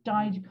use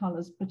dyed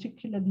colors,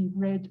 particularly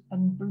red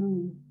and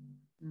blue.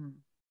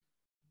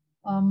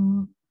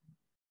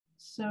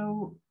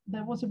 So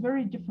there was a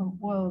very different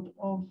world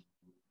of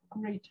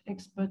great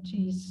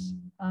expertise,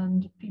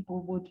 and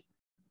people would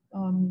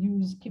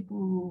use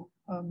kipu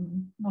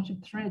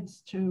knotted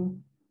threads to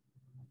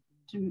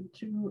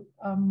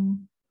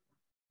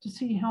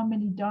see how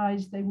many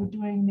dyes they were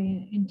doing,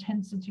 the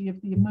intensity of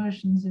the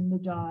immersions in the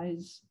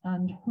dyes,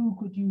 and who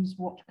could use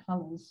what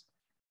colors.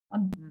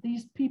 And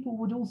these people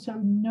would also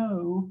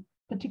know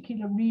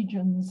particular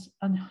regions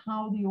and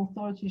how the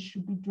authorities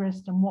should be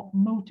dressed and what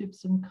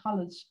motifs and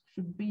colors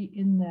should be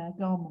in their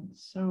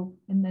garments, so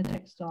in their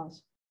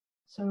textiles.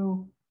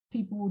 So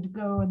people would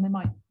go, and they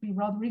might be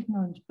rather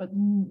ignorant, but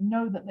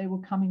know that they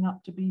were coming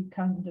up to be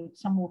kind of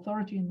some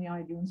authority in the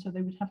idea, and so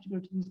they would have to go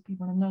to these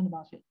people and learn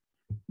about it.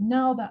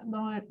 Now that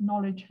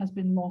knowledge has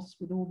been lost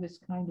with all this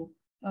kind of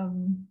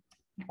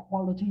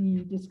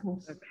equality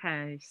discourse.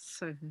 Okay,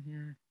 so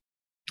yeah,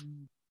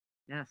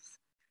 yes,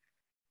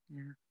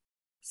 yeah.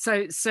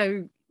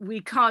 So we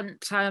can't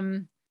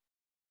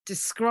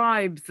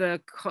describe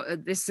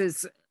this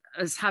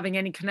as having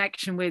any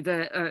connection with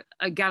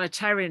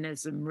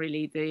egalitarianism,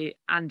 really, the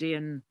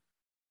Andean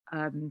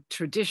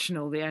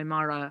traditional, the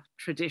Aymara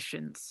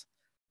traditions.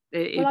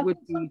 It would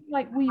be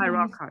like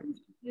hierarchical.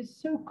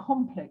 It's so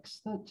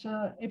complex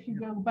that if you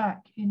go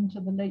back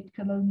into the late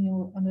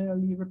colonial and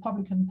early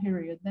Republican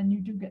period, then you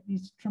do get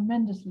these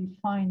tremendously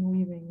fine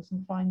weavings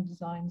and fine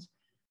designs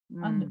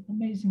and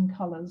amazing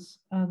colors.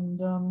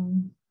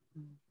 And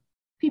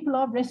people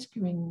are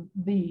rescuing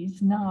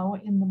these now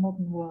in the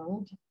modern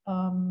world.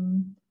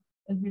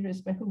 Elvira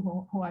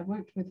Espejo, who I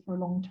worked with for a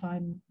long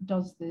time,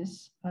 does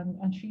this,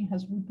 and she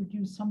has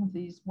reproduced some of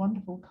these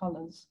wonderful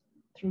colors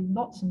through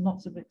lots and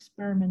lots of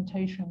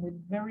experimentation with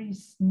very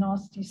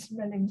nasty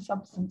smelling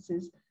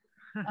substances.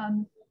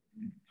 And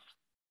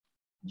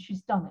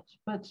she's done it.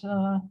 But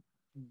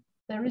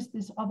there is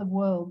this other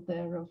world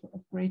there of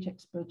great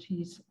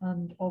expertise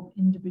and of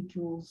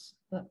individuals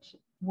that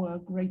were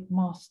great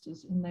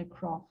masters in their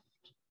craft.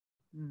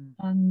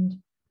 And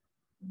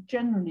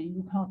generally,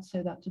 you can't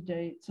say that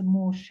today. It's a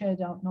more shared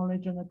out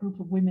knowledge, and a group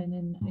of women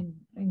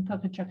in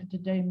Kakachaka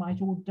today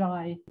might all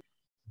dye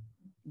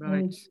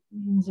Right.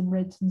 Greens and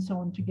reds and so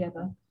on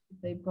together.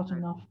 They've got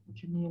enough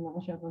chenille or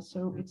whatever,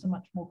 so it's a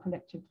much more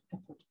collective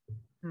effort.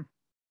 Yeah.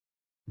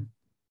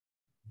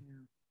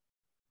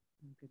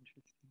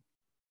 Interesting.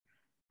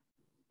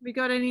 We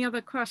got any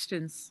other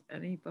questions?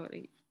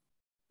 Anybody?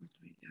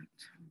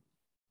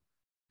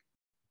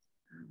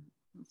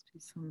 Must be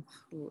some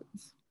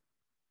thoughts.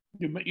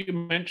 You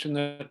mentioned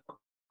that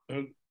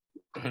a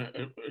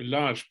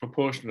large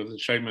proportion of the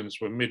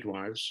shamans were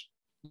midwives,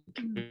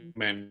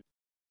 men.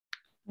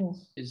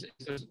 Yes. Is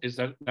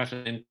that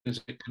an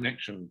intrinsic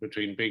connection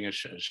between being a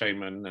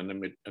shaman and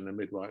a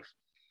midwife?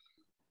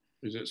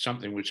 Is it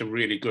something which a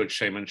really good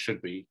shaman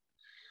should be?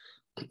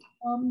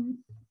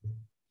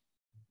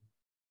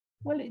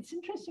 Well, it's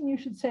interesting you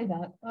should say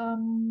that.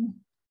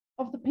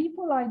 Of the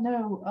people I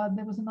know,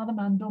 there was another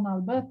man, Don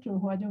Alberto,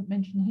 who I don't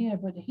mention here,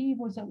 but he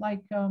was a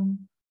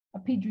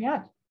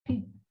pediatric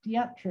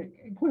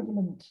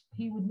equivalent.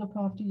 He would look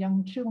after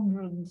young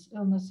children's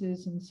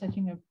illnesses and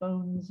setting of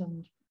bones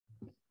and,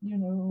 you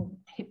know,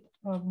 hip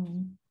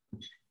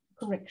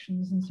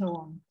corrections and so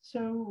on.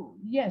 So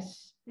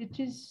yes, it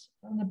is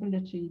an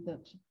ability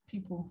that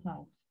people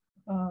have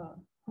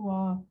who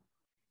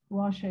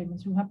are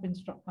shamans, who have been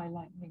struck by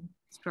lightning.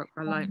 Struck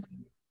by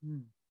lightning.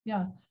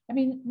 Yeah, I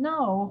mean,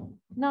 now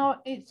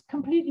it's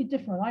completely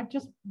different. I've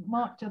just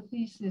marked a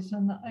thesis,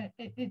 and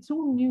it's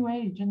all new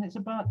age, and it's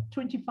about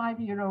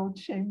 25-year-old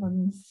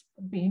shamans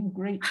being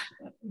great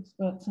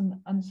experts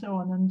and so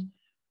on.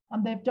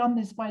 And they've done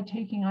this by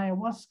taking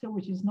ayahuasca,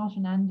 which is not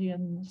an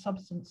Andean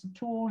substance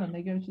at all, and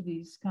they go to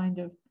these kind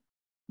of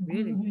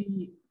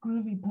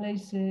groovy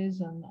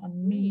places and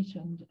meet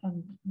and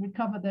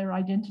recover their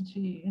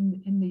identity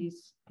in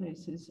these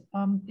places.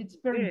 It's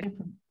very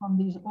different from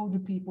these older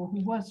people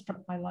who were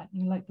struck by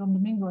lightning, like Don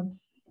Domingo, and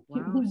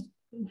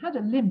who had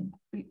a limp.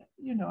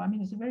 You know, I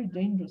mean, it's a very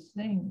dangerous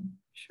thing.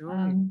 Sure.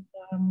 And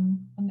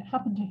it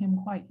happened to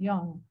him quite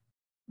young.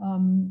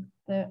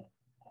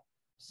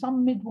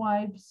 Some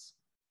midwives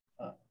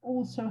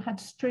also had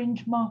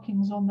strange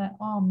markings on their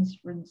arms,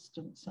 for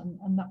instance,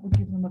 and that would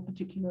give them a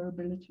particular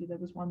ability. There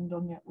was one,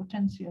 Doña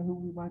Hortensia, who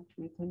we worked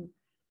with, who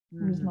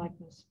was like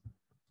this.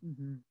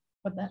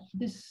 But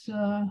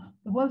the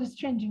world is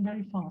changing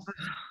very fast.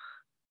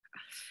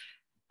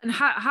 And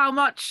how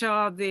much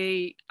are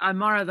the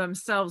Aymara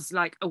themselves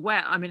like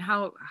aware? I mean,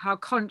 how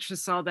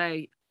conscious are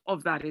they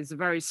of that? Is a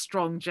very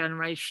strong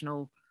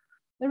generational.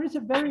 There is a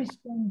very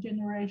strong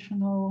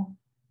generational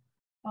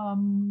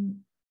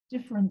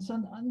difference,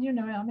 and you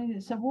know, I mean,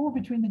 it's a war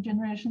between the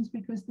generations,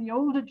 because the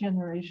older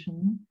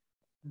generation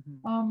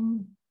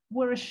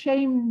were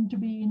ashamed to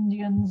be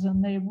Indians,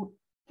 and they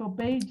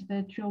forbade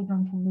their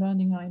children from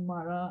learning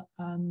Aymara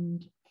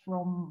and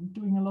from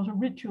doing a lot of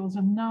rituals.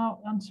 And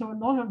so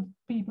a lot of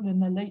people in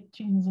their late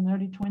teens and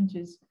early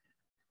 20s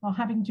are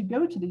having to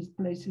go to these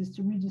places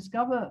to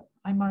rediscover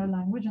Aymara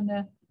language, and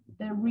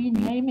they're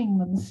renaming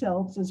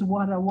themselves as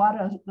Wara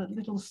Wara, the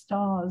little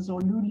stars, or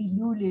Luli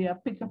Luli, a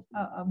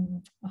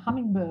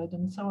hummingbird,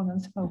 and so on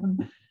and so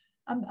on.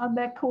 And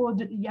they're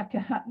called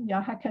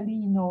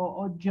Yahakalin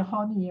or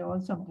Jahani or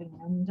something,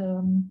 and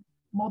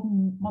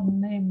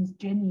modern names,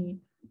 Jenny,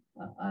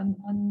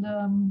 and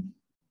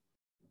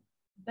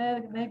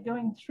they're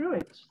going through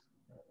it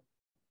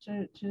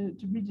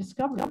to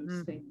rediscover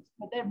those things.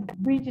 But they're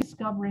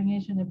rediscovering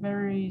it in a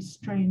very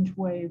strange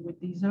way with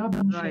these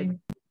urban shamans.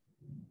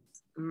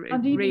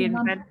 And even in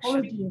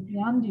anthropology of the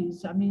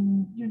Andes, I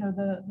mean, you know,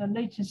 the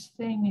latest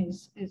thing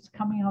is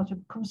coming out of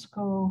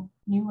Cusco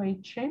New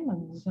Age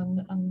shamans,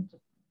 and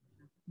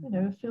you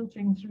know,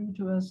 filtering through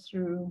to us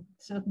through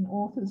certain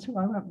authors who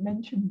I won't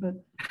mention, but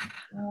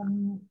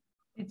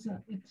it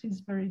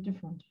is very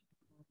different.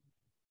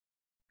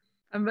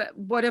 And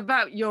what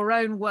about your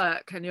own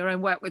work and your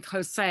own work with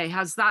Jose?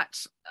 Has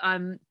that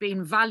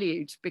been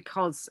valued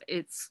because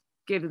it's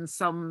given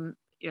some,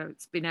 you know,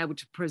 it's been able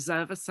to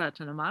preserve a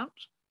certain amount?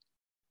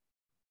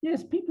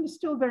 Yes, people are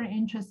still very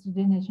interested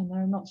in it, and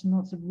there are lots and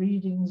lots of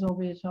readings of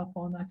it up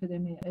on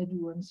Academia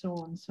Edu and so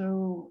on.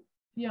 So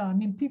yeah, I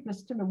mean, people are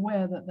still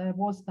aware that there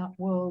was that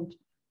world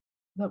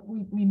that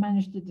we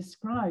managed to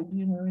describe,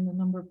 you know, in a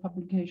number of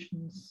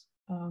publications.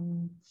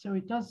 So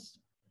it does,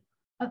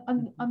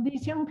 and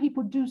these young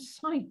people do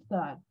cite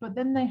that, but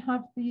then they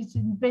have these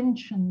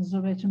inventions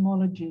of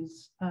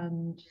etymologies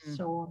and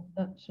so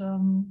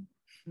on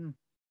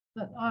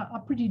that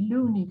are pretty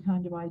loony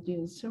kind of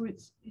ideas. So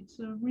it's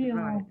a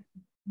real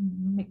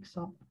mix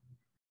up.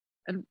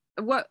 And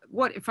what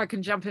if I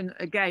can jump in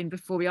again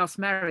before we ask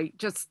Mary,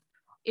 just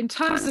in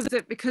terms of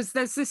it, because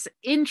there's this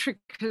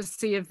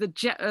intricacy of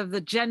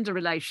the gender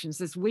relations,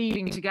 this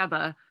weaving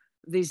together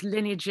these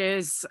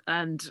lineages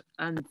and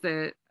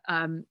the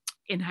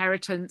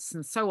inheritance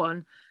and so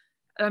on.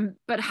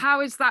 But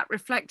how is that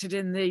reflected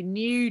in the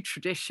new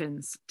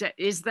traditions?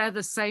 Is there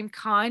the same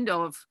kind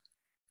of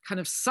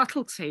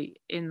subtlety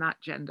in that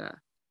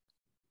gender?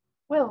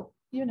 Well,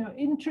 you know,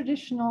 in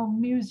traditional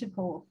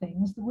musical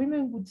things, the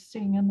women would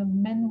sing and the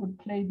men would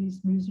play these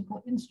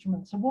musical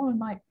instruments. A woman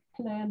might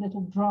play a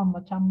little drum,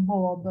 a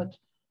tambour, but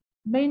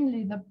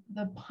mainly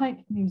the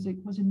pipe music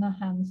was in the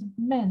hands of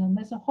men, and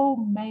there's a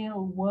whole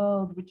male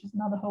world, which is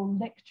another whole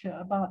lecture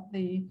about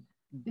the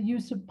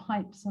use of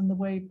pipes and the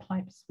way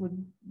pipes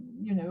would,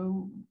 you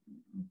know,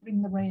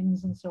 bring the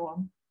rains and so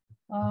on.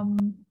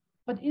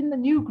 But in the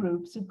new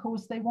groups, of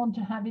course, they want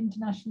to have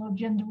international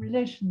gender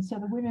relations. So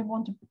the women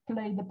want to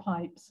play the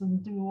pipes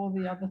and do all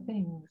the other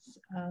things.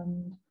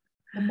 And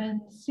the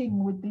men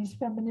sing with these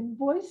feminine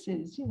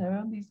voices, you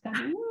know, and these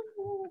kind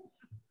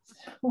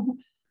of,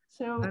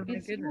 so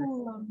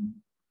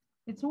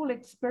it's all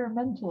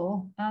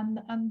experimental. And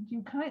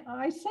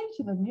I say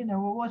to them, you know,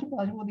 well, what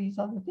about all these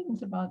other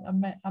things about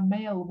a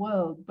male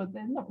world? But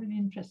they're not really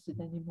interested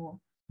anymore.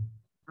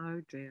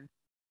 Oh dear.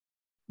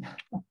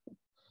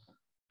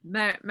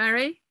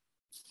 Mary?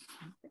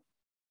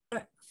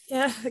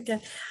 Yeah,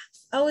 again.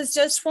 I was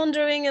just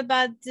wondering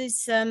about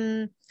this,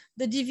 the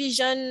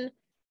division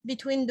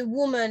between the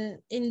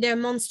women in their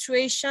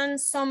menstruation.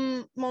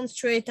 Some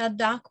menstruate at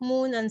dark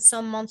moon and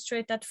some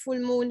menstruate at full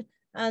moon.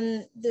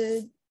 And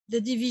the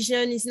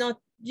division is not,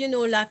 you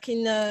know, like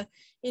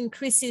in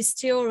Chris's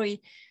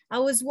theory. I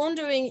was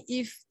wondering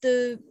if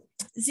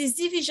this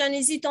division,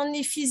 is it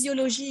only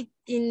physiologic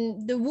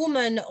in the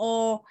woman,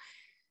 or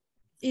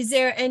is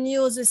there any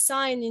other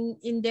sign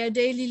in their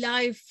daily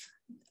life?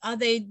 Are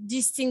they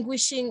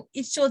distinguishing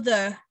each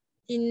other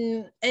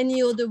in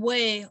any other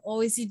way,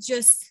 or is it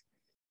just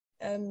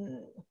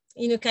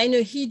in a kind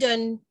of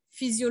hidden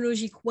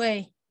physiologic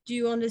way? Do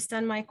you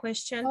understand my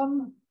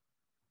question?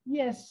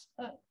 Yes,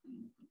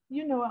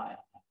 you know,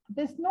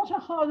 there's not a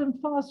hard and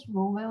fast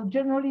rule. They'll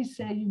generally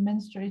say you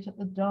menstruate at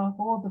the dark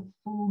or the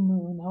full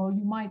moon, or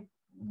you might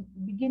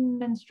begin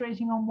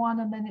menstruating on one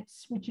and then it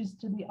switches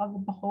to the other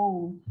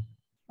pole.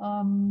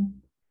 And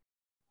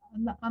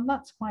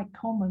that's quite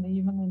common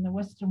even in the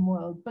Western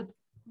world. But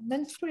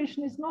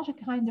menstruation is not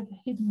a kind of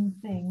hidden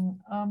thing.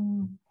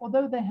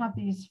 Although they have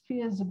these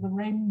fears of the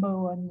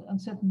rainbow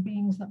and certain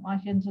beings that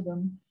might enter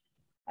them.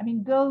 I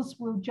mean, girls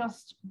will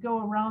just go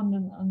around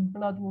and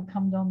blood will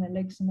come down their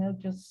legs and they'll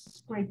just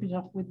scrape it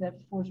off with their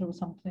foot or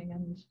something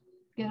and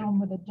get on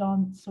with a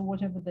dance or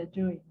whatever they're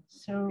doing.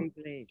 So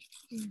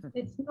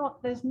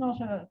there's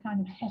not a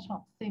kind of het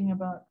up thing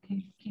about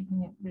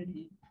keeping it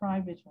really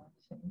private or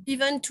anything.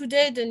 Even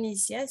today,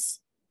 Denise, yes?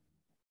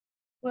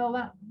 Well,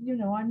 that, you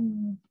know,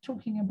 I'm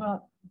talking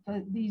about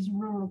these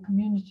rural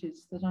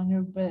communities that I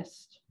know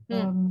best.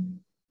 In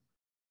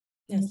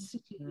the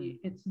city,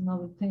 it's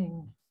another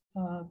thing.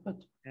 But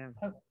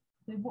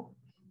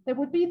there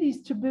would be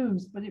these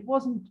taboos, but it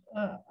wasn't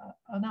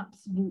an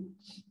absolute,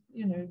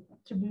 you know,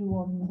 taboo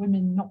on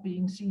women not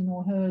being seen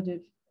or heard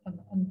of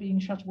and being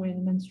shut away in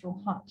a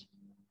menstrual hut.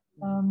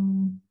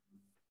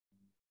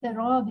 There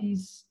are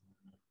these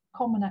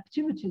common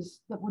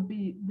activities that would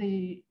be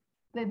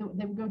they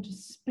would go to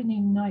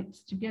spinning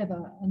nights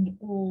together and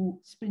all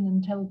spin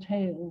and tell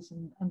tales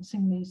and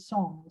sing these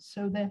songs.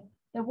 So there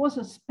was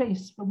a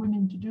space for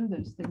women to do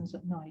those things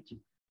at night.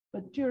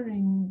 But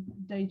during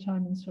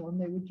daytime and so on,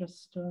 they would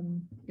just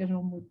get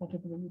on with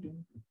whatever they were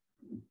doing.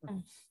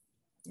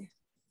 Yeah.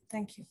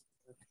 Thank you.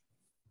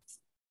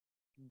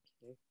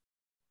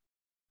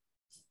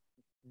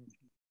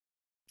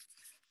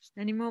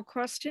 Any more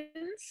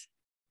questions?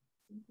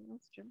 Do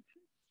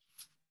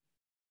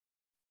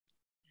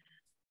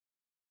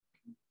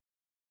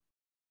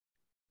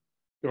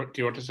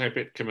you want to say a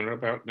bit, Camilla,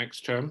 about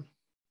next term?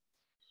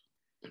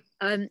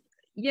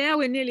 Yeah,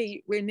 we're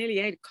nearly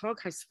 8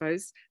 o'clock, I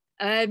suppose.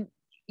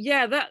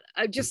 Yeah, that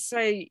I just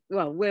say,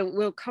 well,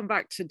 we'll come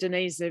back to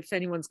Denise if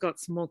anyone's got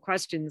some more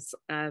questions,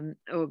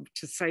 or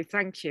to say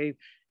thank you.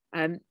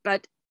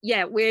 But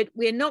yeah,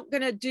 we're not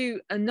going to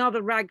do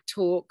another rag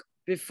talk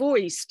before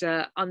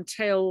Easter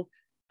until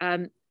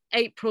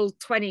April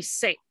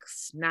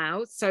 26th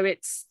now. So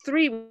it's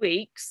 3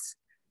 weeks,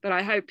 but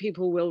I hope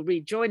people will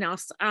rejoin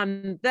us.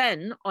 And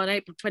then on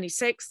April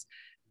 26th,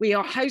 we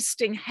are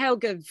hosting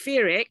Helga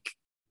Vierik,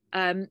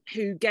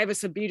 who gave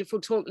us a beautiful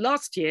talk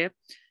last year.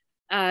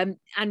 And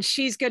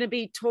she's going to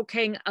be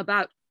talking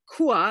about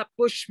Kua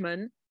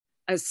Bushmen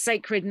as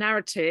sacred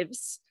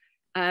narratives,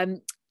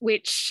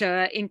 which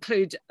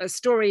include a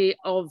story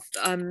of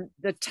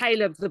the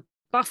tale of the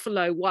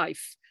buffalo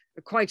wife,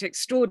 a quite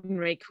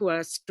extraordinary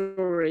Kua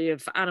story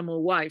of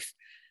animal wife.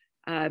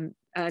 And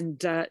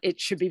it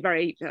should be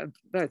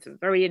both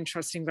very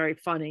interesting, very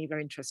funny,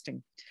 very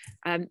interesting.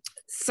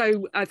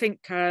 So I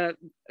think a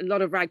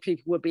lot of rag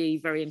people will be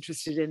very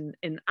interested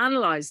in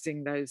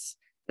analysing those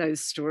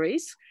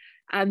stories.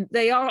 And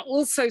they are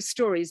also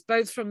stories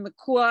both from the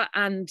Kua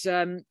and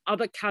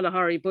other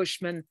Kalahari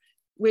Bushmen,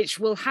 which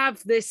will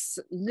have this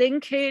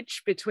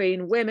linkage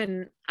between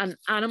women and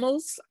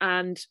animals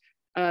and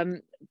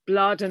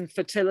blood and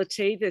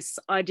fertility, this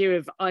idea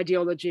of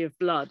ideology of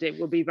blood. It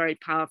will be very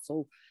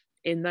powerful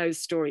in those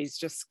stories,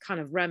 just kind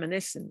of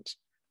reminiscent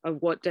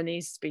of what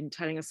Denise has been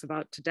telling us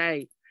about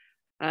today.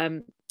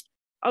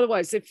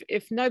 Otherwise,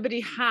 if nobody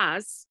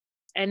has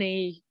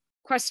any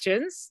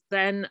questions,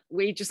 then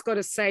we just got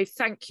to say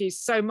thank you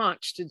so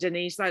much to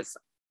Denise. That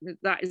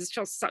is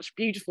just such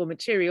beautiful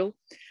material.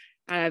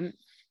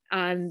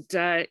 And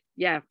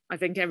yeah, I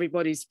think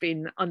everybody's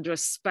been under a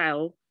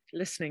spell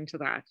listening to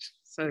that.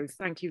 So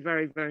thank you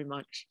very, very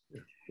much.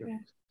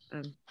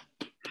 Yeah.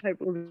 Hope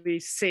we'll be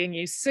seeing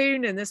you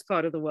soon in this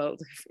part of the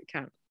world if we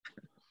can.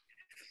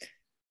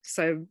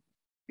 So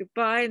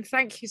goodbye and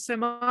thank you so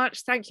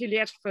much. Thank you,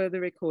 Liette, for the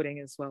recording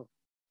as well.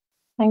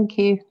 Thank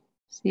you.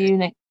 See you next.